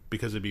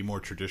because it'd be more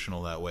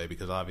traditional that way.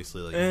 Because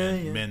obviously,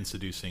 men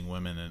seducing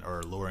women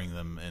or luring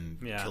them and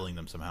killing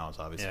them somehow is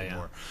obviously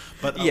more.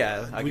 But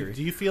I agree.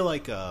 Do you feel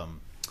like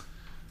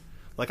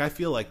I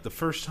feel like the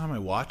first time I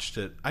watched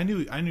it, I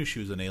knew she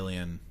was an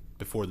alien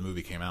before the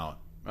movie came out.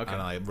 Okay.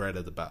 And I read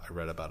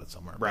about it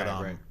somewhere. Right,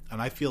 but, right. And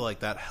I feel like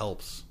that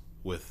helps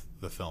with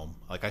the film.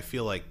 I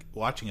feel like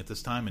watching it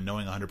this time and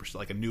knowing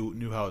 100%, I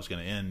knew how it was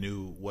going to end,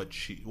 knew what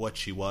she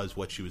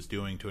was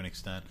doing to an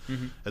extent,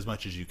 as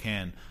much as you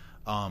can.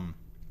 And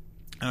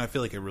I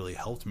feel like it really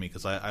helped me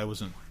because I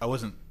wasn't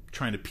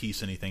trying to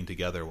piece anything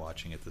together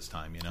watching it this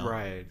time.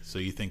 Right. So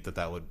you think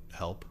that would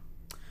help?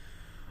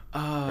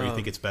 Or you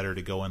think it's better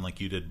to go in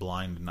like you did,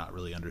 blind, and not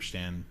really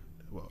understand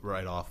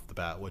right off the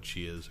bat what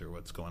she is or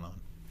what's going on?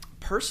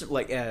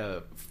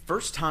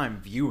 First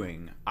time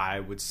viewing, I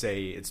would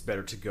say it's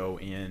better to go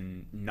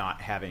in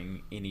not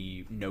having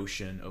any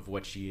notion of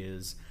what she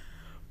is.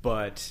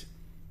 But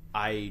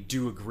I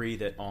do agree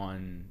that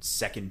on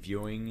second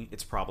viewing,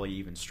 it's probably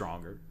even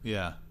stronger.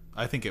 Yeah,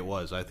 I think it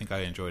was. I think I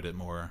enjoyed it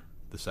more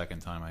the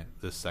second time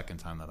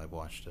that I've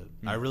watched it.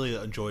 I really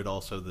enjoyed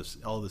also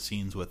all the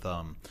scenes with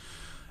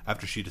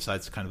after she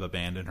decides to kind of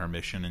abandon her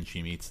mission and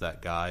she meets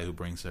that guy who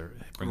brings her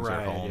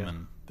home,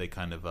 and they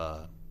kind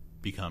of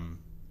become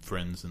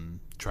friends and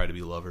try to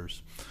be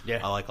lovers. Yeah,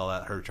 I like all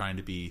that, her trying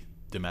to be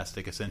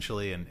domestic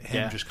essentially, and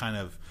him just kind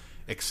of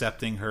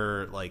accepting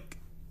her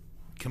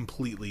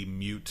completely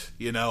mute,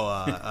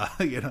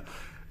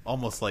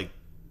 almost like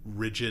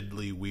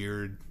rigidly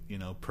weird,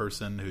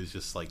 person who's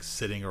just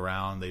sitting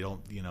around. They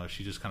don't,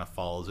 she just kind of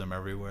follows him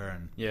everywhere,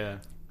 and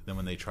then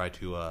when they try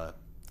to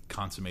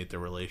consummate their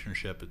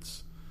relationship,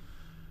 it's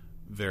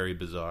very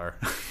bizarre.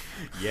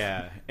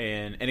 Yeah,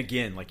 and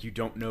again, you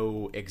don't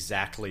know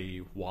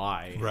exactly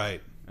why.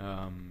 Right.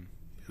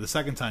 The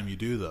second time you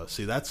do, though.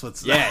 See, that's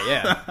what's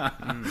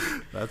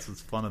that's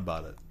what's fun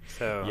about it.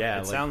 So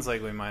it sounds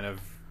like we might have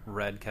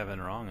read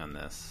Kevin wrong on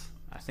this.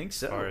 I think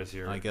so. As far as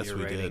your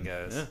rating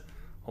goes. Yeah.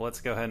 Well,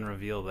 let's go ahead and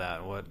reveal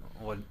that. What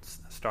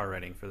star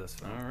rating for this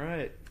film? All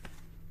right.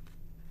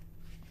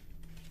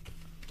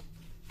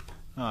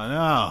 Oh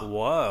no!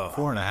 Whoa.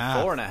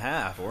 4.5.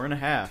 4.5.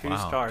 4.5. 2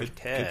 Wow, stars, good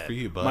Ted. for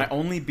you, bud. My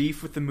only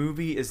beef with the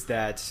movie is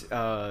that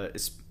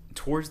is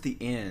towards the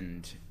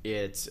end,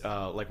 it's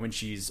like when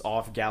she's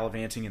off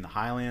gallivanting in the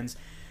Highlands.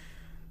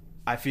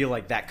 I feel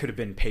like that could have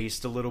been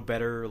paced a little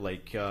better.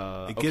 Like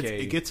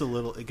it gets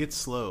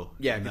slow.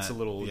 Yeah, it in gets that- a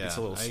little I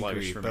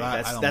sluggish agree, for but me.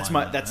 I don't That's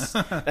mind my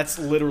that. that's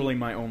literally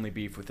my only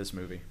beef with this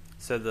movie.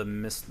 So the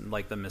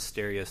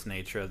mysterious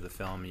nature of the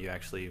film, you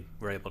actually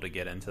were able to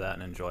get into that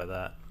and enjoy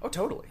that. Oh,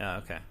 totally. Yeah,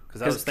 okay.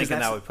 Because I 'Cause- was 'cause thinking that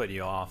that's- would put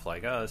you off,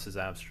 like, oh, this is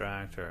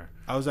abstract, or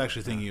I was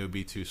actually thinking it would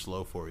be too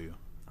slow for you.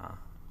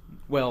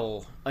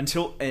 Well,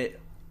 until the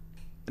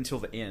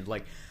end,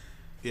 like.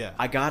 Yeah,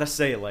 I gotta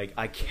say, like,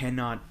 I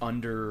cannot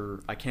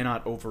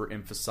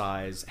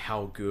overemphasize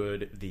how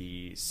good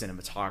the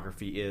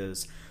cinematography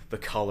is, the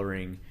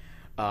coloring,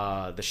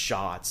 the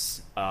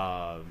shots,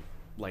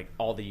 like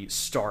all the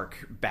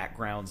stark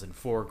backgrounds and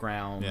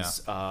foregrounds,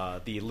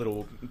 the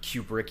little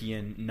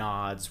Kubrickian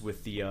nods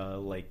with the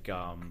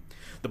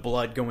the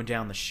blood going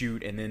down the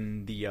chute, and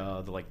then the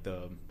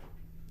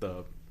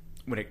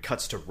when it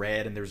cuts to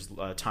red and there's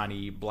a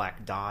tiny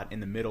black dot in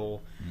the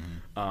middle.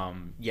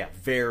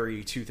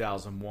 Very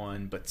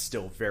 2001, but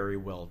still very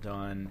well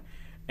done.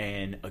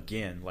 And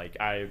again,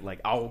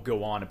 I'll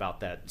go on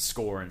about that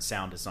score and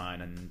sound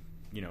design, and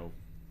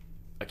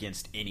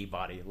against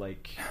anybody.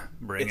 Like,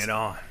 bring it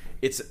on.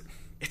 It's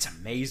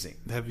amazing.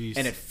 Have you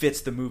and it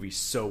fits the movie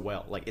so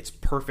well. Like, it's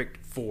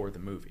perfect for the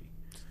movie.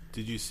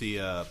 Did you see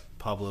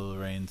Pablo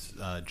Larraín's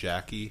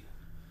Jackie?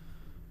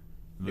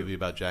 The movie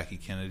about Jackie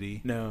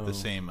Kennedy? No. The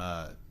same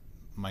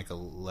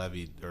Michael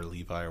Levi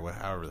or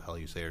however the hell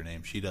you say her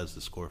name. She does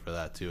the score for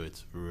that too.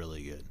 It's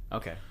really good.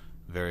 Okay.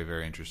 Very,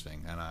 very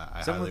interesting. And I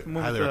Is that highly,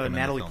 with highly recommend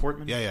Natalie the film.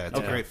 Portman? Yeah, it's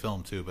Okay. a great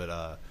film too.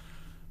 But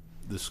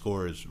the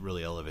score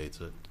really elevates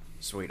it.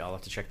 Sweet. I'll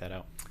have to check that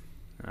out.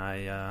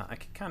 I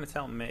can kind of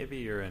tell maybe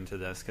you're into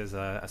this because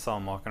I saw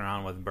him walking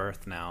around with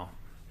Birth now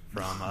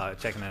from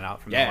checking it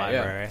out from the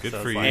library. Good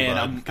So for it's you, like,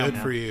 And bud. Good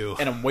for you.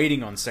 And I'm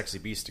waiting on Sexy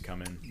Beast to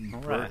come in.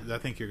 all right. I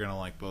think you're gonna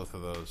like both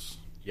of those.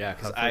 Yeah,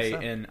 because Hopefully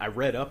so. I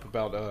read up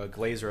about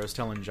Glazer. I was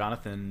telling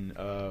Jonathan,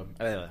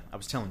 I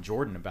was telling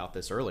Jordan about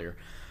this earlier.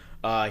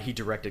 He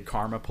directed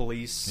Karma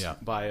Police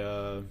by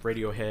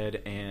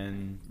Radiohead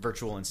and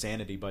Virtual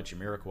Insanity by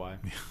Jamiroquai.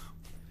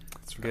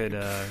 That's Good,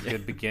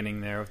 good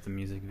beginning there with the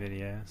music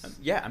videos.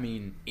 Yeah, I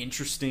mean,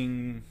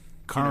 interesting.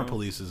 Karma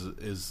Police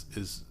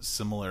is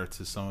similar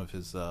to some of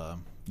his.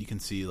 You can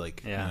see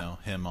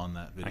him on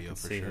that I video can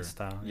for see sure. his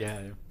style. Yeah.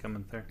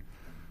 coming through.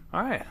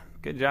 All right,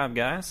 good job,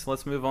 guys.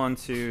 Let's move on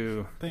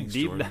to Thanks,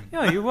 deep. Jordan.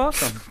 Yeah, you're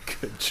welcome.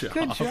 Good job.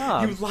 Good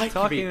job. You like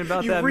talking me.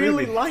 about you that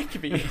really movie.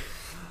 like me.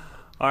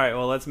 All right,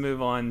 well, let's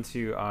move on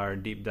to our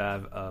deep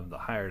dive of The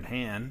Hired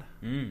Hand.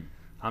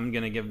 I'm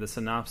going to give the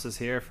synopsis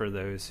here for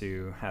those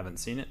who haven't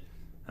seen it.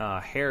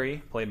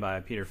 Harry, played by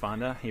Peter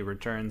Fonda, he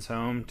returns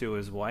home to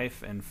his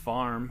wife and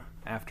farm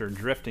after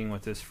drifting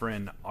with his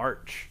friend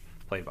Arch,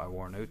 played by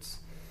Warren Oates,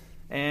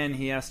 and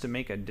he has to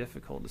make a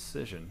difficult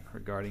decision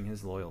regarding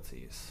his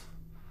loyalties.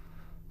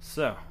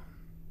 So,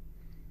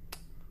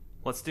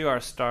 let's do our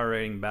star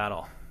rating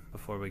battle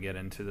before we get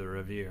into the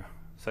review.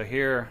 So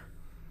here,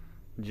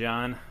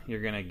 John,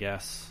 you're going to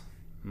guess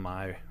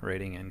my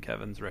rating and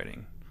Kevin's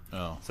rating.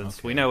 Oh, Since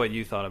okay. we know what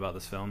you thought about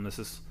this film, this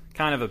is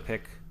kind of a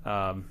pick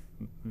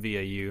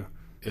via you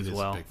It as is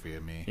well. big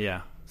for me.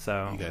 Yeah,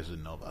 so You guys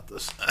didn't know about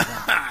this.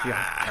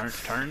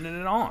 turning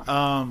it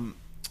on.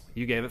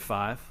 You gave it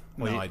 5.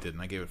 No, I didn't.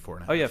 I gave it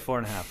 4.5. Oh yeah,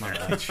 4.5. My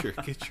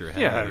bad. Get your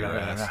head Yeah, out of your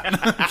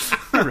right. ass.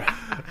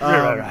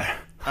 Right.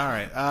 All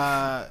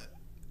right.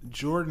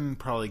 Jordan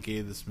probably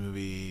gave this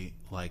movie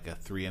like a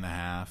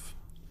 3.5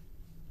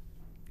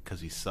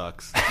 because he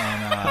sucks.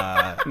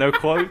 And No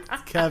quote.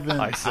 Kevin,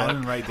 I suck.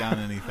 didn't write down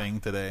anything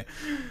today.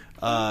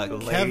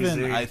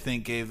 Kevin, I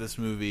think, gave this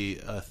movie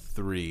a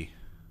 3.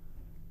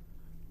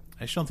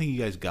 I just don't think you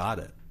guys got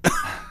it.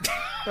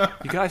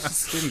 You guys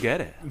just didn't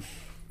get it.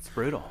 It's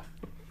brutal.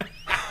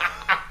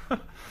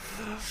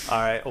 All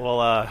right.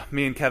 Well,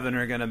 me and Kevin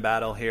are going to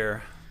battle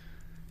here.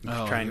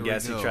 Oh, Try and here we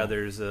guess go. each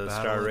other's Battle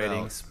star it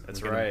ratings. out.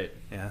 That's We're gonna- right.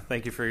 Yeah.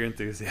 Thank you for your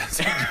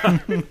enthusiasm.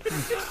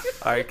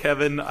 All right,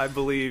 Kevin. I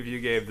believe you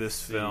gave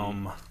this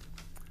film.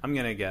 I'm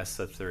going to guess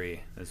a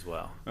 3 as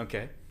well.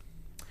 Okay.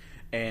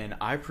 And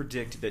I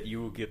predict that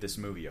you will give this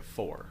movie a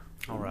 4.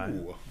 All right.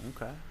 Ooh.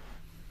 Okay.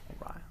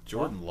 All right.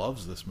 Jordan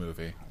loves this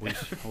movie.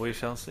 We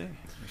shall see.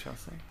 We shall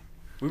see.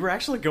 We were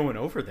actually going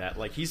over that.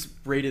 Like, he's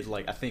rated,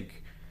 like, I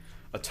think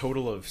a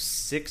total of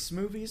 6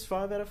 movies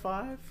 5 out of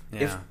 5.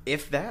 Yeah.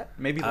 If that,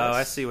 maybe less. Oh,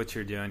 I see what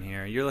you're doing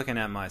here. You're looking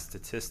at my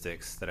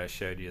statistics that I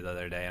showed you the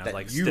other day. And That I'm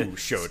like, you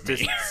showed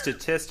me.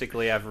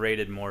 Statistically, I've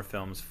rated more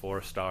films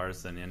 4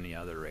 stars than any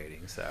other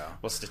rating. So,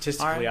 Well,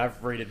 statistically, All right.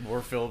 I've rated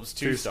more films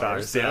 2 2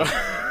 stars. stars. So.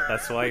 Yeah.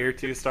 That's why you're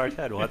 2-star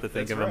Ted. We'll have to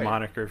think That's of a right.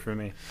 moniker for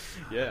me.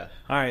 Yeah.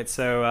 All right.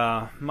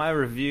 So, my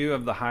review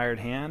of The Hired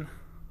Hand,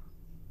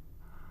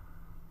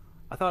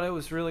 I thought it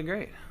was really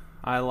great.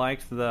 I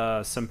liked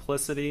the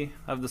simplicity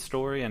of the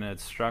story and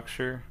its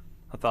structure.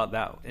 I thought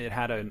that it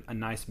had a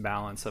nice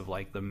balance of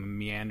like the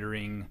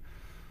meandering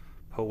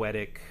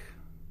poetic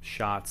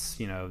shots,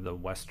 the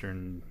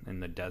western in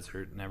the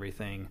desert and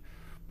everything.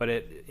 But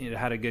it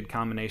had a good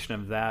combination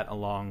of that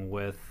along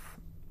with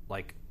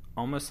like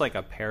almost like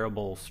a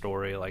parable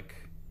story, like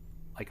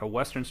a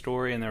western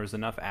story, and there was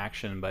enough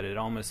action, but it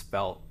almost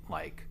felt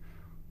like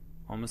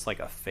almost like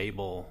a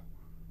fable,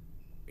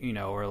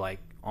 or like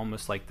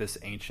almost like this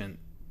ancient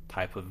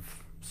type of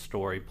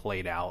story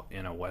played out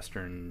in a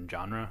western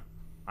genre.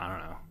 I don't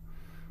know.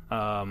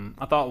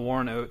 I thought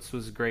Warren Oates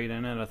was great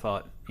in it. I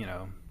thought,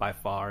 by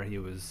far he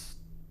was,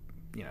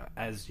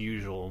 as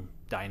usual,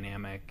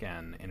 dynamic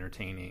and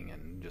entertaining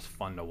and just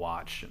fun to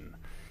watch. And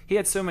he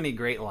had so many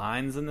great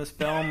lines in this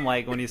film,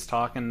 like when he's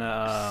talking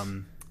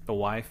to the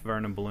wife,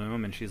 Verna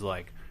Bloom, and she's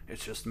like,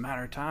 "It's just a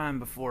matter of time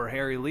before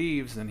Harry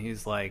leaves," and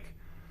he's like,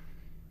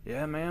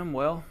 "Yeah, ma'am,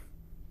 well,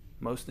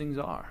 most things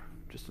are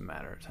just a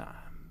matter of time."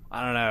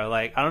 I don't know,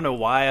 I don't know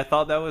why I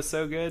thought that was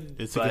so good.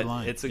 It's a good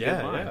line. It's a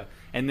good line. Yeah.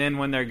 And then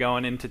when they're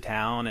going into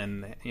town,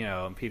 and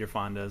Peter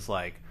Fonda's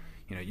like,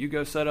 you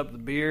go set up the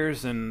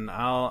beers, and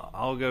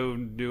I'll go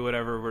do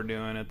whatever we're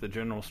doing at the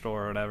general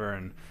store or whatever.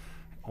 And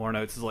Warren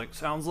Oates is like,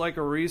 "Sounds like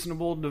a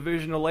reasonable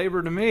division of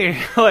labor to me."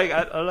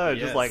 I don't know,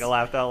 just I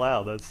laughed out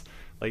loud. That's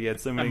he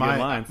had so many good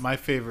lines. My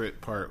favorite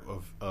part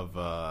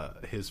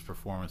of his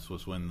performance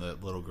was when the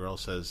little girl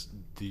says,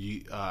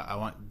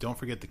 don't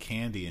forget the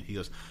candy," and he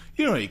goes,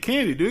 "You don't eat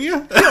candy, do you?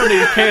 You don't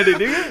eat candy,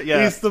 do you?"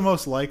 Yeah. He's the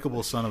most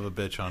likable son of a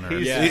bitch on earth.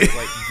 He's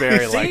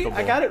very likable.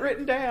 I got it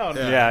written down.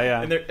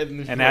 Yeah.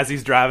 And as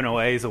he's driving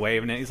away, he's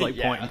waving it. He's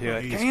pointing to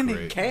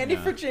it. Candy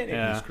for Jenny.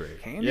 Yeah. He's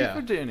great. Candy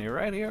for Jenny,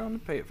 right here on the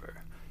paper.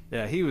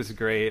 Yeah, he was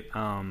great.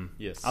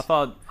 Yes. I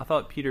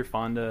thought Peter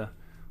Fonda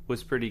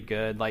was pretty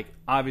good.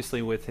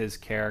 Obviously with his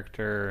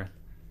character,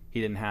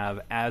 he didn't have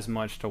as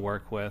much to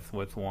work with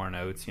Warren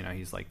Oates.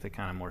 He's the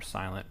kind of more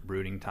silent,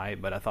 brooding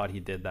type, but I thought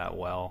he did that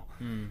well.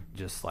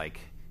 Just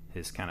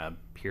his kind of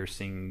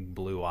piercing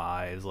blue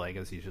eyes,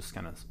 as he just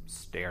kind of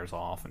stares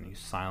off and he's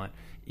silent.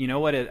 You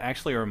know what? It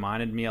actually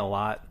reminded me a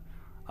lot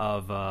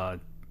of,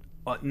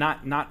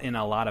 not in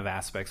a lot of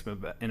aspects,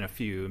 but in a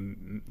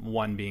few.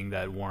 One being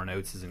that Warren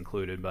Oates is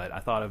included, but I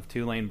thought of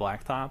Tulane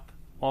Blacktop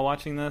while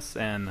watching this,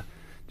 and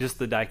just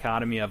the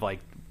dichotomy of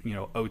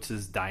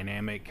Oates'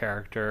 dynamic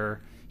character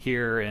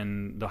here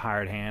in The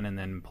Hired Hand, and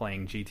then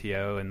playing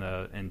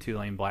GTO in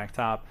Tulane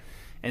Blacktop,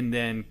 and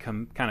then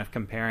kind of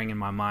comparing in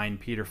my mind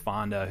Peter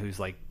Fonda, who's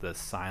the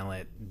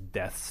silent,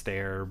 death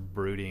stare,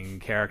 brooding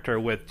character,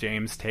 with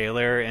James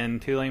Taylor in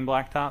Tulane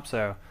Blacktop.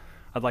 So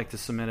I'd like to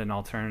submit an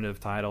alternative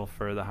title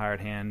for The Hired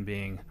Hand,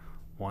 being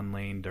One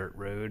Lane Dirt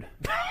Road.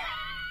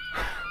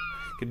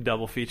 Could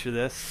double feature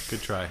this.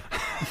 Good try.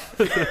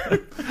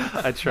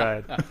 I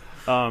tried.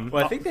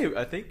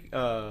 I think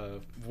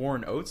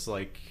Warren Oates,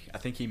 I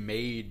think he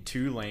made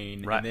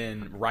Tulane, right. And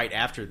then right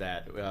after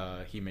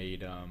that, he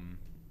made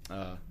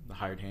The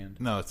Hired Hand.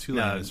 No,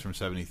 Tulane is from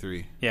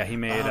 '73. Yeah, he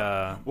made.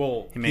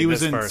 He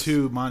was in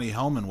two Monty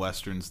Hellman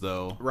westerns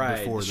though, right,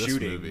 before this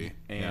Shooting, movie.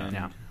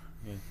 And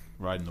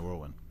Riding the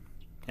Whirlwind.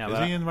 Yeah, is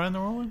he in Riding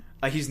the Whirlwind?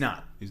 He's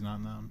not. He's not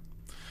in that one.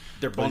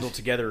 They're bundled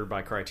together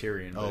by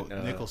Criterion. Oh,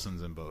 but,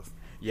 Nicholson's in both.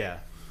 Yeah.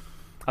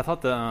 I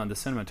thought the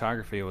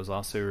cinematography was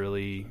also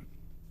really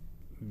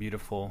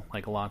beautiful,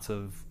 lots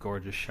of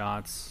gorgeous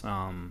shots.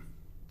 The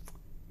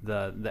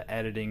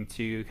editing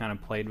too kind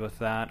of played with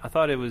that. I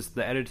thought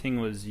the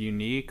editing was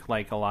unique,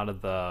 a lot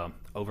of the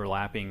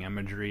overlapping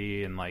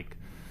imagery and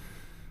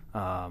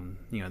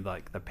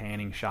the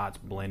panning shots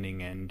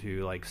blending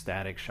into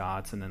static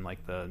shots, and then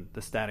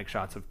the static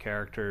shots of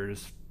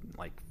characters,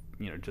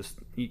 just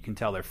you can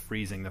tell they're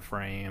freezing the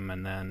frame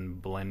and then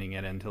blending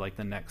it into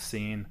the next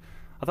scene.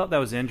 I thought that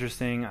was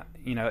interesting.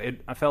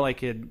 I felt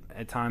like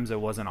at times it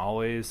wasn't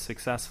always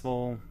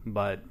successful,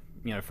 but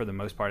for the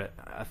most part,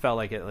 I felt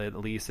like at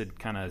least it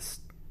kind of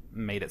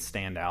made it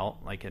stand out.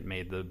 It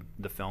made the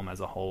film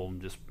as a whole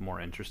just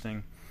more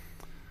interesting.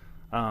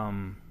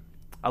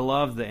 I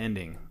love the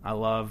ending. I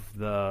love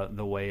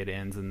the way it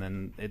ends, and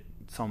then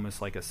it's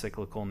almost like a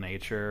cyclical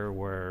nature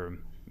where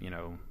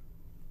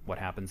what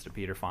happens to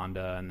Peter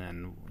Fonda, and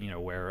then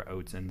where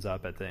Oates ends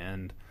up at the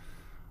end.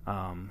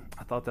 I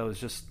thought that was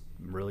just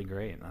really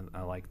great.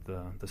 I like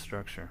the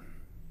structure.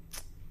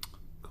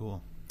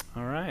 Cool.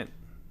 All right,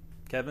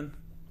 Kevin,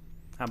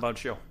 how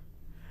about you?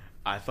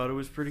 I thought it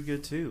was pretty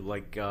good too.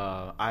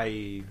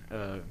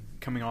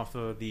 Coming off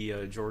of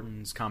the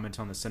Jordan's comment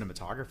on the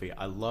cinematography,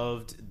 I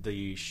loved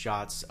the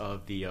shots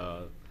of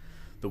the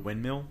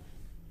windmill.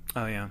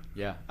 Oh yeah,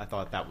 yeah. I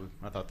thought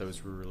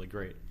those were really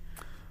great.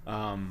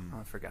 I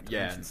forgot to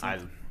mention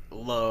something. I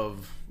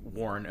love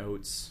Warren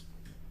Oates.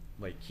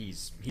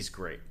 He's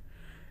great.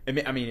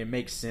 It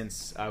makes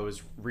sense. I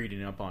was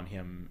reading up on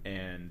him,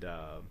 and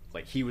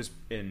he was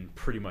in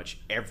pretty much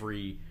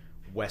every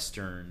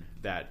Western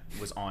that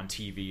was on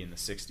TV in the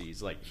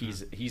 60s.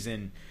 He's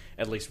in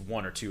at least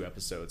one or two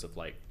episodes of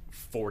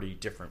 40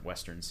 different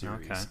Western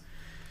series. Okay.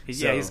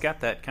 He's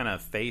got that kind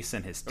of face,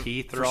 and his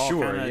teeth are For all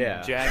sure, kind of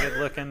yeah. jagged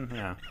looking.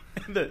 Yeah,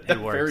 the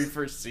works. very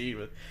first scene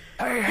with,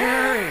 hey,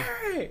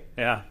 hey,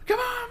 yeah, come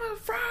on, I'm gonna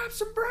fry up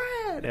some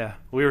bread. yeah.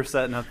 We were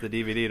setting up the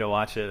DVD to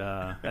watch it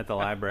at the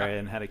library,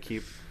 and had to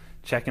keep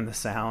checking the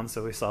sound,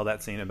 so we saw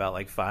that scene about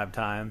like 5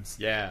 times.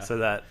 Yeah. So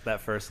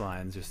that first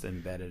line's just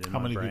embedded in How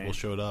my many brain. people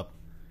showed up?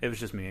 It was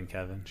just me and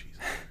Kevin.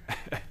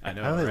 I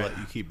know. How do they right? let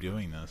you keep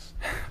doing this?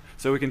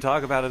 So we can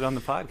talk about it on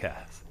the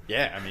podcast.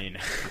 Yeah, I mean,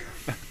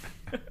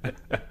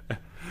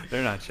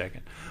 They're not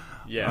checking.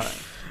 yeah.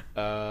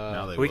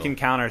 Now they We will. can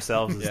count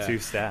ourselves as Yeah. 2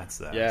 stats,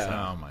 though. Yeah.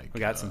 so Oh my we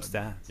got some God.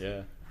 stats.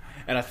 Yeah,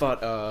 and I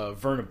thought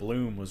Verna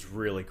Bloom was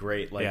really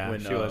great. Like Yeah,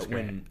 when she was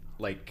great. when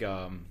like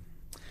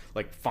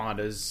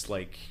Fonda's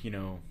like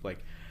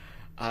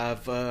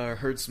I've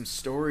heard some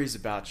stories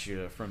about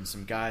you from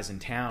some guys in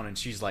town, and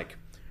she's like,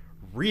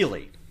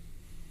 really,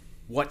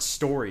 what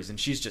stories? And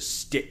she's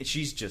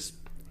just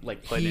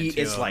like Putting he it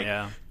to is him, like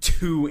yeah.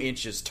 2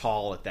 inches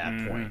tall at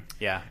that point.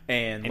 Yeah.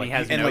 And, And like, he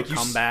has and no like you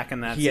comeback in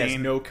that He has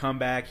scene. no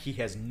comeback. He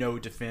has no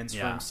defense for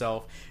Yeah.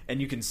 himself,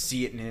 and you can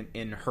see it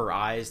in her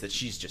eyes that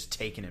she's just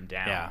taking him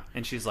down. Yeah,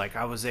 and she's like,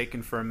 I was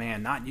aching for a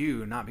man, not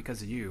you, not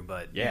because of you,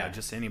 but Yeah.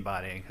 just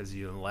anybody, because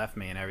you left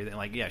me and everything.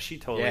 Like, yeah, she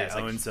totally Yeah, it's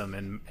like- owns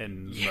him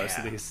in most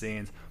of Yeah. these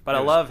scenes. But I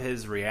love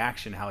his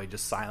reaction, how he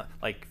just silent,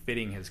 like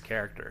fitting his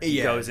character. He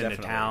Yeah, goes into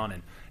definitely.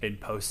 town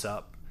and posts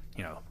up,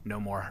 no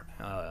more,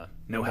 no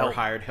No help, more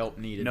hired help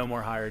needed. no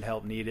more hired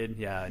help needed.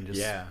 Yeah, and just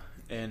Yeah,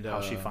 and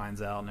how she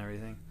finds out and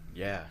everything.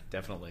 Yeah,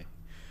 definitely.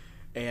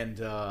 And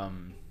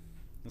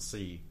let's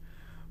see.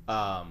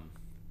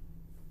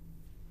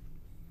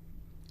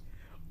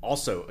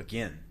 Also,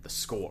 again, the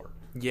score.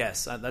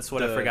 Yes, that's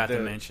what I forgot to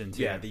mention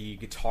too. Yeah, the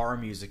guitar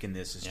music in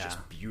this is Yeah.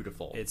 just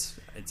beautiful. It's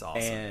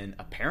awesome. And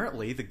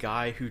apparently, the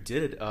guy who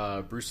did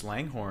it, Bruce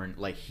Langhorne,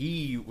 like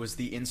he was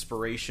the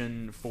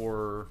inspiration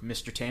for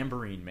Mr.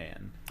 Tambourine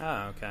Man.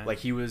 Oh, okay. Like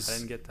he was. I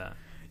didn't get that.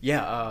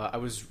 Yeah, I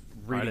was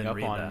reading didn't up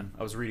read on that. him.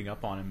 I was reading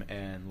up on him,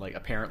 and like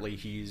apparently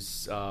he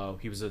was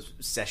a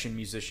session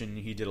musician.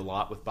 He did a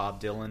lot with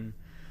Bob Dylan.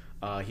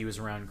 He was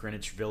around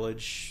Greenwich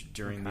Village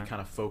during the Okay.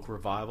 kind of folk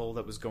revival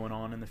that was going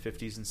on in the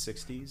 50s and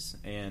 60s,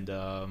 and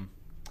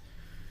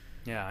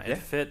Yeah, it Yeah.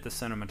 fit the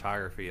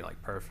cinematography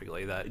like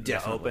perfectly. That the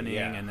Definitely, opening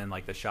yeah. and then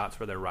like the shots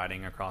where they're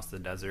riding across the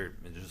desert,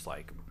 it's just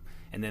like,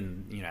 and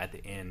then at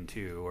the end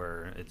too,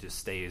 where it just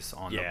stays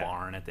on the Yeah.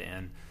 barn at the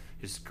end,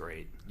 just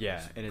great. yeah,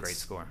 Just and great it's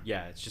score.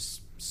 Yeah, it's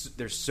just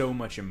there's so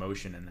much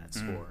emotion in that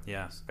score.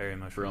 Yeah, very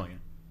much Brilliant.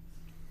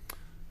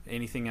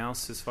 Anything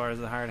else as far as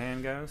the hired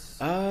hand goes?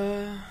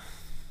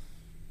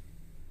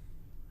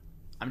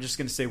 I'm just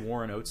gonna say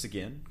Warren Oates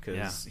again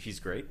because he's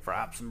great.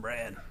 Fry up some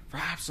bread.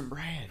 Fry up some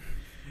bread,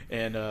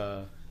 and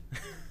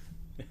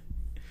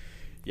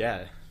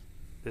yeah.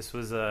 This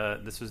was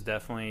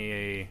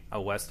definitely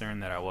a western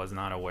that I was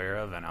not aware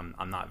of, and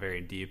I'm not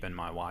very deep in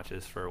my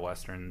watches for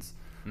westerns.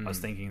 I was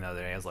thinking the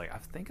other day, I was like, I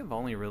think I've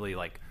only really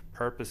like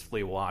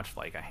purposefully watched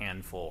like a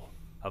handful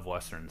of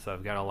westerns, so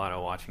I've got a lot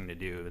of watching to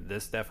do.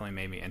 This definitely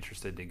made me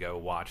interested to go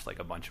watch like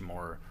a bunch of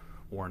more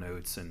Warren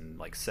Oates and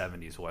like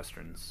 70s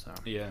westerns. So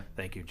Yeah.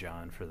 thank you,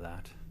 John, for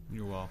that.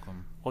 You're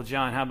welcome. Well,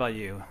 John, how about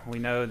you? We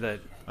know that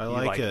I you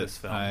like it. this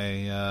film.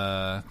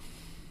 I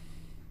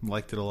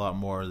liked it a lot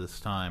more this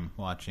time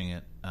watching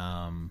it.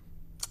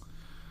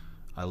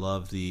 I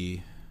love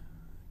the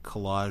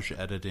collage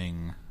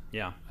editing.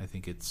 Yeah. I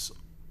think it's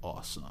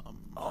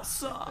awesome.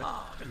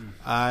 Awesome.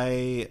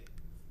 I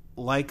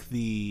like the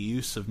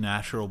use of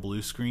natural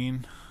blue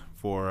screen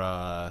for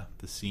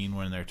the scene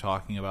when they're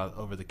talking about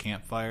over the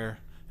campfire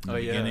in the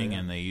beginning,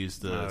 and they use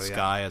the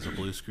sky as a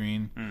blue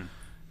screen.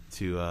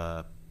 To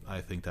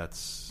I think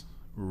that's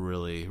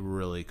really,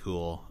 really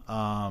cool.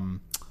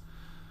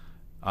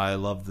 I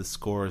love the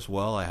score as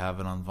well. I have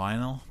it on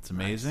vinyl. It's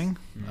amazing.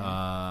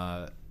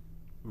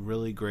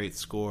 Really great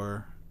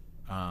score.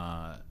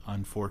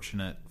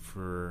 Unfortunate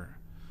for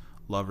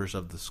lovers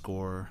of the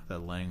score that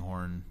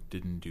Langhorne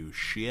didn't do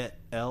shit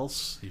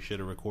else. He should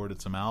have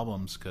recorded some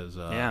albums because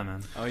Yeah,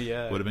 man. Oh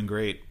yeah. would have been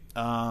great.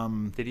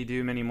 Did he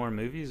do many more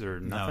movies or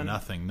nothing? No,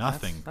 nothing.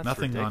 That's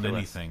Nothing on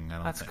ridiculous. anything. I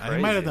don't That's think. He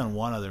might have crazy. done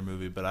one other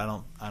movie, but I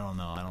don't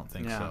know. I don't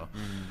think Yeah. so.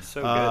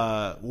 So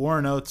good.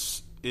 Warren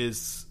Oates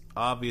is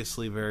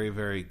obviously very,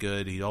 very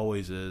good. He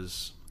always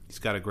is. He's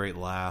got a great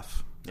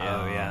laugh.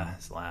 Oh yeah,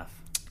 his laugh.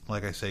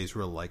 Like I say, he's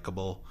real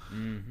likable.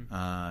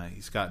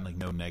 He's got like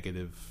no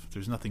negative.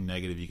 There's nothing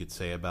negative you could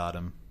say about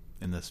him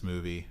in this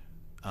movie.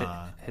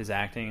 His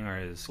acting or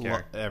his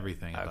character?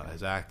 Everything about Okay.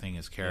 his acting,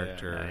 his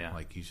character. Yeah.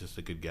 Like he's just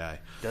a good guy.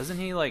 Doesn't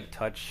he like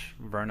touch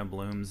Verna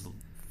Bloom's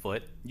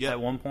foot Yep. at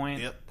one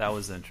point? Yep. That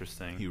was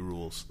interesting. He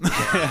rules.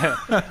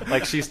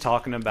 Like she's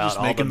talking about Just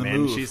all the making the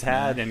men move, she's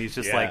had, and he's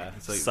just Yeah. like,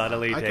 It's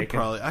subtly I taking.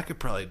 could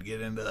probably get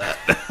into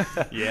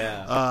that.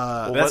 Yeah.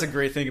 Well, That's what- a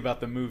great thing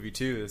about the movie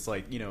too. It's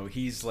like,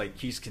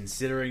 he's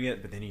considering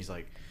it, but then he's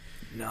like,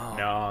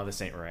 no,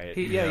 this ain't right.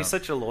 He's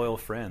such a loyal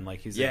friend. Like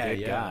he's Yeah, a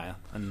good yeah. guy,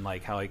 and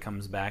like how he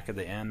comes back at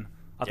the end.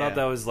 I Yeah. thought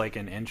that was like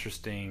an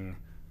interesting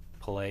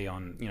play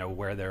on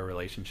where their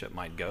relationship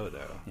might go,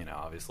 though.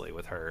 Obviously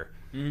with her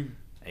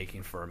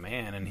aching for a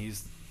man, and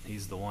he's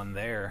the one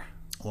there.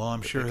 Well,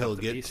 I'm to sure pick up he'll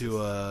the get pieces.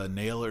 to a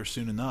nailer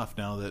soon enough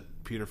now that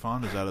Peter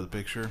Fonda's out of the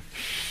picture.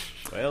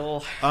 Well,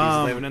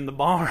 He's living in the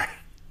barn.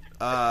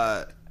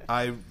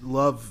 I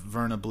love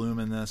Verna Bloom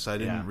in this. I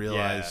didn't Yeah.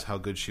 realize how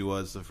good she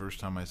was the first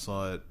time I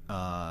saw it.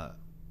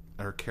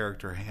 Her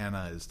character,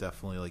 Hannah, is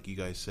definitely, like you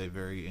guys say,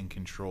 very in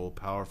control,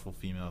 powerful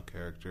female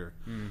character,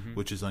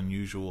 which is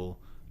unusual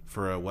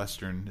for a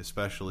Western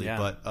especially.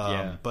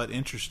 Yeah. But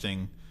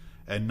interesting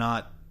and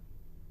not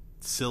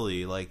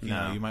silly. Like, you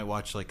No. know, you might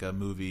watch like a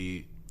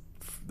movie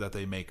that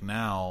they make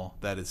now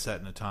that is set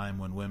in a time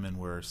when women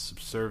were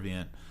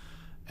subservient,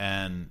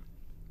 and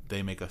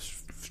they make a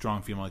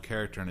strong female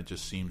character, and it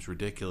just seems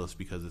ridiculous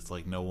because it's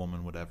like no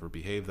woman would ever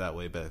behave that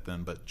way back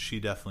then. But she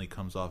definitely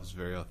comes off as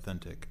very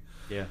authentic.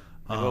 yeah.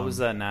 Like, what was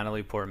that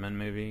Natalie Portman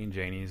movie?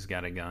 Janie's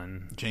Got a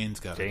Gun. Jane's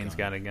got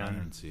a gun. I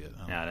didn't see it.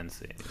 Yeah, I didn't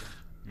see it.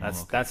 Okay.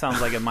 That sounds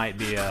like it might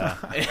be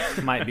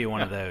might be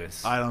one of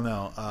those. I don't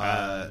know.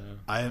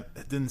 I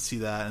didn't see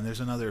that. And there's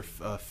another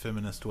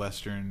feminist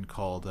Western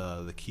called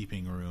The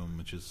Keeping Room,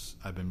 which is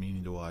I've been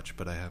meaning to watch,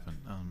 but I haven't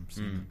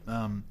seen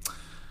it.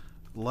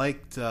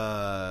 Liked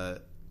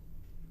the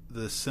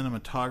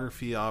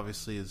cinematography.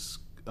 Obviously, is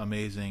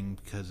amazing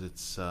because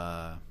it's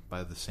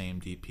by the same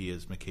DP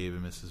as McCabe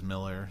and Mrs.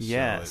 Miller.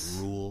 Yes. So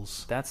it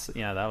rules.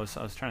 I was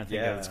trying to think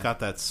Yeah. of It's got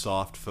that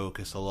soft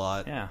focus a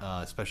lot.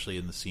 Yeah. Especially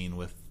in the scene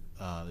with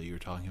that you were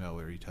talking about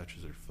where he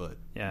touches her foot.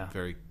 Yeah.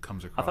 Very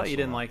comes across. I thought you a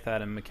didn't lot. like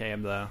that in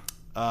McCabe though.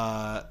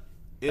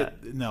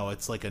 No,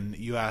 it's like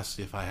you asked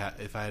if I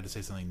had to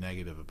say something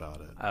negative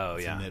about it. Oh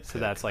It's a yeah, nitpick. so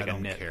that's like I a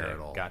don't nitpick. care at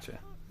all. Gotcha.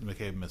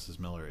 McCabe and Mrs.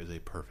 Miller is a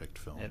perfect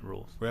film. It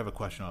rules. We have a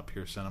question about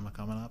pure cinema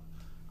coming up.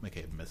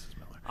 McCabe and Mrs.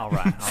 Miller. All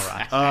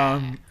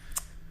right.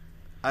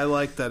 I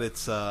like that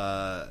it's.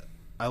 I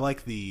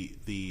like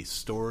the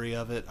story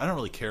of it. I don't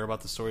really care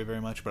about the story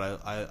very much,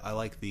 but I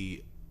like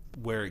the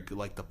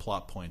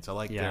plot points. I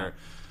like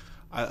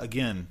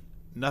again,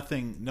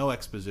 nothing, no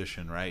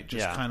exposition, right?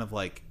 Just kind of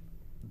like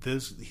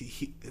this.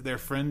 Their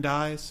friend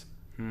dies.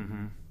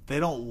 Mm-hmm. They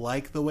don't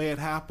like the way it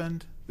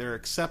happened. You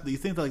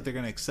think like they're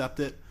going to accept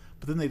it,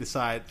 but then they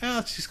decide,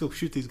 let's just go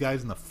shoot these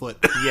guys in the foot.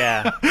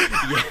 Yeah,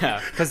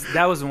 yeah. Because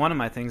that was one of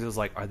my things. It was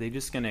like, are they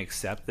just going to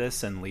accept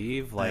this and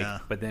leave? Like, Yeah.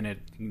 but then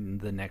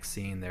the next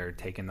scene, they're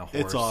taking the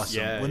horse. It's awesome.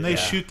 Yeah, when they yeah.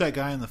 shoot that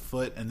guy in the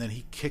foot and then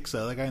he kicks the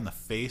other guy in the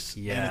face.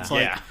 Yeah. And it's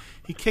like, Yeah.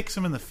 he kicks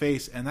him in the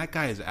face and that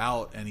guy is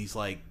out and he's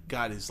like,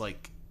 got his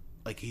like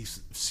he's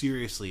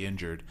seriously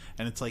injured.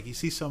 And it's like, you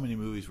see so many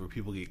movies where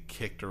people get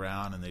kicked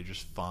around and they're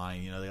just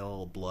fine. You know, they got a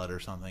little blood or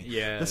something.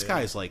 Yeah, This yeah.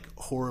 guy's like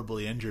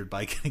horribly injured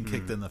by getting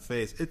kicked in the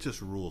face. It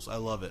just rules. I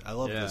love it. I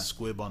love Yeah. the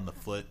squib on the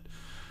foot.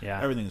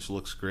 Yeah, Everything just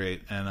looks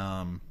great.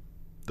 And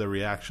the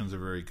reactions are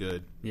very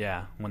good.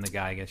 yeah. When the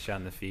guy gets shot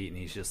in the feet and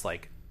he's just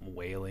like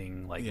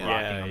wailing, like Yeah.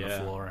 rocking Yeah, on the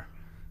yeah. floor.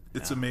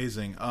 It's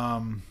amazing.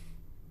 I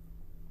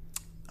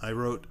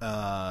wrote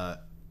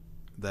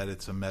that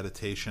it's a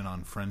meditation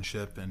on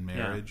friendship and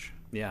marriage,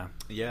 Yeah,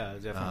 Yeah,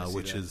 definitely. see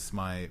which that. is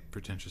my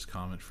pretentious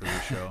comment for the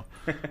show.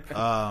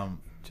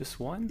 just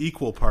one.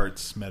 Equal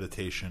parts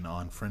meditation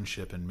on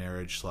friendship and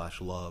marriage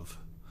 / love.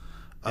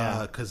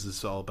 Yeah. Because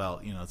it's all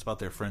about, it's about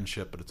their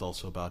friendship, but it's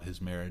also about his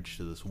marriage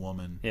to this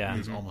woman. Yeah.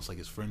 It's almost like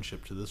his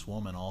friendship to this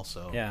woman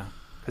also. Yeah,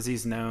 because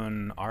he's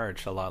known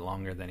Arch a lot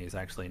longer than he's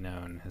actually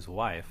known his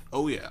wife.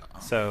 Oh, yeah.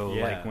 So,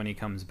 Yeah. like, when he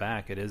comes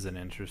back, it is an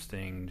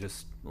interesting,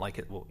 just like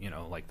it,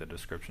 like the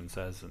description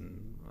says,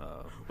 and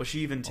Well, she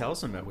even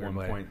tells him at weird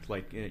one way. point,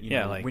 like,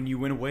 Yeah, like- when you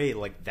went away,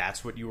 like,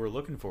 that's what you were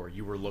looking for.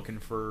 You were looking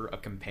for a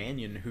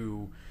companion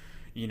who,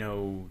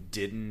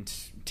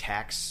 didn't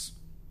tax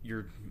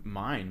your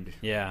mind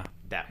yeah,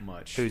 that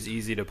much. who's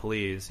easy to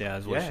please. Yeah,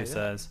 is what Yeah, she yeah.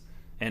 says.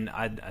 And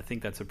I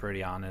think that's a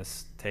pretty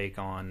honest take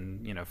on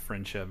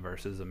friendship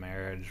versus a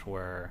marriage,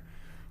 where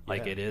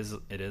like Yeah. it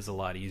is a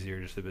lot easier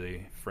just to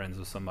be friends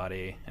with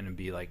somebody and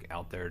be like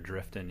out there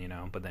drifting,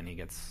 but then he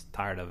gets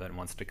tired of it and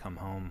wants to come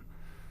home.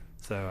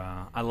 So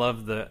I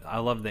love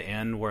the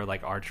end where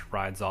like Arch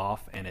rides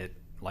off and it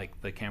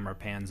like the camera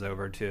pans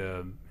over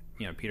to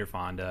Peter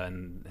Fonda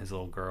and his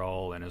little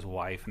girl and his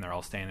wife, and they're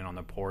all standing on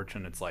the porch,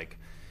 and it's like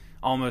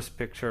almost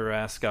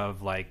picturesque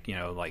of like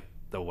like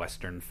the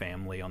Western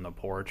family on the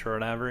porch or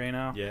whatever,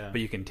 Yeah. But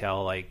you can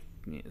tell like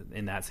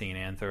in that scene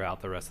and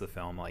throughout the rest of the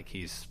film, like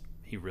he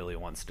really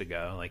wants to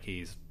go. Like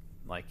he's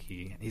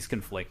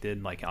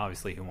conflicted. Like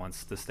obviously he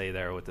wants to stay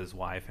there with his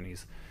wife and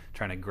he's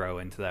trying to grow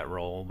into that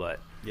role, but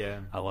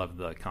Yeah. I love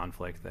the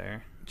conflict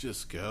there.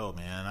 Just go,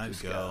 man. I'd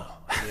go.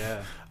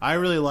 Yeah. I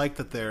really like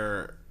that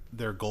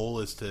their goal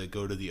is to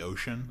go to the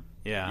ocean.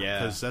 Yeah. Yeah.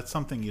 Because that's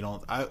something you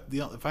don't.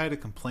 If I had a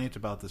complaint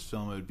about this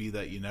film, it would be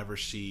that you never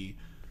see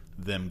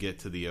them get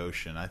to the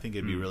ocean. I think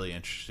it'd be really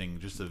interesting,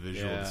 just a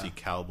visual Yeah. to see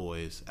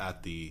cowboys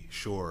at the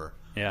shore.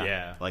 Yeah.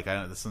 Yeah. Like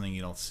that's something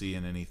you don't see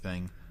in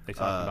anything. They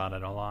talk about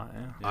it a lot.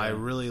 Yeah. I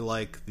really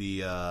like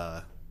the.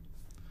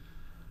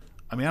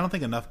 I don't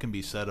think enough can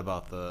be said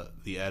about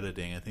the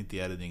editing. I think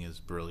the editing is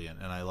brilliant,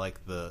 and I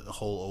like the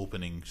whole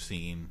opening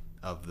scene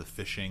of the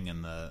fishing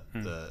and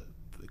the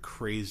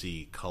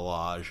crazy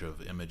collage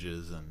of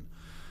images, and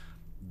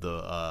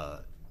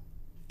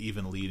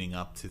even leading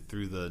up to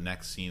through the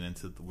next scene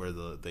into where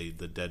the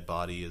dead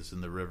body is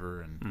in the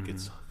river and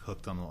gets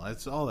hooked on the.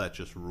 It's all that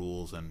just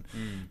rules, and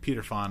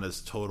Peter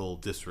Fonda's total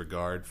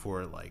disregard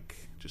for it, like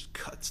just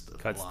cuts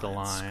the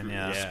line.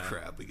 Yeah. This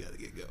crap, we gotta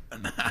get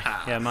going.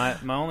 Yeah,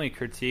 my only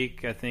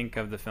critique, I think,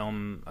 of the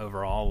film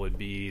overall would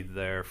be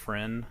their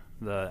friend,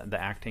 the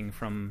acting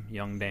from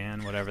Young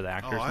Dan, whatever the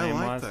actor's name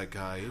was. I like that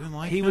guy. You didn't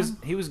like him?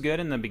 He was good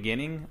in the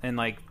beginning, and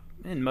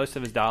and most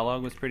of his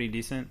dialogue was pretty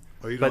decent.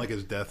 Oh, you don't like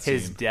his death scene?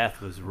 His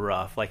death was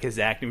rough. Like, his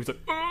acting was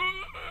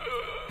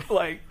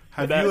like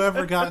Have you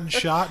ever gotten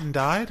shot and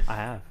died? I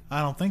have.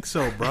 I don't think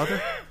so,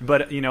 brother.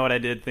 But you know what I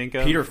did think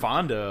of? Peter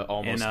Fonda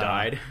almost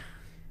died.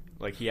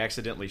 Like, he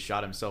accidentally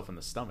shot himself in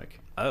the stomach.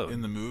 Oh.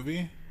 In the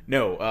movie?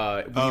 No,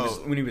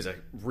 when he was a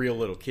real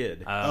little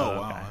kid. Oh,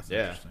 wow. Okay. That's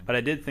interesting. But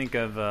I did think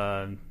of,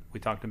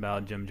 we talked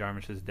about Jim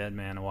Jarmusch's Dead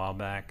Man a while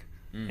back,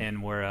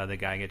 and where the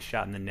guy gets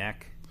shot in the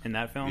neck in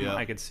that film. Yeah.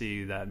 I could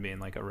see that being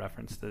like a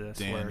reference to this,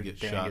 Dan where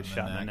gets Dan shot gets in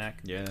shot the in the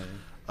neck. neck.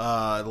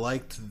 Yeah.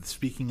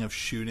 Speaking of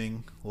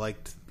shooting,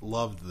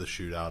 loved the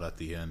shootout at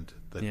the end.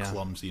 The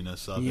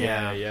clumsiness of it.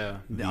 Yeah.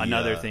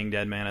 Another thing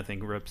Dead Man, I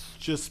think, rips.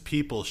 Just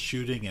people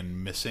shooting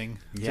and missing.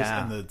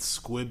 Yeah. And the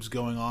squibs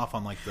going off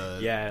on like the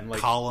and like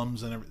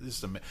columns and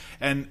everything.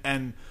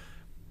 And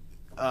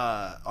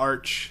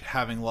Arch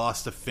having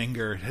lost a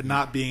finger,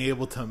 not being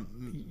able to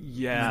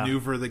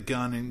maneuver the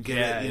gun and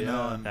get it, you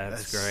know. And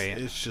that's great.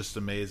 It's just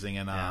amazing,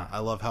 and I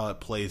love how it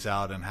plays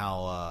out and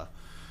how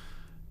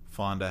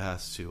Fonda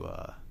has to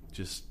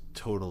just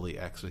totally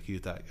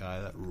execute that guy.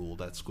 That ruled.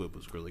 That squib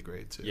was really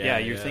great too. Yeah,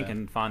 you're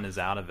thinking Fonda's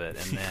out of it,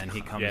 and then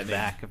he comes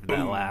back of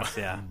that last,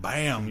 bam,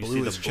 and you blew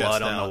see his the blood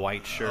chest on out. the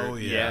white shirt. Oh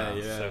yeah,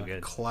 So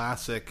good.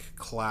 Classic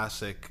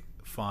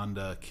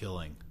Fonda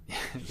killing.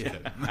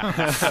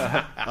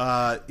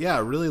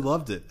 Really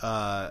loved it.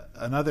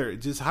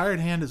 Hired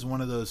Hand is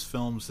one of those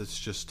films that's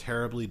just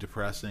terribly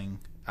depressing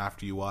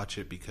after you watch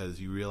it,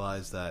 because you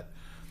realize that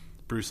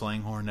Bruce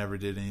Langhorne never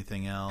did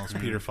anything else.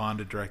 Peter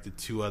Fonda directed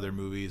 2 other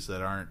movies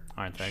that aren't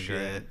that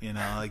shit. great. You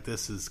know, like,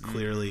 this is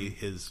clearly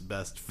his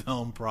best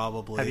film,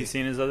 probably. Have you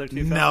seen his other 2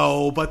 films?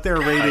 No, but they're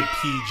rated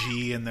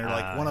PG, and they're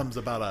like, one of them's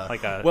about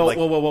a whoa.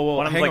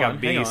 One of them's like a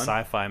B hang on.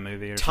 sci-fi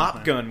movie or Top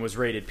something. Gun was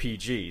rated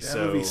PG. that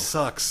So movie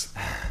sucks.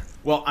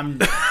 well, I'm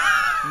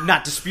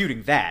not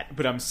disputing that,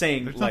 but I'm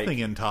saying There's like nothing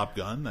in Top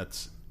Gun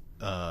that's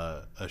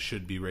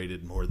should be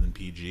rated more than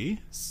PG.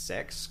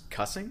 sex,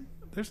 cussing.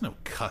 There's no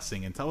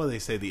cussing until they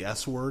say the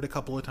S word a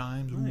couple of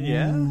times.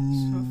 Yeah,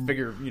 so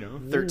figure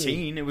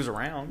 13. It was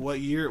around. What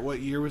year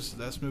was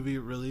this movie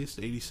released?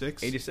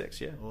 86. 86.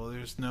 Yeah. Well,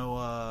 there's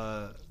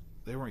no.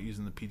 They weren't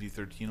using the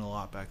PG-13 a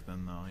lot back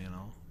then, though. You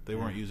know, they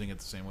weren't using it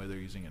the same way they're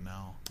using it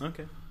now.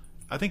 Okay.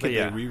 I think if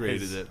they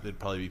re-rated it, it'd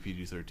probably be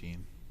PG-13.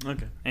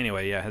 Okay.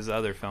 Anyway, his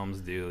other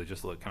films do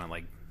just look kind of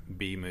like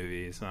B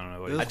movies. I don't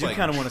know what. I do like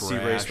kind of want to see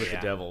trash. Race with the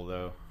Devil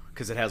though,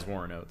 because it has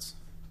Warren Oates.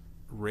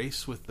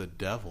 Race with the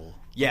Devil.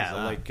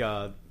 Yeah, like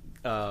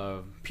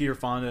Peter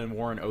Fonda and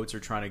Warren Oates are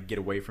trying to get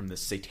away from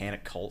this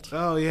satanic cult.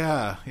 Oh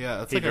yeah.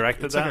 It's He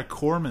directed it's that? like a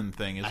Corman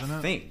thing, isn't it?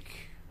 I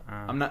think.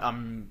 I'll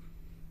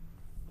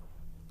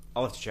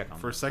have to check on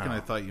For a that. second, I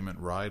thought you meant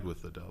Ride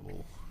with the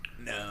Devil.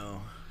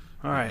 No.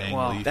 All right, Ang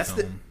well, Lee That's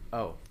the. film.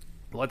 Oh.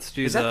 let's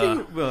do Is that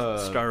the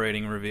the star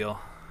rating reveal.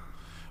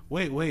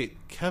 Wait.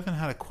 Kevin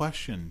had a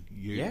question.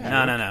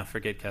 Yeah. No.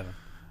 Forget Kevin.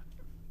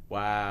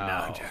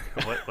 Wow.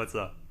 No, what's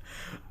up?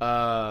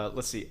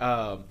 Let's see.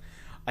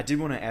 I did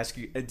want to ask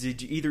you: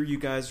 did either of you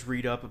guys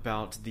read up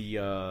about the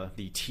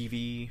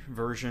TV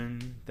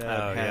version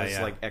that has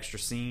like extra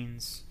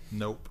scenes?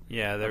 Nope.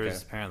 Yeah, there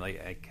was apparently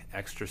like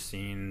extra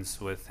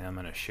scenes with him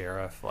and a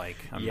sheriff, like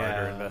a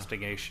murder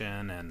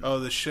investigation, and Oh,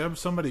 the sheriff.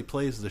 Somebody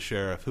plays the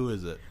sheriff. Who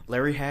is it?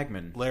 Larry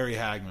Hagman. Larry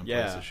Hagman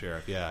plays the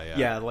sheriff. Yeah.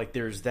 Yeah, like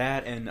there's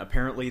that, and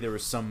apparently there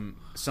was some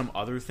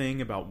other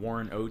thing about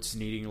Warren Oates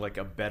needing like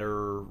a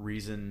better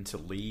reason to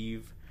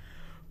leave.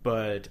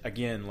 But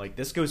again, like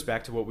this goes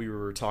back to what we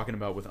were talking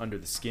about with Under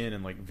the Skin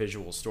and like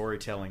visual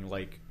storytelling.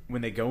 Like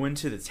when they go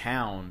into the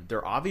town,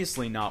 they're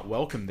obviously not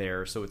welcome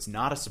there, so it's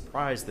not a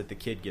surprise that the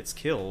kid gets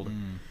killed.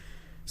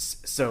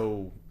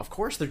 So of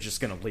course they're just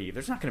going to leave.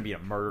 There's not going to be a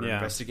murder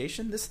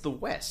investigation. This is the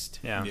West.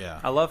 Yeah.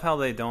 I love how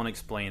they don't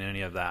explain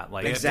any of that.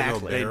 Like They have to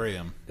go bury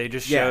him. They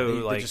just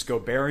show they just go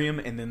bury him,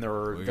 and then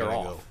they're gotta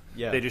off. go.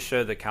 Yeah, they just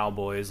show the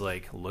cowboys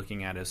like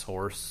looking at his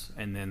horse,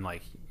 and then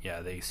like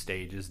they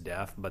stage his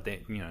death, but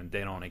they they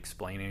don't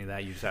explain any of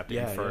that. You just have to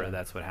infer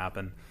that's what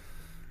happened.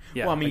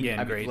 Yeah, well, I mean,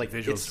 again, great like,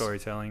 visual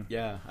storytelling.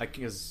 Yeah,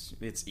 because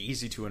it's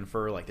easy to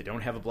infer. Like they don't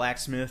have a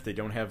blacksmith, they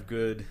don't have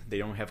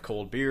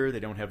cold beer,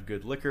 they don't have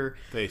good liquor.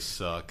 They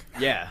suck.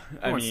 Yeah,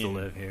 Who wants to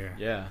live here?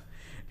 Yeah,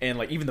 and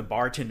like even the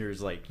bartender's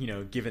like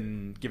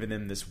giving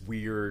them this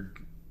weird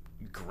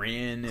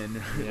grin and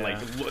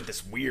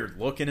this weird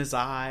look in his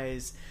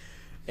eyes.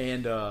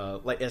 And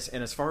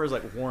as far as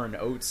like Warren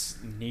Oates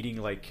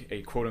needing like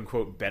a quote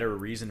unquote better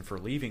reason for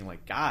leaving,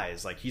 like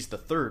guys, like he's the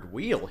third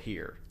wheel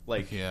here.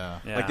 Like Yeah.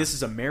 like this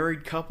is a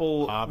married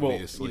couple.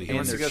 Obviously. well, He and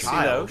wants their to go see the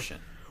child. ocean.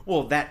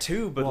 Well, that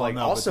too, but Well, like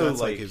no, but also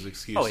that's like his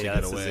excuse Oh to yeah,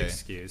 get that's away. his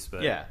excuse.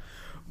 But yeah,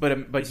 but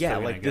He's still yeah,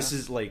 gonna like this go.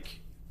 is like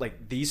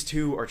these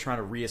two are trying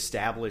to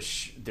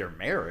reestablish their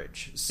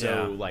marriage. So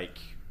Yeah. like,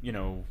 you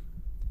know,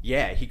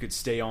 yeah, he could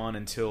stay on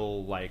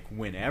until like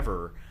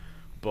whenever,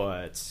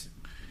 but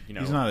you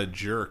know, He's not a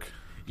jerk.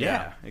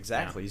 Yeah,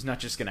 exactly. He's not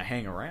just going to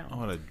hang around.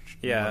 What a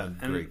Yeah, what a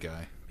and- great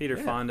guy. Peter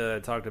Yeah.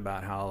 Fonda talked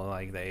about how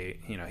like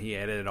he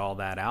edited all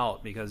that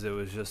out because it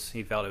was just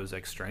he felt it was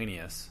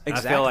extraneous. And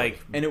I feel Exactly.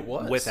 like And it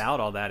was. without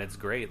all that, it's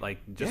great. Like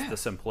just Yeah. the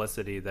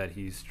simplicity that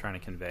he's trying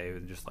to convey,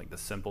 with just like the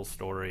simple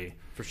story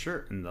For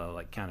sure. and the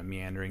like kind of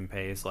meandering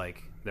pace.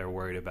 Like they're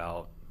worried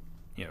about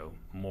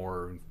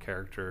more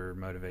character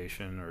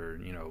motivation or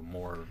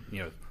more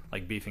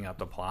like beefing up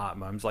the plot.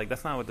 But I'm just like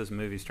that's not what this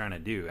movie's trying to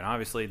do. And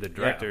obviously the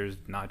director's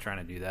not trying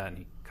to do that, and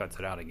he cuts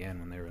it out again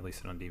when they release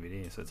it on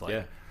DVD. So it's like.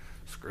 Yeah.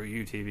 Screw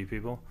you, TV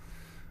people.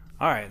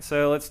 All right,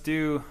 so let's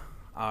do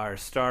our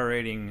star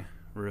rating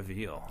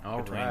reveal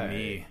All between right.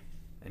 me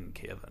and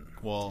Kevin.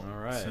 Well, All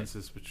right. since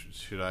this,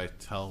 should I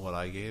tell what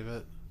I gave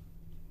it?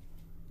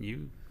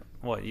 You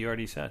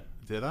already said?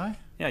 Did I?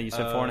 Yeah, you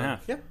said 4.5.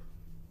 Yeah.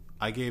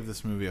 I gave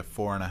this movie a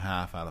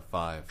 4.5 out of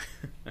 5.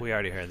 We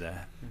already heard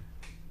that.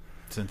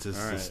 Since it's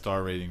All the right.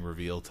 star rating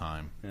reveal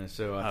time. Yeah,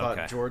 so I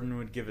Okay. thought Jordan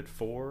would give it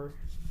 4,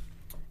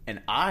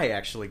 and I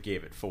actually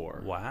gave it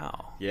 4.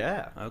 Wow.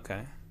 Yeah.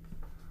 Okay.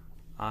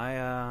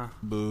 I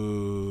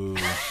Boo.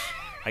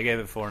 gave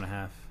it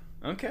 4.5.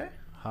 Okay.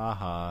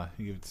 Haha.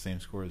 You give it the same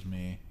score as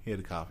me. He had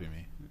to copy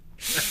me.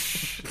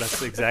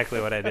 That's exactly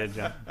what I did,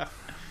 John.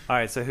 All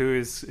right, so who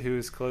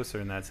is closer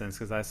in that sense?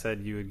 Because I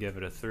said you would give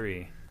it a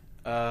 3.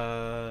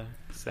 And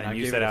And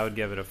you said I would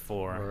give it a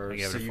 4. Or, I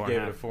gave so it a you 4.5.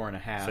 gave it a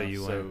 4.5. So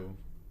you win.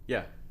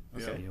 Yeah.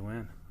 So Okay. you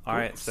win. All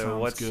Cool. right, so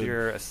Sounds what's good.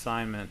 your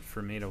assignment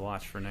for me to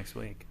watch for next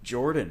week?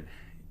 Jordan,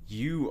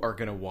 you are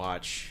going to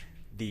watch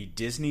the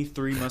Disney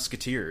Three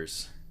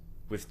Musketeers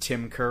with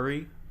Tim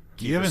Curry.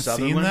 You Kiefer haven't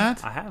Sutherland, seen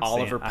that? I have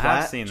Oliver seen, Platt, I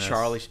have seen this.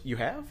 Charlie. You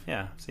have?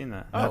 Yeah, I've seen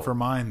that. Oh. Never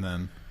mind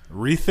then.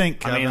 Rethink,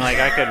 Kevin. I mean, like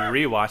I could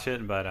rewatch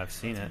it, but I've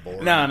seen it.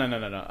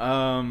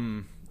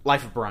 No.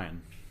 Life of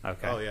Brian.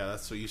 Okay. Oh, yeah,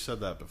 that's what you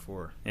said that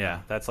before.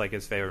 Yeah, that's like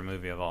his favorite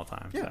movie of all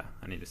time. Yeah. So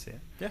I need to see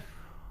it. Yeah.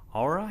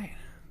 All right.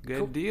 Good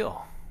Cool.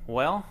 deal.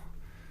 Well,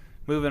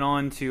 moving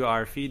on to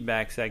our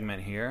feedback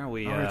segment here.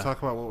 We I want to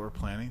talk about what we're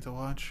planning to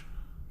watch.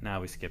 No,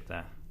 we skipped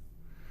that.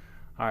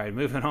 All right,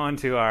 moving on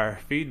to our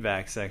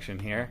feedback section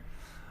here.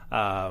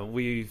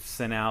 We've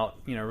sent out,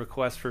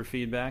 requests for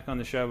feedback on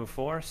the show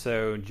before.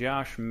 So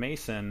Josh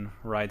Mason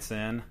writes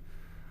in,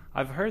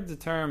 I've heard the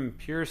term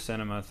pure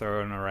cinema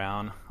thrown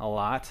around a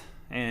lot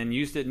and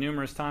used it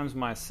numerous times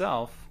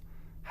myself.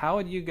 How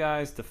would you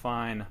guys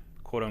define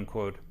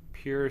quote-unquote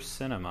pure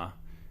cinema?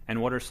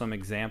 And what are some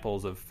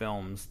examples of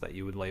films that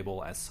you would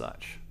label as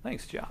such?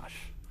 Thanks, Josh.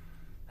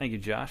 Thank you,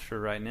 Josh, for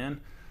writing in.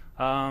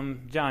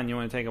 John, you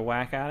want to take a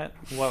whack at it?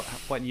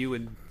 What you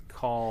would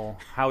call?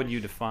 How would you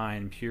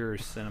define pure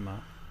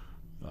cinema?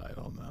 I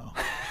don't know.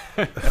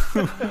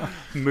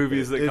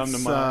 Movies that come to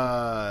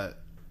mind.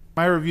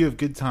 My review of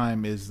Good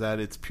Time is that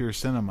it's pure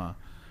cinema.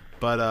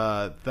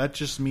 But that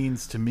just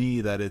means to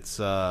me that it's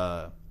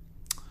the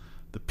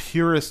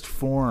purest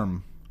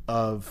form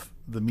of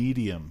the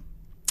medium.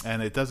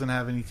 And it doesn't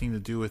have anything to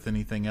do with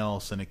anything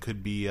else. And it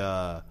could be,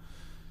 the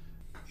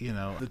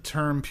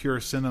term pure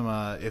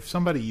cinema, if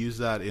somebody used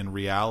that in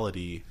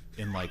reality,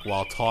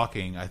 while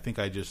talking, I think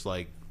I just,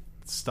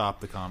 stop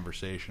the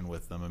conversation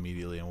with them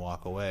immediately and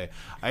walk away.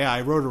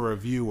 I wrote a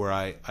review where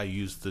I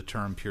used the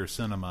term pure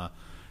cinema.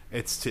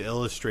 It's to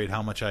illustrate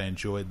how much I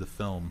enjoyed the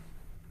film.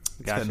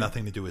 It's Gotcha. got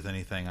nothing to do with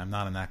anything. I'm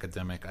not an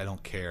academic. I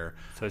don't care.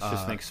 So it's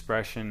just an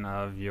expression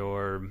of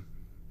your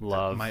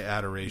love, my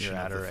adoration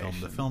your of the film.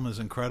 adoration. The film is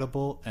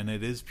incredible, and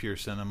it is pure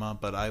cinema,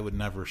 but I would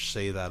never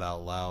say that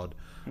out loud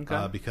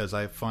Okay. because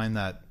I find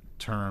that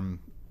term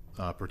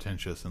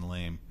pretentious and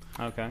lame.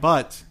 Okay,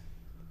 But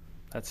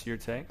that's your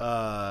take.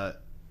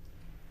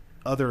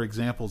 other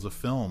examples of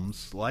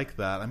films like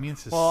that, I mean,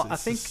 it's just... Well, I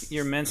it's think just-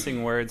 you're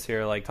mincing words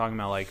here, talking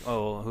about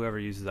whoever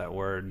uses that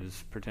word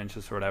is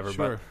pretentious or whatever.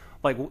 Sure.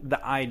 But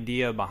the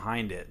idea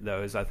behind it,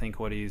 though, is I think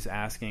what he's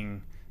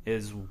asking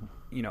is,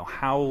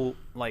 how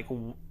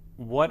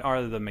what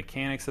are the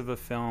mechanics of a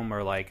film,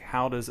 or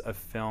how does a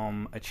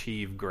film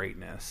achieve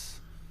greatness?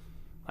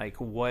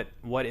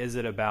 What is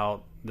it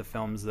about the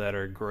films that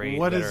are great?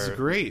 What that is are,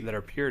 great? that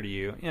are pure to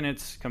you? And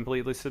it's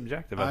completely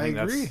subjective. I think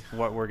agree. that's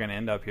what we're going to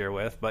end up here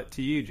with. But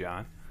to you,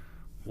 John,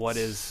 what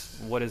is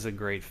a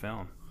great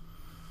film?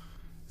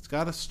 It's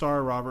got to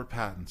star Robert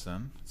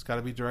Pattinson. It's got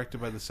to be directed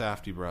by the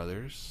Safdie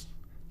brothers.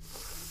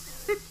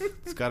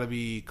 It's got to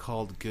be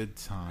called Good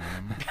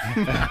Time.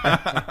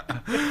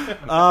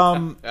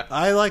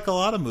 I like a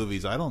lot of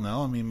movies. I don't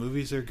know. I mean,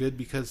 movies are good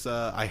because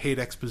I hate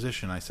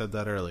exposition. I said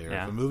that earlier.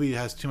 Yeah. If a movie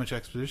has too much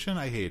exposition,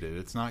 I hate it.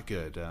 It's not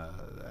good.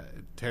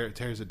 It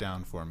tears it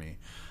down for me.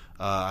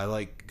 I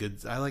like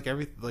good. I like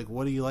everything.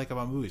 What do you like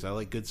about movies? I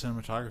like good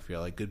cinematography. I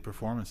like good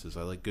performances.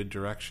 I like good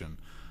direction.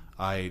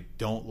 I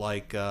don't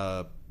like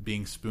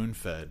being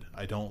spoon-fed.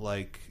 I don't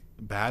like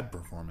bad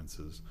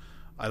performances.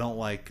 I don't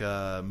like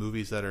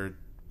movies that are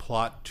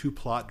too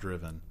plot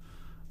driven.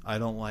 I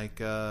don't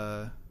like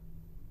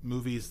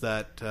movies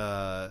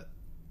that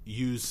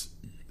use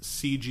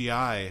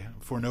CGI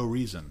for no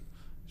reason,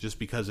 just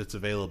because it's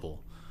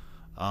available.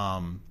 I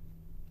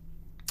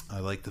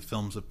like the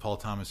films of Paul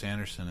Thomas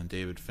Anderson and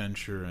David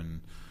Fincher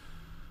and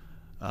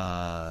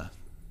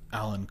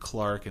Alan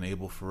Clark and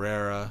Abel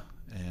Ferrara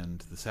and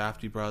the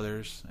Safdie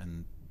brothers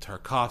and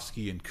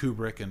Tarkovsky and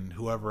Kubrick and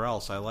whoever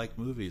else. I like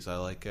movies. I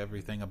like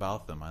everything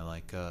about them.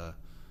 I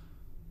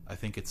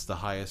think it's the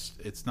highest.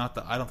 It's not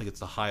the. I don't think it's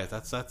the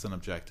highest. That's an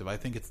objective. I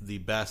think it's the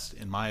best,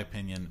 in my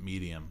opinion,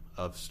 medium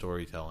of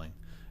storytelling.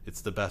 It's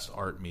the best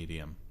art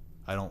medium.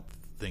 I don't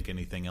think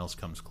anything else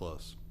comes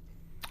close.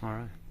 All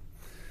right,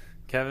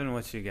 Kevin,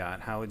 what you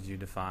got? How would you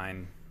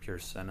define pure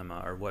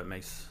cinema, or what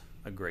makes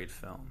a great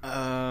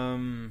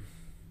film?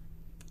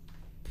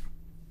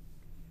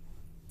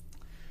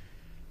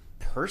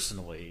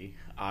 Personally,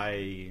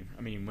 I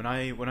mean, when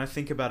I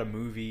think about a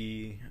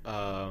movie,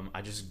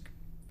 I just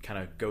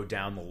kind of go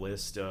down the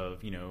list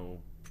of,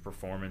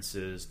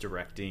 performances,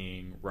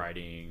 directing,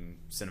 writing,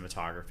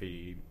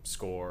 cinematography,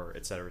 score,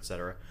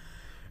 etc.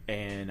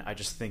 And I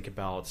just think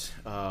about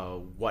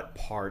what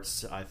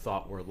parts I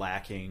thought were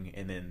lacking,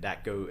 and then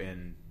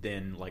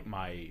like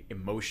my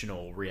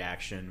emotional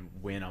reaction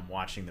when I'm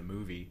watching the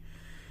movie.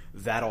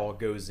 That all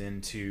goes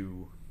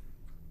into,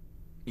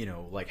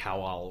 like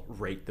how I'll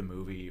rate the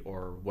movie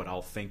or what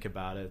I'll think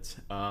about it.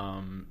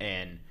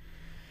 And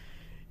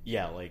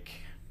yeah, like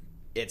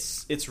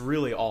it's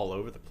really all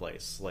over the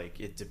place. Like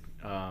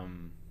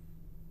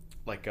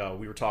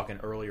we were talking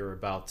earlier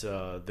about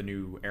the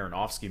new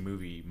Aronofsky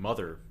movie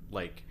Mother.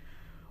 Like,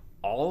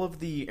 all of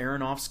the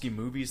Aronofsky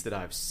movies that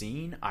I've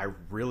seen, I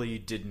really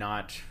did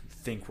not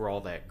think were all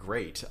that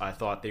great. I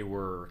thought they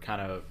were kind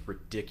of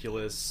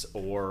ridiculous,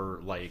 or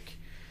like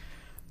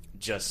I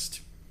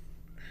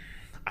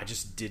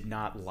just did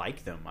not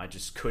like them. I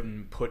just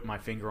couldn't put my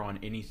finger on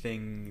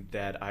anything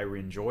that I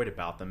enjoyed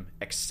about them,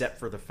 except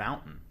for The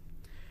Fountain.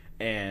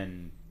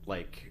 And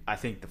like, I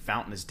think The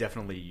Fountain is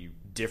definitely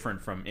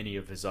different from any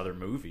of his other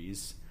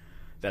movies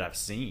that I've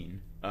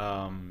seen.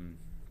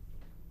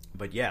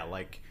 But yeah,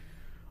 like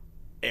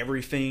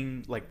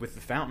everything, like with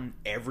The Fountain,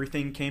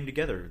 everything came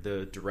together.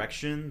 The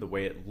direction, the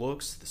way it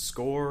looks, the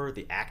score,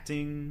 the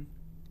acting,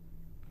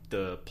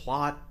 the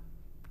plot,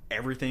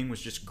 everything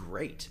was just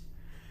great.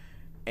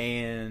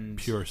 And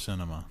Pure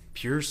cinema.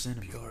 Pure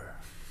cinema.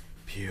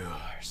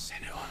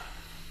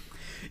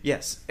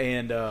 Yes,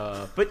 and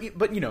but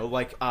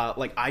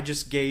like I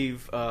just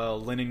gave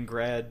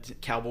Leningrad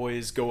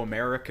Cowboys Go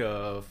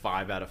America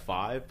 5 out of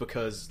 5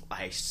 because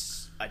I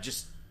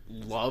just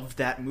loved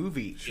that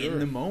movie in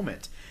the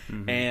moment.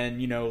 Mm-hmm.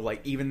 And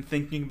like even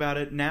thinking about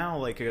it now,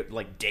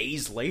 like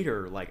days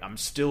later, like I'm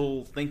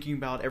still thinking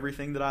about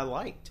everything that I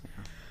liked.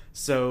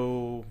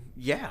 So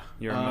yeah,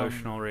 your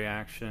emotional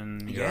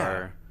reaction,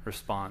 your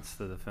response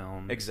to the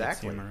film,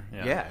 exactly.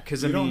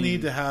 Because you don't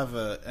need to have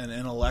an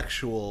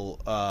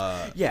intellectual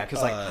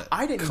because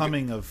I didn't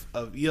coming of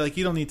you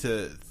don't need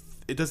to.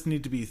 It doesn't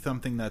need to be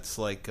something that's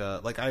like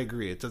I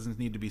agree, it doesn't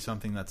need to be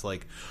something that's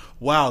like,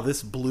 wow,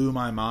 this blew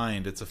my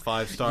mind, it's a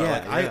 5-star.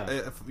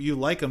 If you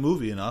like a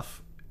movie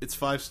enough, it's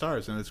 5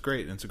 stars and it's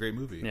great, and it's a great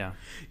movie.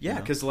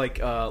 Because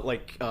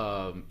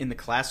in the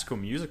classical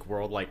music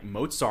world, like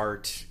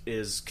Mozart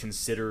is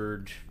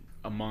considered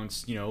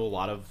amongst a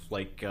lot of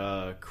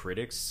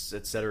critics,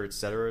 etc.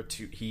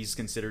 He's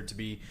considered to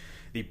be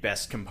the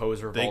best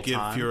composer of all time. They give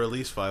Fur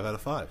Elise 5 out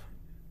of 5.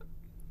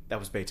 That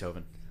was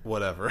Beethoven.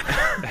 Whatever.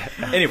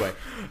 Anyway,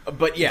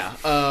 but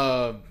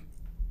like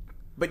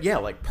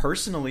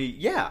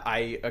personally,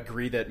 I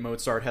agree that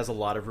Mozart has a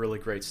lot of really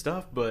great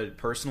stuff, but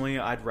personally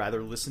I'd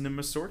rather listen to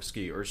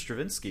Mussorgsky or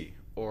Stravinsky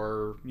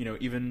or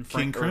even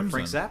Frank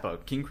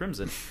Zappa, King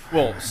Crimson.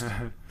 Well,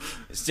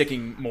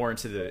 sticking more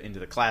into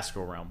the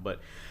classical realm, but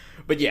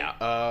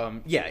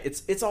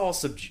it's all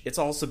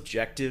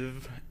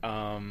subjective.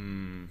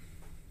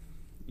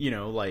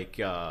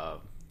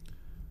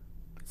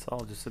 It's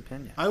all just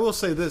opinion. I will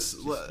say this.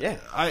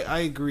 I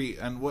agree,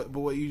 and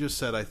what you just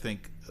said, I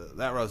think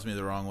that rubs me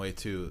the wrong way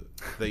too.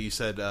 That you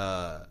said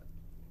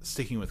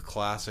sticking with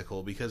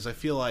classical, because I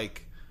feel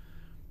like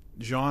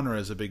genre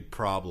is a big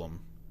problem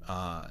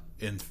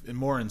in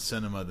more in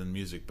cinema than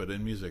music, but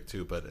in music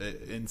too. But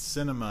in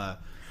cinema,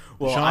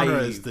 genre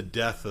is the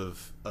death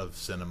of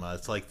cinema.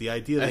 It's like the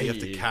idea that you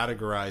have to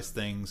categorize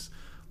things.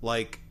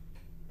 Like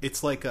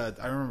it's like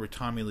I remember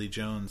Tommy Lee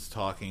Jones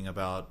talking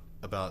about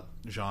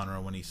genre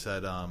when he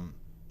said I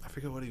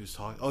forget what he was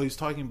talking. Oh, he was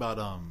talking about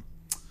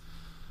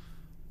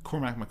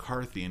Cormac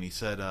McCarthy, and he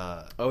said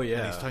and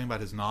he's talking about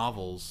his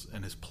novels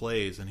and his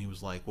plays, and he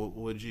was like, what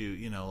would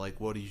you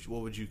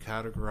what would you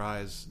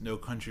categorize No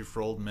Country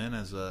for Old Men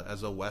as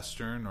a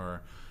western,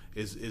 or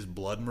is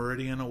Blood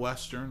Meridian a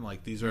western?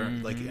 Like these are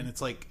like, and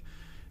it's like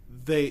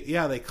they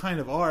kind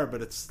of are,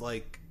 but it's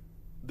like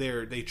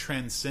they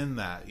transcend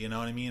that, you know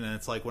what I mean? And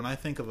it's like when I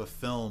think of a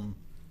film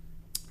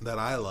that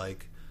I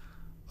like,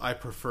 I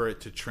prefer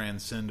it to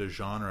transcend a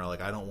genre.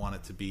 Like I don't want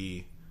it to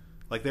be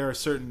Like there are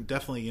certain,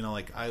 definitely,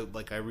 like I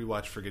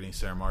rewatched Forgetting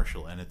Sarah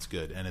Marshall, and it's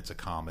good, and it's a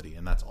comedy,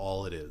 and that's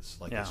all it is.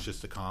 Like it's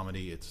just a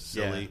comedy. It's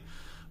silly,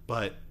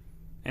 but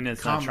and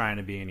it's not trying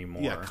to be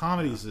anymore. Yeah,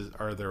 comedies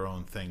are their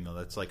own thing though.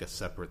 That's like a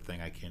separate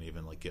thing. I can't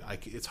even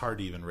it's hard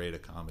to even rate a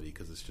comedy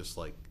because it's just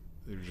like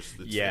if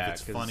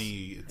it's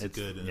funny, it's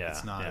good, and if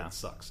it's not, it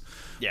sucks.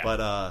 Yeah.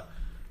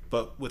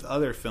 But with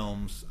other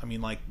films, I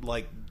mean, like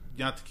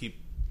not to keep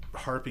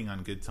harping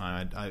on Good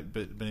Time,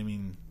 but I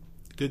mean,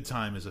 Good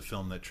Time is a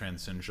film that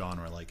transcends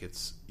genre. Like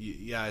it's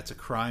a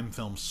crime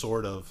film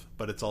sort of,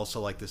 but it's also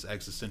like this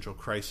existential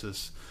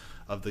crisis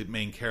of the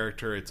main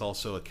character. It's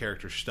also a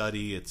character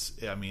study. It's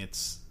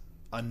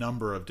a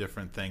number of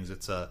different things.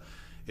 It's a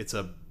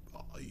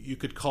you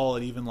could call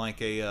it even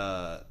like a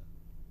I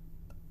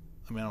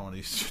don't want to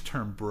use the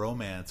term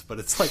bromance, but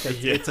it's like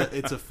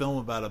it's a film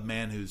about a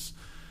man who's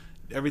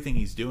everything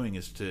he's doing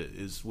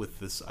is with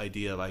this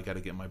idea of I got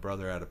to get my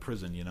brother out of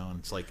prison, and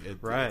it's like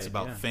it's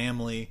about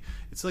family.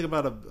 It's like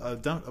about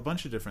a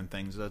bunch of different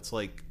things. That's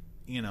like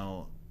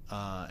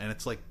and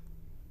it's like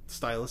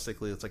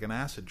stylistically, it's like an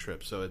acid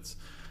trip. So it's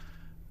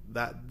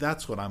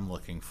that's what I'm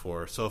looking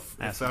for. So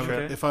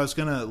if I was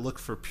gonna look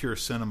for pure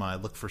cinema,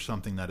 I'd look for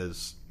something that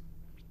is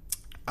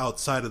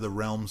outside of the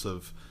realms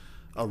of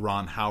a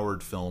Ron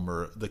Howard film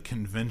or the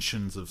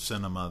conventions of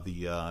cinema,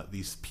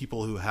 these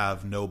people who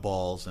have no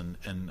balls and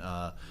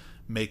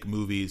make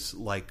movies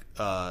like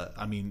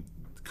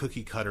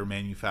cookie cutter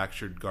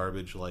manufactured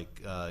garbage,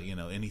 like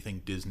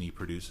anything Disney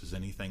produces,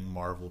 anything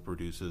Marvel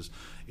produces,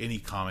 any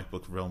comic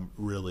book film,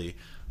 really,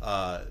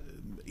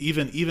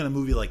 even a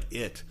movie like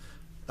It.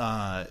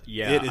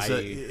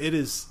 It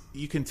is.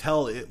 You can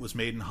tell it was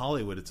made in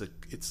Hollywood.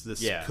 It's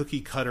this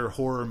cookie cutter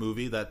horror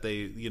movie that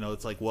they,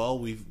 it's like,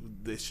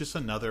 it's just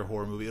another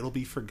horror movie. It'll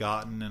be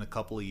forgotten in a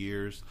couple of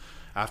years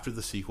after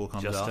the sequel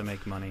comes out. Just to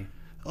make money.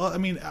 Well, I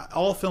mean,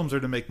 all films are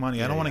to make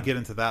money. I don't want to get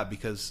into that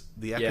because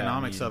the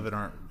economics of it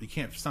aren't. You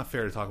can't. It's not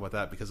fair to talk about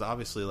that because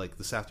obviously, like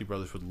the Safdie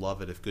brothers would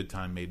love it if Good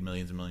Time made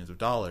millions and millions of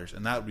dollars,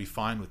 and that would be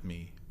fine with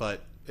me.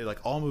 But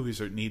all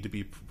movies need to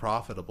be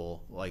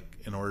profitable, like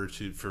in order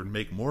to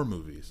make more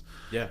movies.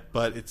 Yeah.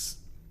 But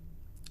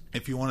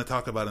if you want to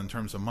talk about it in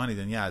terms of money,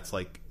 then it's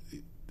like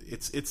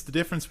it's the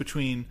difference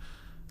between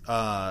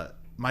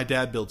my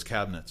dad builds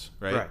cabinets,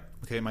 right?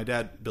 Okay, my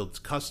dad builds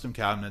custom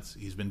cabinets.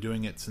 He's been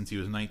doing it since he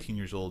was 19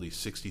 years old. He's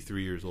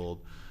 63 years old.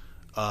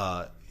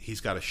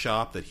 He's got a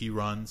shop that he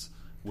runs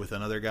with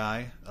another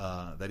guy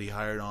that he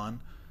hired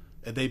on,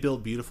 and they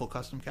build beautiful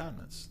custom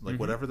cabinets. Like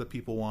whatever the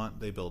people want,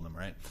 they build them,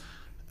 right?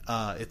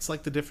 It's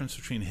like the difference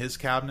between his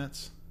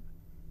cabinets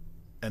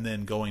and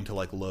then going to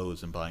like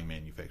Lowe's and buying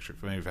manufactured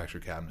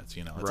cabinets.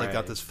 It's like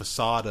got this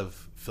facade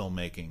of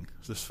filmmaking,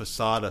 this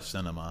facade of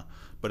cinema,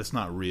 but it's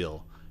not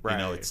real. Right.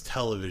 It's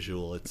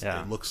televisual.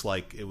 It looks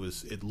like it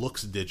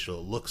looks digital.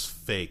 It looks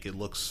fake. It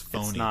looks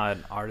phony. It's not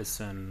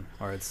artisan,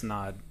 or it's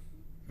not,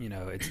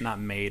 it's not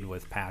made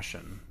with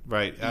passion.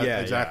 Right.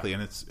 Exactly.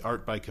 And it's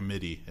art by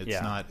committee.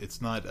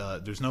 It's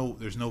not. There's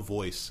no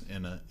voice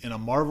in a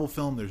Marvel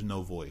film. There's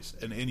no voice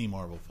in any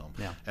Marvel film.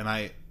 Yeah. And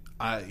I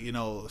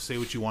say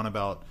what you want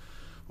about.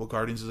 Well,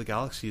 Guardians of the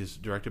Galaxy is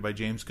directed by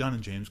James Gunn,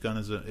 and James Gunn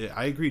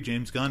I agree.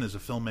 James Gunn is a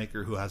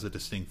filmmaker who has a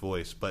distinct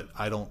voice, but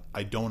I don't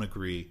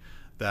agree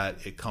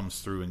that it comes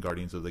through in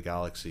Guardians of the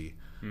Galaxy,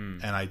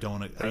 and I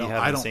don't. You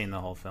haven't seen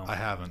the whole film. I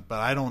haven't, but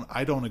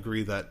I don't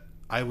agree that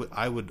I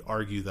would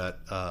argue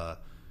that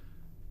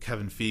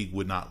Kevin Feige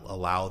would not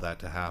allow that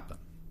to happen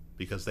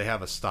because they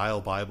have a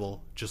style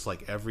Bible, just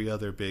like every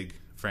other big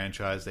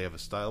franchise. They have a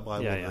style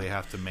Bible they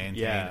have to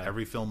maintain.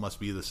 Every film must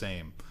be the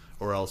same,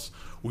 or else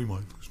we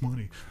might lose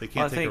money. They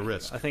can't take a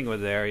risk. I think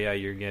with there,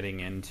 you're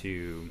getting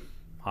into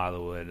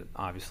Hollywood,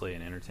 obviously,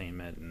 and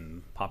entertainment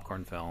and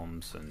popcorn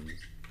films and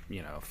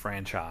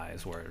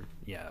franchise where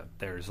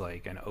there's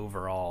like an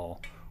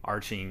overall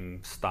arching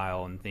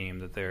style and theme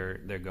that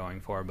they're going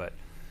for. But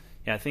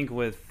I think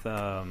with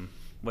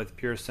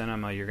pure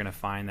cinema, you're going to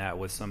find that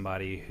with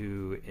somebody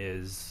who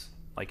is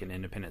like an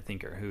independent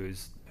thinker,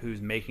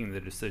 who's making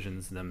the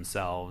decisions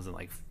themselves and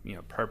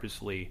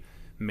purposefully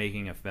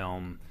making a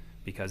film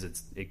because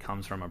it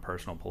comes from a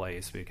personal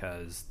place,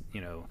 because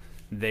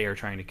they are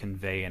trying to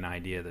convey an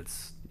idea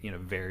that's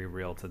very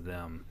real to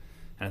them.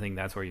 And I think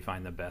that's where you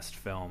find the best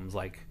films.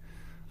 Like,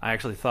 I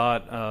actually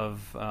thought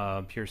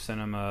of pure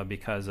cinema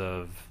because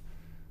of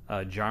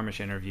a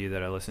Jarmusch interview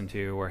that I listened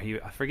to where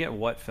I forget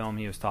what film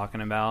he was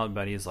talking about,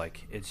 but he's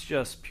like, it's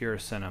just pure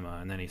cinema.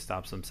 And then he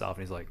stops himself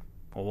and he's like,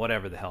 well,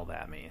 whatever the hell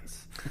that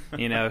means.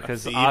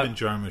 Because even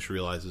Jarmusch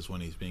realizes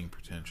when he's being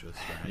pretentious.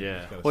 Right?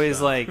 Yeah. Well,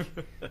 he's like,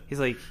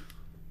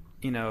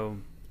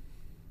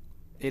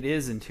 it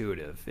is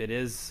intuitive. It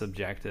is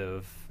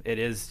subjective. It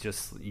is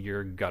just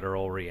your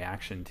guttural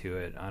reaction to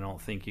it. I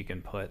don't think you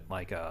can put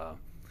like a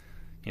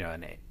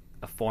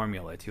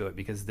formula to it,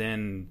 because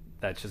then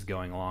that's just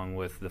going along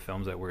with the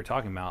films that we're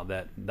talking about,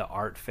 that the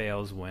art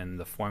fails when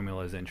the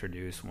formula is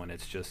introduced, when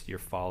it's just you're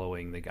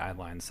following the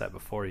guidelines set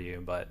before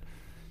you. But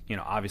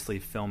obviously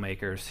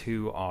filmmakers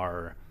who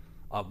are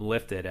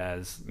uplifted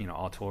as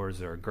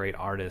auteurs or great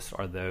artists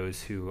are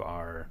those who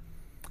are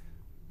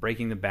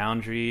breaking the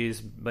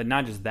boundaries, but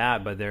not just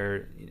that, but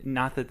they're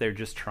not that they're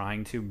just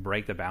trying to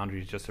break the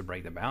boundaries just to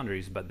break the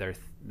boundaries, but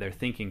they're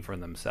thinking for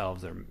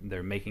themselves.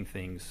 They're making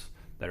things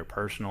that are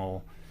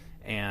personal,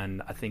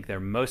 and I think they're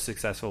most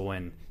successful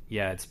when,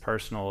 yeah, it's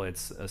personal,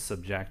 it's a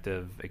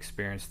subjective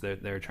experience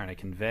that they're trying to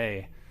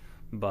convey,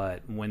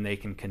 but when they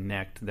can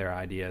connect their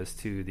ideas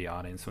to the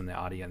audience,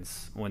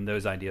 when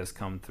those ideas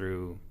come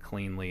through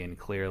cleanly and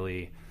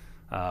clearly,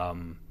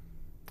 and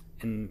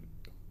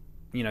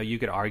you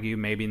could argue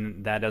maybe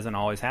that doesn't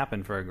always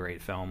happen for a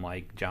great film.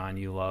 Like, John,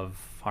 you love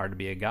Hard to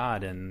Be a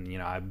God, and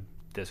I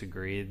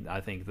disagree.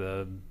 I think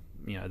the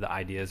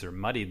ideas are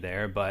muddied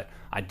there, but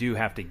I do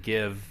have to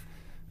give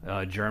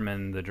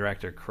German, the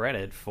director,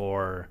 credit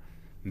for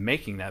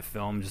making that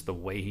film just the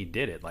way he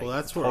did it. Like, well,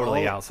 that's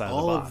totally where outside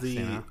of the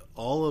box.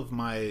 All of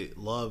my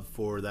love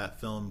for that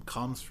film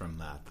comes from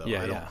that, though.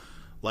 Yeah,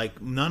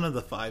 Like, none of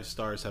the 5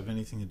 stars have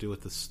anything to do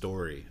with the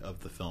story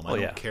of the film. I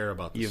don't care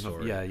about the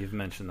story. Yeah, you've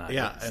mentioned that.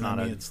 Yeah, it's and not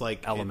it's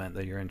like element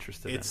that you're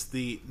interested in.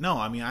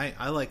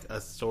 I like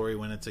a story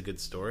when it's a good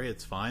story.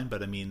 It's fine,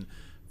 but I mean,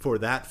 for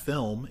that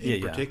film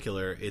in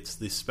particular, it's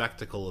the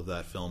spectacle of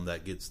that film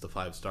that gets the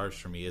 5 stars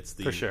for me. It's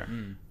for sure.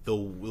 The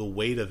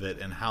weight of it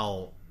and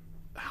how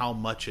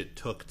much it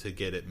took to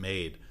get it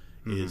made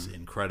is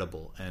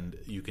incredible, and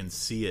you can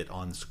see it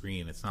on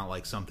screen. It's not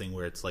like something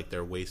where it's like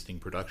they're wasting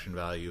production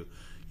value.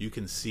 You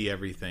can see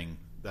everything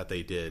that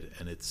they did,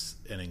 and it's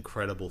an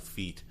incredible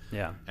feat.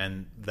 Yeah,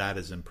 and that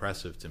is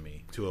impressive to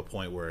me, to a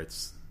point where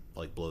it's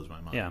like blows my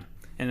mind. Yeah,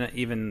 and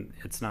even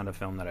it's not a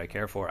film that I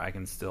care for, I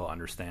can still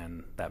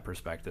understand that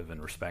perspective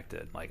and respect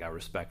it. Like, I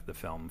respect the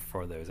film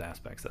for those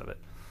aspects of it.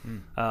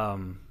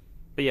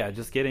 But yeah,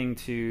 just getting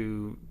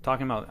to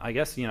talking about, I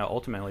guess,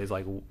 ultimately is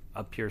like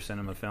a pure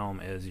cinema film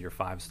is your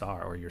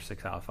 5-star or your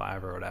 6 out of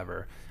 5 or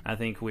whatever. And I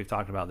think we've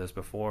talked about this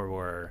before,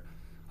 where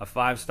a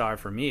 5-star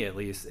for me, at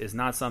least, is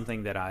not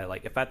something that I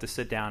like. If I had to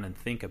sit down and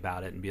think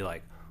about it and be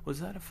like, was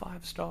that a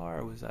 5-star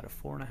or was that a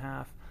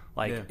 4.5?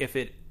 Like, if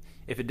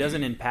it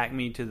doesn't impact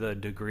me to the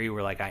degree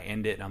where like I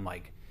end it and I'm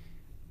like,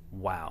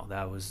 wow,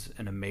 that was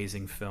an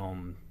amazing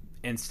film,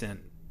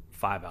 instant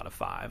 5 out of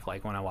 5.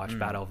 Like, when I watched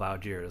Battle of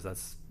Algiers,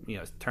 that's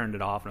turned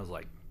it off and I was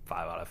like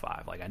 5 out of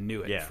 5. Like, I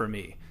knew it for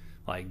me.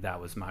 Like, that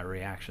was my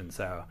reaction.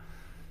 So,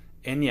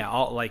 and yeah,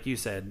 all, like you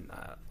said,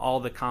 all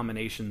the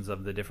combinations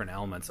of the different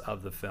elements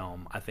of the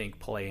film, I think,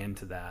 play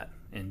into that,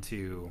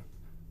 into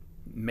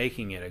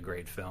making it a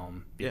great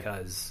film.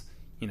 Because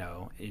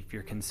if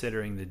you're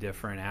considering the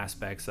different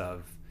aspects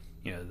of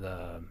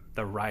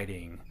the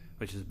writing,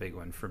 which is a big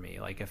one for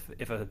me. Like,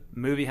 if a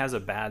movie has a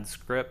bad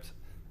script,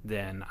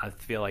 then I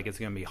feel like it's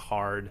going to be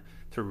hard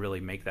to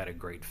really make that a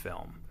great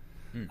film.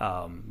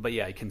 But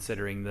yeah,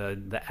 considering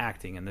the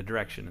acting and the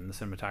direction and the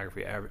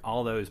cinematography,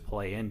 all those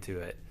play into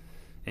it.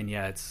 And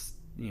yeah, it's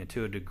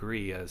to a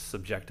degree a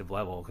subjective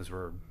level, because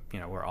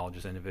we're all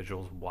just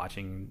individuals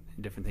watching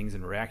different things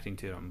and reacting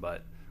to them.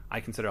 But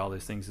I consider all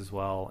those things as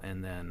well,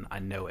 and then I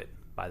know it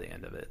by the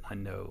end of it. I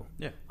know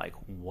like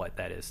what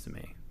that is to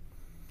me.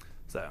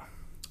 So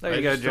there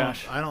you go,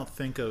 Josh. I don't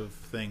think of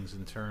things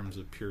in terms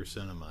of pure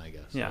cinema, I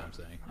guess. Yeah. What I'm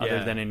saying.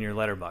 Other than in your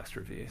Letterboxd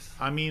reviews.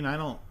 I mean, I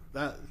don't.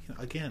 That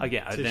again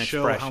to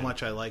show expression. how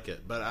much I like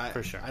it, but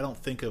For sure. I don't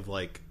think of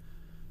like.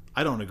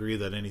 I don't agree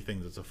that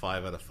anything that's a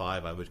 5 out of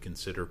 5 I would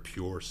consider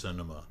pure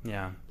cinema.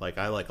 Yeah. Like,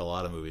 I like a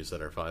lot of movies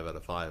that are 5 out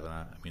of 5, and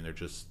I mean, they're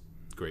just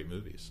great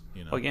movies.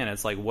 Well, again,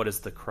 it's like, what is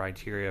the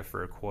criteria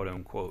for quote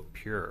unquote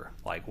pure?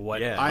 Like,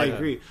 what? Yeah, I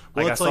agree.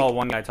 Like, I saw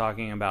one guy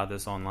talking about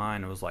this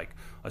online. It was like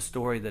a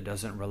story that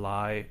doesn't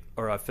rely,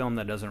 or a film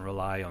that doesn't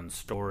rely on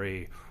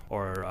story,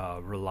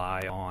 or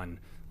rely on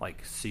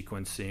like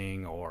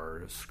sequencing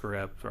or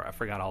script, or I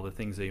forgot all the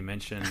things that you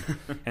mentioned.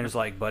 And it's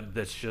like, but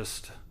that's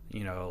just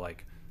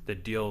like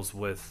that deals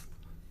with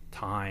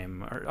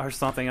time or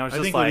something. I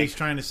think what he's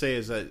trying to say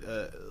is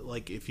that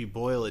like, if you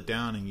boil it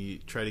down and you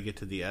try to get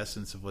to the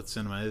essence of what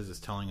cinema is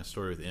telling a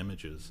story with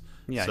images.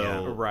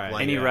 Right.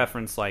 Like, any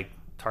reference like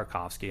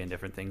Tarkovsky and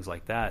different things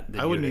like that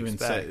I wouldn't even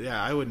say.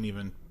 Yeah, I wouldn't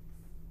even,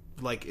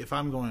 like, if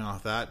I'm going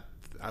off that,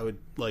 I would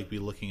like be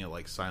looking at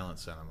like silent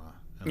cinema.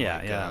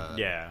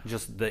 And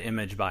just the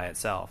image by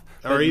itself.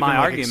 Or but even my like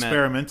argument,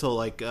 experimental,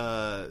 like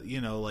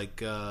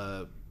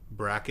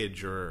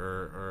Brackage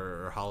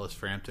or Hollis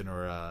Frampton,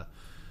 or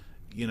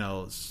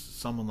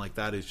someone like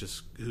that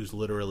who's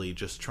literally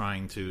just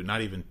trying to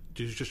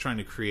who's just trying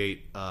to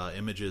create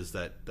images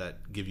that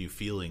give you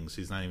feelings.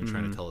 He's not even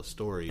trying to tell a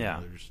story.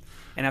 Yeah,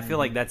 and I feel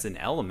like that's an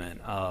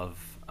element of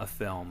a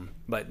film.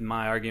 But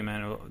my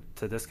argument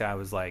to this guy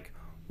was like,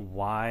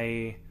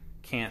 why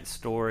can't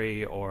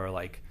story or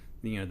like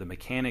the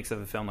mechanics of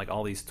a film, like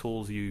all these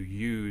tools you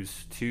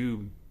use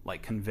to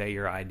like convey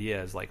your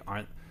ideas, like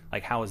aren't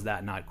like, how is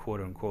that not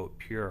quote unquote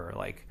pure?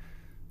 Like,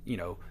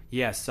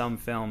 some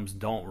films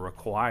don't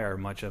require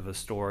much of a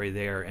story.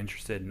 They are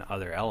interested in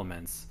other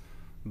elements,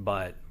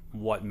 but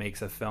what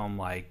makes a film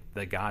like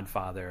The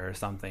Godfather or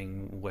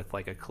something with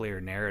like a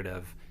clear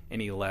narrative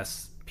any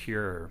less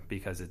pure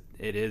because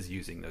it is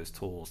using those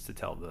tools to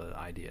tell the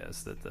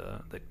ideas that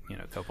the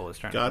Coppola is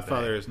trying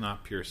Godfather to convey. is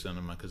not pure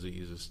cinema because it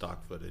uses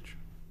stock footage.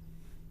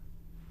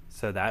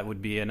 So that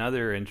would be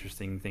another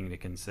interesting thing to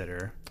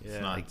consider.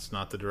 Yeah. It's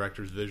not the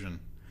director's vision.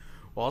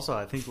 Well, also,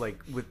 I think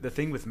like with the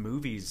thing with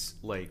movies,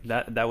 like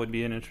That would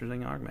be an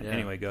interesting argument. Yeah.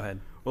 Anyway, go ahead.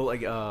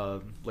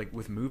 well, like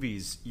with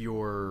movies,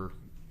 you're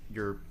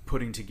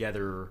putting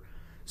together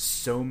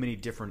so many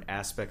different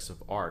aspects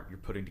of art. You're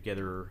putting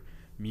together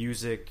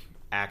music,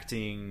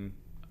 acting,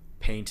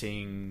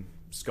 painting,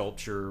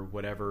 sculpture,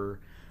 whatever,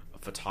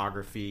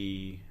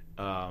 photography.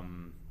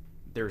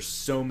 There's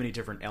so many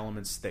different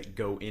elements that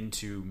go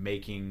into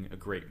making a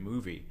great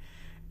movie.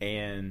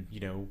 And,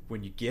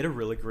 when you get a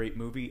really great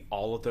movie,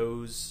 all of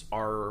those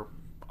are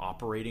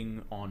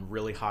operating on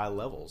really high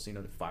levels.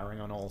 They're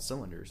firing on all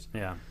cylinders.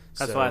 Yeah.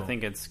 That's why I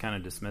think it's kind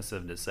of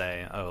dismissive to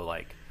say,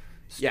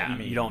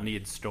 you don't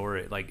need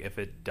story. Like, if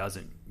it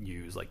doesn't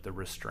use, like, the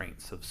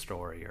restraints of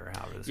story or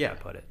however this guy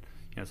put it.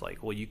 It's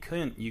like, well, you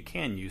can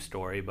use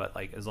story, but,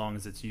 like, as long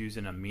as it's used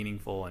in a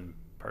meaningful and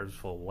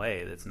purposeful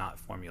way that's not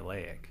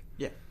formulaic.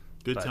 Yeah.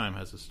 Good Time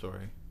has a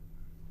story.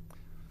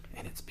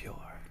 And it's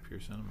pure.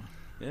 Pure cinema.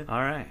 Yeah.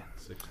 All right.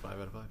 5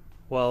 out of 5.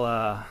 Well,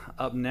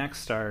 up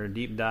next, our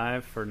deep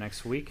dive for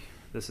next week.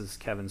 This is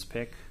Kevin's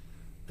pick,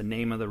 The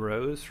Name of the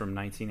Rose from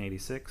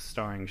 1986,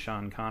 starring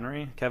Sean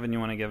Connery. Kevin, you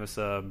want to give us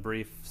a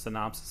brief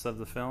synopsis of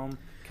the film?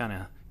 Kind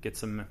of get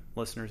some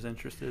listeners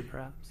interested,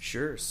 perhaps?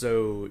 Sure.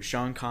 So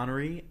Sean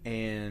Connery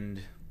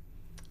and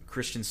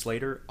Christian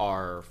Slater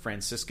are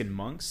Franciscan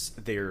monks.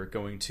 They're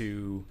going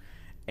to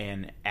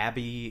an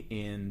abbey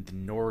in the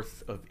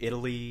north of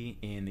Italy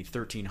in the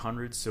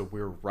 1300s, so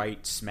we're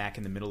right smack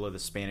in the middle of the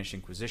Spanish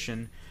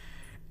Inquisition.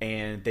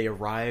 And they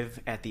arrive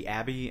at the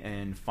abbey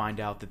and find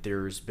out that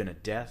there's been a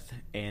death,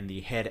 and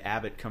the head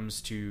abbot comes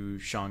to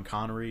Sean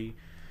Connery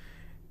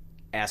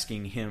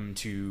asking him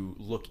to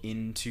look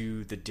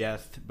into the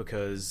death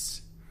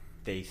because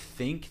they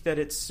think that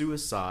it's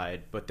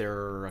suicide, but there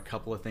are a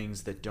couple of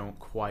things that don't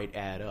quite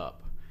add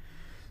up.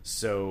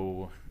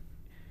 So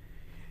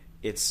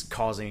it's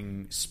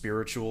causing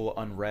spiritual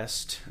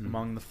unrest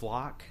among the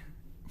flock.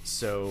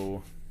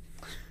 So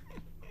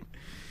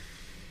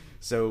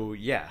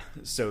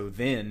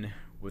then,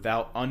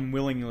 without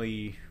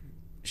unwillingly,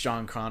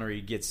 Sean Connery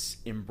gets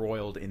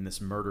embroiled in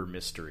this murder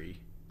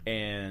mystery.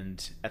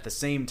 And at the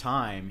same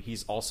time,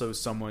 he's also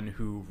someone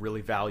who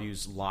really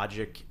values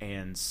logic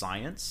and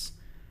science.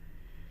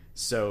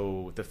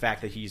 So the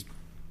fact that he's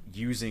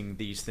using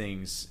these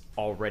things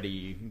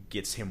already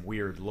gets him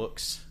weird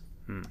looks.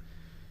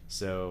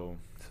 So,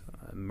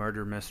 a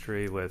murder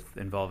mystery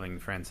involving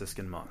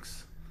Franciscan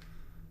monks.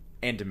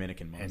 And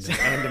Dominican monks.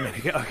 And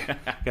Dominican. Okay.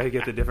 Got to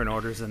get the different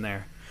orders in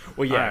there.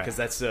 Well, yeah, All right. because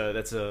that's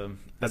a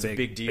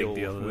big deal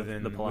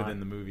within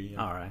the movie.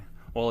 Yeah. All right.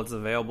 Well, it's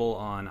available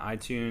on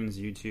iTunes,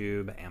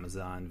 YouTube,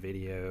 Amazon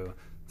Video,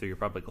 through your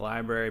public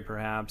library,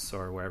 perhaps,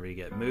 or wherever you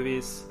get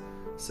movies.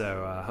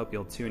 So I hope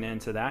you'll tune in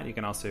to that. You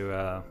can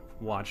also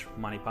watch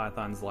Monty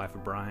Python's Life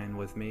of Brian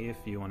with me if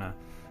you want to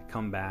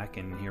come back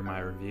and hear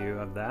my review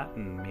of that,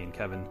 and me and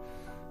Kevin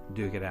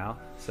duke it out.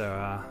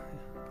 So,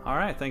 all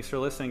right, thanks for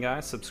listening,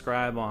 guys.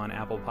 Subscribe on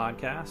Apple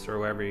Podcasts or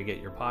wherever you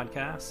get your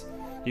podcasts.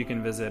 You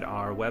can visit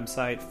our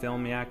website,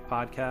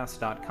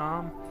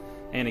 filmyakpodcast.com.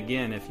 And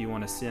again, if you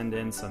want to send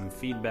in some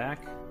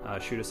feedback,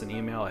 shoot us an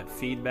email at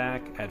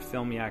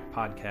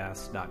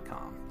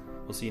feedback@filmyakpodcast.com.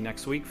 We'll see you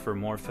next week for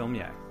more Film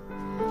Yak.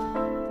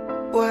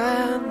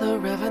 When the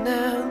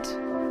Revenant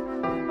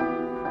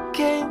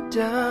came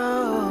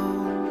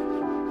down,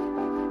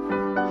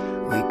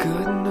 we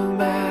couldn't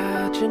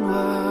imagine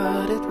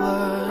what it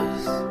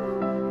was.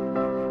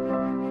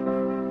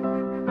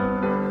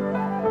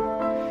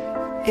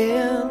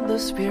 In the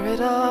spirit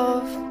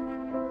of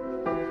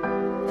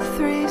the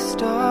 3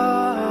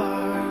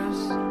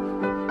 stars,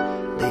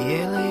 the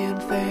alien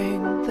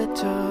thing that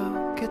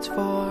took its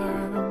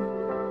form.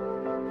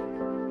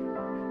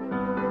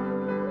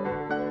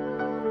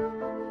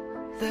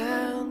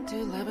 Then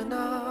to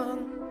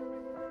Lebanon,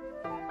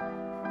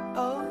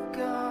 oh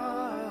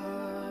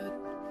God,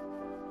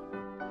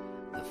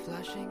 the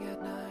flashing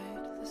at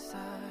night, the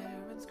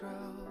sirens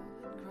grow.